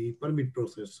the permit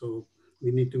process. So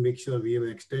we need to make sure we have an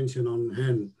extension on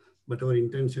hand, but our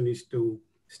intention is to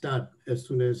start as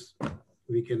soon as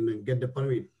we can get the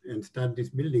permit and start this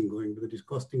building going, because it's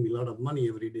costing me a lot of money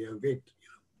every day I wait.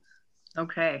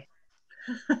 Okay.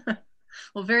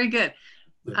 Well, very good.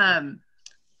 Does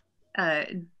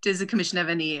the commission have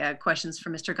any questions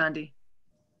for Mr. Gandhi?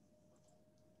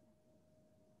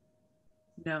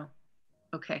 No.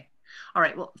 Okay. All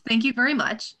right. Well, thank you very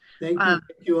much. Thank you. Thank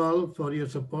you all for your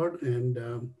support, and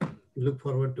look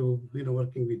forward to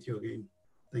working with you again.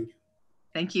 Thank you.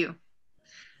 Thank you.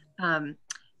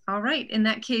 All right. In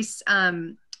that case,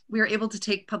 we are able to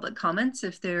take public comments.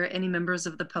 If there are any members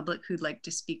of the public who'd like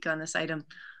to speak on this item,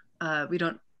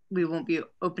 we won't be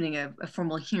opening a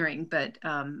formal hearing, but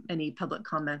any public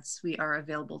comments we are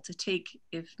available to take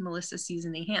if Melissa sees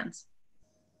any hands.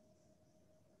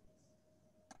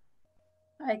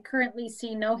 I currently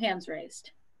see no hands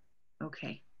raised.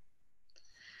 Okay.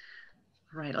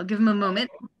 All right, I'll give them a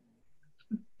moment.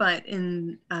 But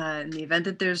in the event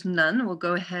that there's none, we'll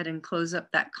go ahead and close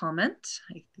up that comment.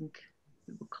 I think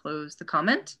we will close the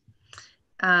comment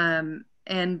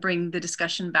and bring the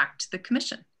discussion back to the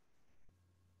commission.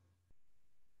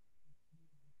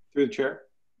 Through the chair?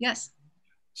 Yes.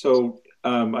 So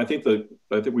I think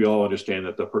we all understand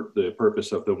that the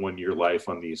purpose of the 1 year life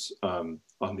on these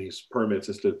permits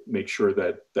is to make sure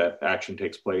that action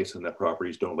takes place and that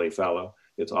properties don't lay fallow.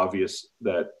 It's obvious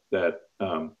that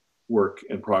work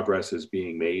and progress is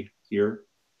being made here,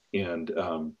 and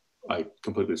I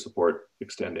completely support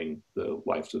extending the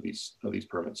lives of these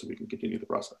permits so we can continue the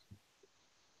process.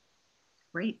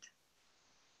 Great.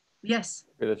 Yes.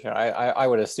 I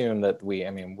would assume that we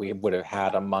would have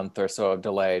had a month or so of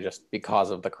delay just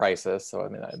because of the crisis. So I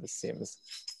mean, this seems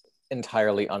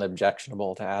entirely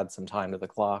unobjectionable to add some time to the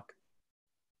clock.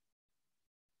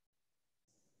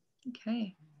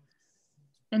 Okay.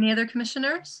 Any other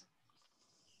commissioners?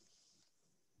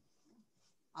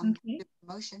 Okay.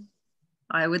 Motion.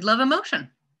 I would love a motion.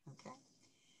 Okay.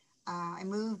 I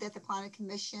move that the Planning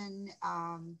Commission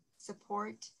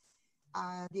support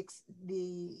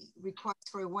the request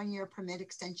for a 1 year permit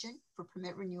extension for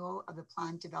permit renewal of the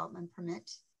planned development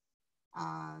permit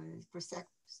for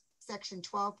section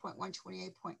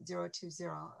 12.128.020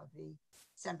 of the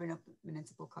San Bruno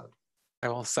Municipal Code. I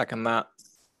will second that.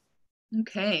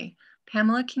 Okay.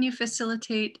 Pamela, can you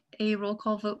facilitate a roll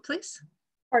call vote, please?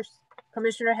 Of course.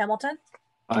 Commissioner Hamilton?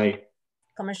 Aye.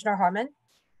 Commissioner Harmon?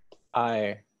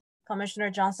 Aye. Commissioner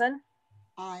Johnson?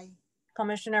 Aye.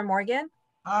 Commissioner Morgan?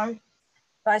 Aye.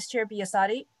 Vice Chair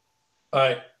Biasotti?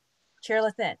 Aye. Chair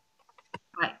Lathin?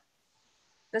 Aye.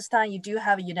 This time you do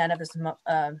have a unanimous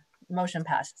motion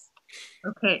passes.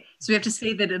 Okay, so we have to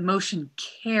say that a motion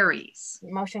carries.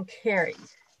 Motion carries.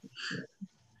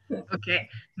 Okay,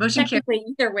 motion carries. Technically,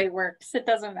 either way works. It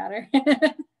doesn't matter.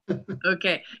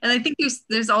 Okay, and I think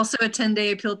there's also a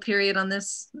 10-day appeal period on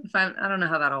this. I don't know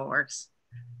how that all works.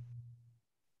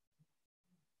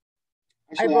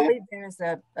 I believe there's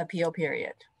an appeal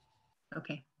period.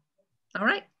 Okay, all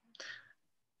right.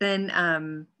 Then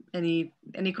any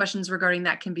questions regarding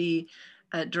that can be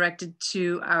directed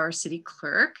to our city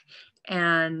clerk.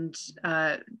 And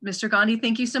Mr. Gandhi,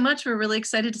 thank you so much. We're really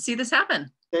excited to see this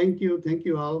happen. Thank you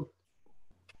all.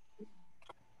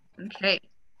 Okay.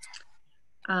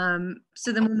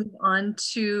 So then we'll move on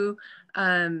to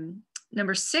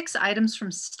number 6, items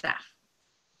from staff.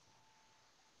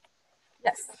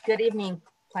 Yes, good evening,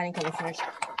 Planning Commissioners.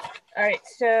 All right,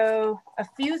 so a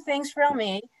few things from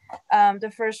me.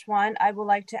 The first one, I would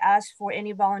like to ask for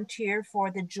any volunteer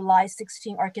for the July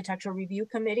 16 Architectural Review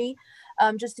Committee.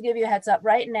 Just to give you a heads up,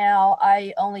 right now,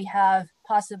 I only have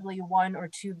possibly 1 or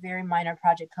 2 very minor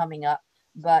projects coming up,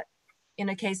 but in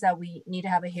a case that we need to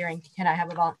have a hearing, can I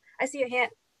have a volunteer? I see a hand.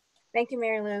 Thank you,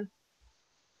 Mary Lou.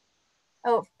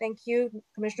 Oh, thank you,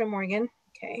 Commissioner Morgan.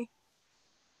 Okay.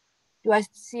 Do I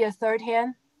see a third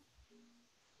hand?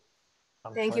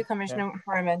 Thank you, Commissioner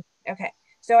Harmon. Okay,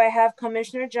 so I have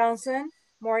Commissioner Johnson,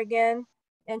 Morgan,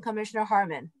 and Commissioner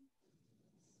Harmon.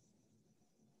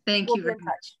 Thank you very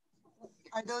much.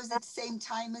 Are those at the same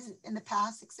time as in the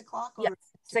past, 6 o'clock? Yes,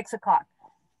 6 o'clock.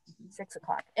 6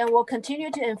 o'clock. And we'll continue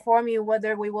to inform you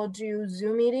whether we will do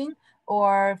Zoom meeting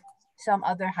or some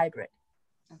other hybrid.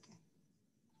 Okay.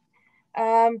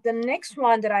 The next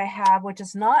one that I have, which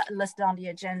is not listed on the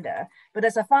agenda, but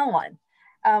it's a fun one.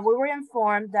 We were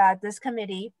informed that this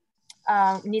committee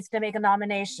needs to make a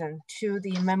nomination to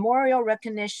the Memorial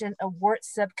Recognition Award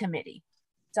Subcommittee.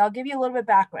 So I'll give you a little bit of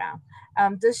background.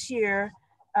 This year,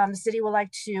 the city would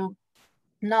like to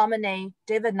nominate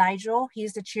David Nigel.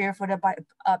 He's the chair for the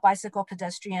Bicycle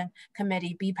Pedestrian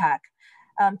Committee, BPAC,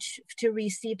 to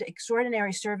receive the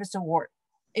Extraordinary Service Award.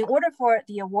 In order for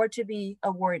the award to be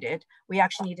awarded, we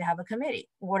actually need to have a committee.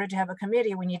 In order to have a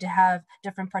committee, we need to have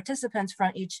different participants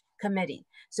from each committee.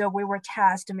 So we were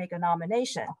tasked to make a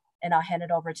nomination, and I'll hand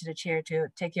it over to the chair to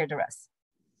take care of the rest.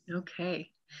 Okay.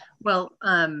 Well,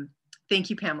 thank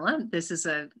you, Pamela. This is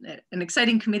an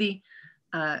exciting committee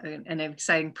and an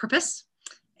exciting purpose.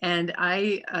 And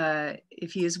I,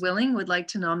 if he is willing, would like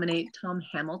to nominate Tom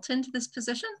Hamilton to this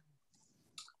position.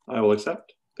 I will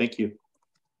accept. Thank you.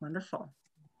 Wonderful.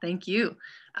 Thank you.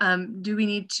 Do we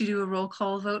need to do a roll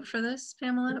call vote for this,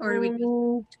 Pamela? Or do we?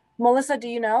 Melissa, do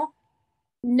you know?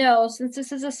 No, since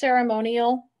this is a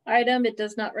ceremonial item, it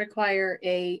does not require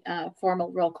a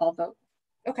formal roll call vote.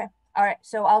 Okay. All right.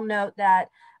 So I'll note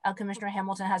that Commissioner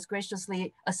Hamilton has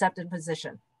graciously accepted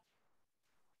position.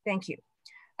 Thank you.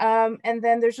 And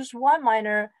then there's just one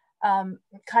minor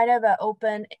kind of an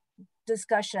open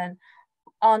discussion.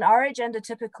 On our agenda,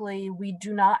 typically, we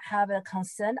do not have a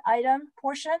consent item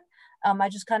portion. I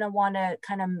just kind of want to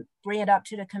bring it up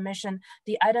to the commission.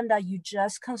 The item that you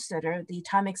just considered, the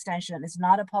time extension, is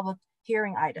not a public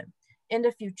hearing item. In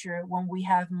the future, when we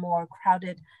have more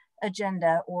crowded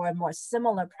agenda or more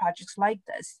similar projects like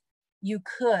this, you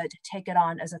could take it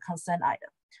on as a consent item.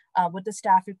 With the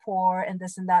staff report and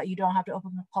this and that, you don't have to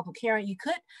open a public hearing. You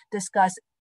could discuss,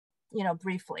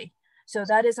 briefly. So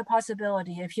that is a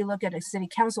possibility. If you look at a city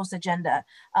council's agenda,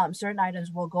 certain items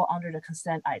will go under the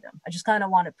consent item. I just kind of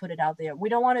want to put it out there. We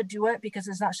don't want to do it because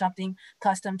it's not something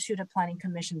custom to the Planning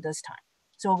Commission this time.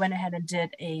 So I went ahead and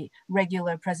did a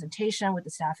regular presentation with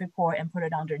the staff report and put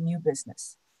it under new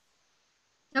business.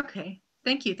 Okay,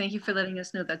 thank you. Thank you for letting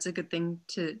us know. That's a good thing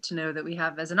to know that we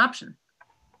have as an option.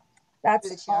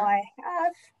 That's all I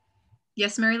have.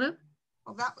 Yes, Mary Lou?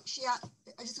 Well, I just want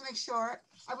to make sure.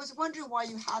 I was wondering why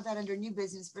you had that under new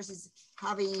business versus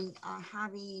having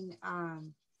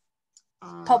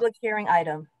public hearing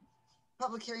item.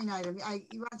 Public hearing item.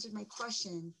 You answered my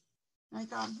question. And I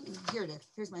thought, here it is.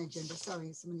 Here's my agenda.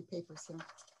 Sorry, so many papers. So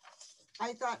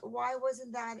I thought, why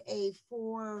wasn't that a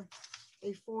 4C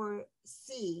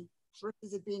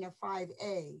versus it being a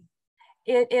 5A?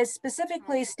 It is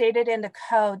specifically stated in the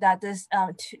code that this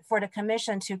for the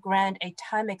commission to grant a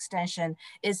time extension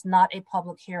is not a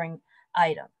public hearing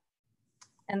item.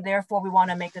 And therefore we want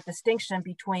to make the distinction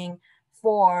between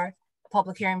 4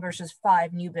 public hearing versus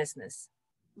 5 new business.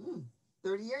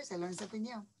 30 years, I learned something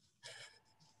new.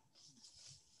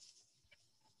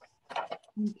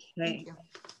 Okay.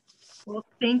 Well,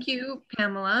 thank you,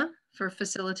 Pamela, for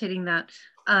facilitating that.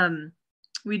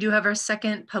 We do have our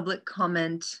second public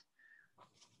comment.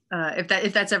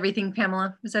 If that's everything,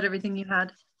 Pamela, is that everything you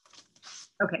had?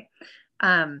 Okay.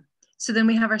 So then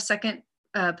we have our second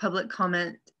public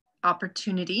comment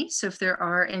opportunity. So if there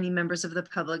are any members of the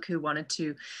public who wanted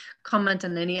to comment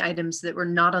on any items that were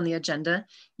not on the agenda,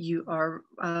 you are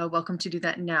welcome to do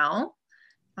that now.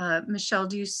 Michelle,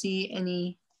 do you see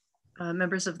any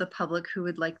members of the public who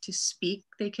would like to speak?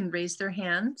 They can raise their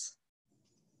hands.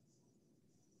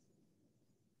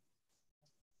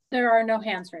 There are no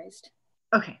hands raised.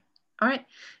 Okay. All right.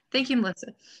 Thank you, Melissa.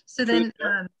 So then,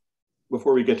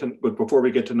 before we get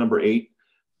to number 8,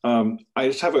 I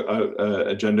just have a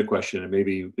agenda question, and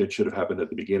maybe it should have happened at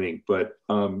the beginning. But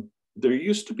there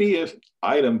used to be an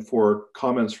item for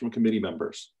comments from committee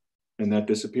members, and that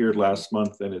disappeared last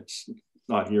month, and it's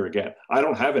not here again. I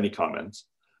don't have any comments,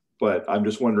 but I'm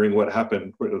just wondering what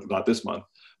happened. Not this month,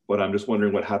 but I'm just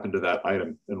wondering what happened to that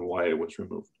item and why it was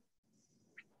removed.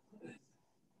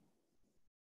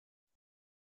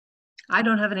 I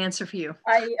don't have an answer for you.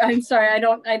 I'm sorry, I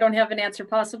don't have an answer,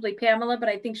 possibly Pamela, but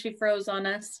I think she froze on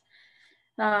us.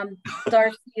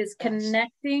 Darcy is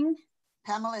connecting.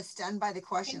 Pamela is stunned by the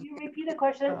question. Can you repeat the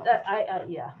question?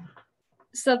 Yeah.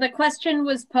 So the question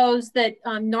was posed that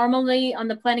normally on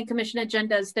the Planning Commission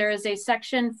agendas, there is a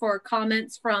section for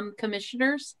comments from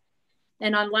commissioners.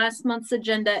 And on last month's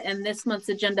agenda and this month's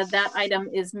agenda, that item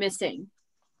is missing.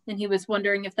 And he was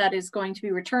wondering if that is going to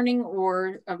be returning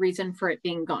or a reason for it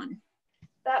being gone.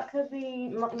 That could be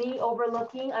me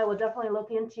overlooking. I will definitely look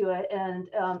into it. And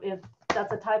if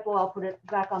that's a typo, I'll put it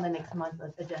back on the next month's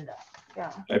agenda.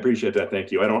 Yeah. I appreciate that.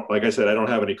 Thank you. Like I said, I don't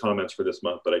have any comments for this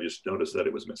month, but I just noticed that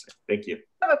it was missing. Thank you.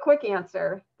 I have a quick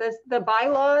answer. The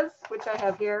bylaws, which I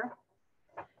have here,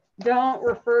 don't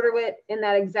refer to it in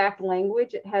that exact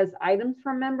language. It has items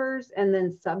from members and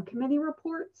then subcommittee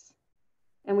reports.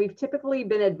 And we've typically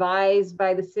been advised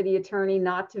by the city attorney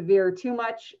not to veer too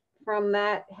much from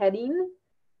that heading.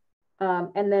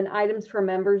 And then items for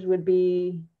members would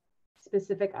be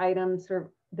specific items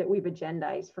that we've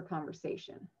agendized for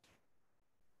conversation.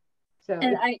 So,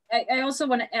 and I also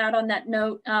want to add on that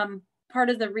note, part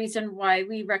of the reason why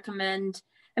we recommend,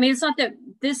 I mean, it's not that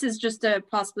this is just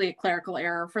possibly a clerical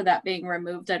error for that being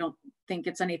removed. I don't think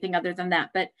it's anything other than that.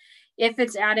 But if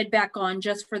it's added back on,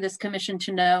 just for this commission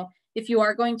to know, if you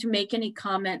are going to make any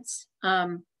comments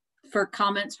for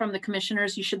comments from the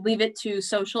commissioners, you should leave it to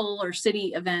social or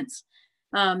city events.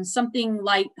 Something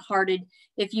lighthearted.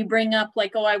 If you bring up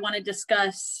like, oh, I want to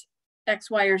discuss X,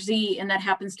 Y, or Z, and that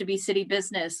happens to be city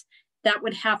business, that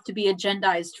would have to be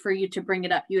agendized for you to bring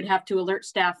it up. You would have to alert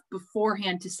staff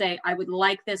beforehand to say, I would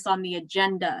like this on the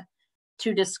agenda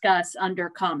to discuss under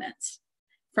comments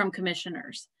from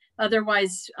commissioners.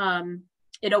 Otherwise,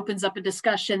 it opens up a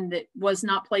discussion that was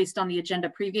not placed on the agenda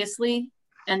previously,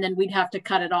 and then we'd have to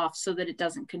cut it off so that it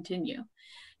doesn't continue.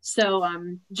 So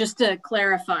just to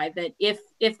clarify that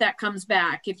if that comes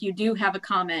back, if you do have a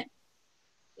comment,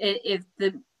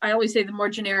 I always say the more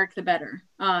generic, the better.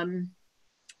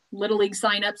 Little League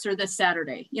signups are this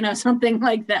Saturday, something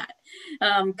like that.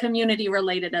 Community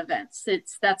related events.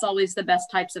 That's always the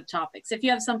best types of topics. If you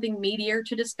have something meatier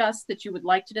to discuss that you would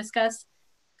like to discuss,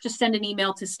 just send an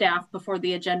email to staff before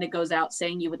the agenda goes out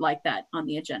saying you would like that on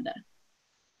the agenda.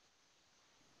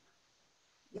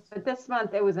 But this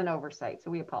month it was an oversight, so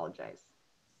we apologize.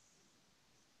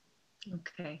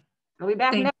 Okay. We'll be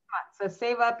back next month, so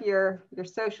save up your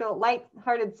social,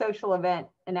 light-hearted social event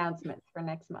announcements for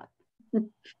next month.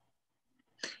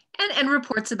 And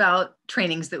reports about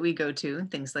trainings that we go to and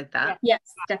things like that. Yes,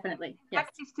 definitely. Yes.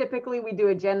 Typically we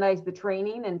do agendize the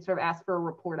training and sort of ask for a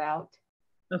report out.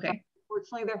 Okay.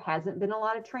 Unfortunately, there hasn't been a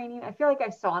lot of training. I feel like I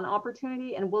saw an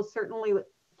opportunity, and we'll certainly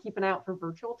keep an eye out for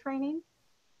virtual training.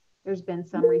 There's been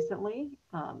some recently,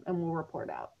 and we'll report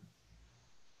out.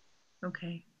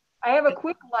 Okay. I have a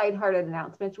quick lighthearted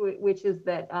announcement, which is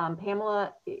that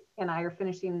Pamela and I are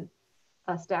finishing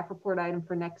a staff report item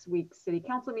for next week's city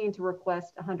council meeting to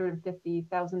request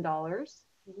 $150,000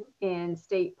 in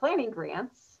state planning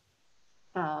grants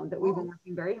that we've been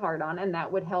working very hard on, and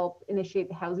that would help initiate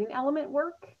the housing element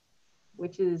work,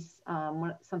 which is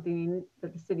something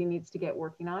that the city needs to get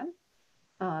working on,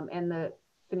 and the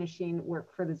finishing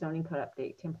work for the zoning code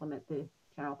update to implement the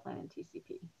general plan and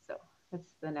TCP. So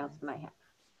That's the announcement I have.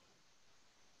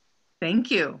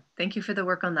 Thank you. Thank you for the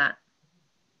work on that.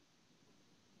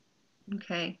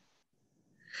 Okay.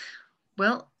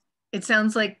 Well, it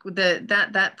sounds like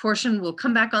that portion will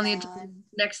come back on the agenda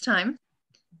next time.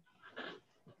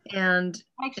 And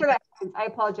make sure that happens. I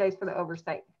apologize for the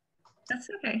oversight. That's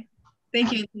okay.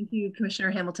 Thank you. Thank you,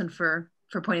 Commissioner Hamilton, for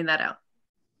pointing that out.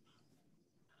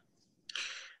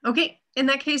 Okay, in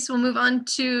that case, we'll move on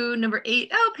to number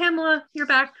 8. Oh, Pamela, you're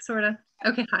back, sort of.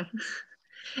 Okay, hi.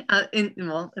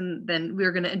 And then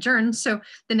we're going to adjourn. So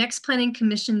the next Planning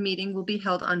Commission meeting will be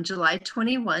held on July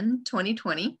 21,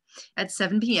 2020 at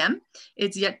 7 p.m.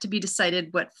 It's yet to be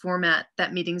decided what format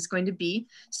that meeting is going to be.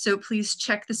 So please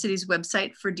check the city's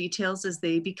website for details as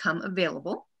they become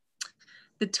available.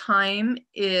 The time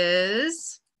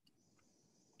is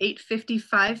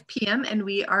 8:55 p.m. and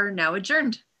we are now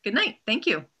adjourned. Good night. Thank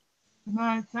you. Good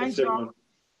night. Thanks, all.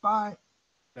 Bye.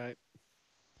 Night.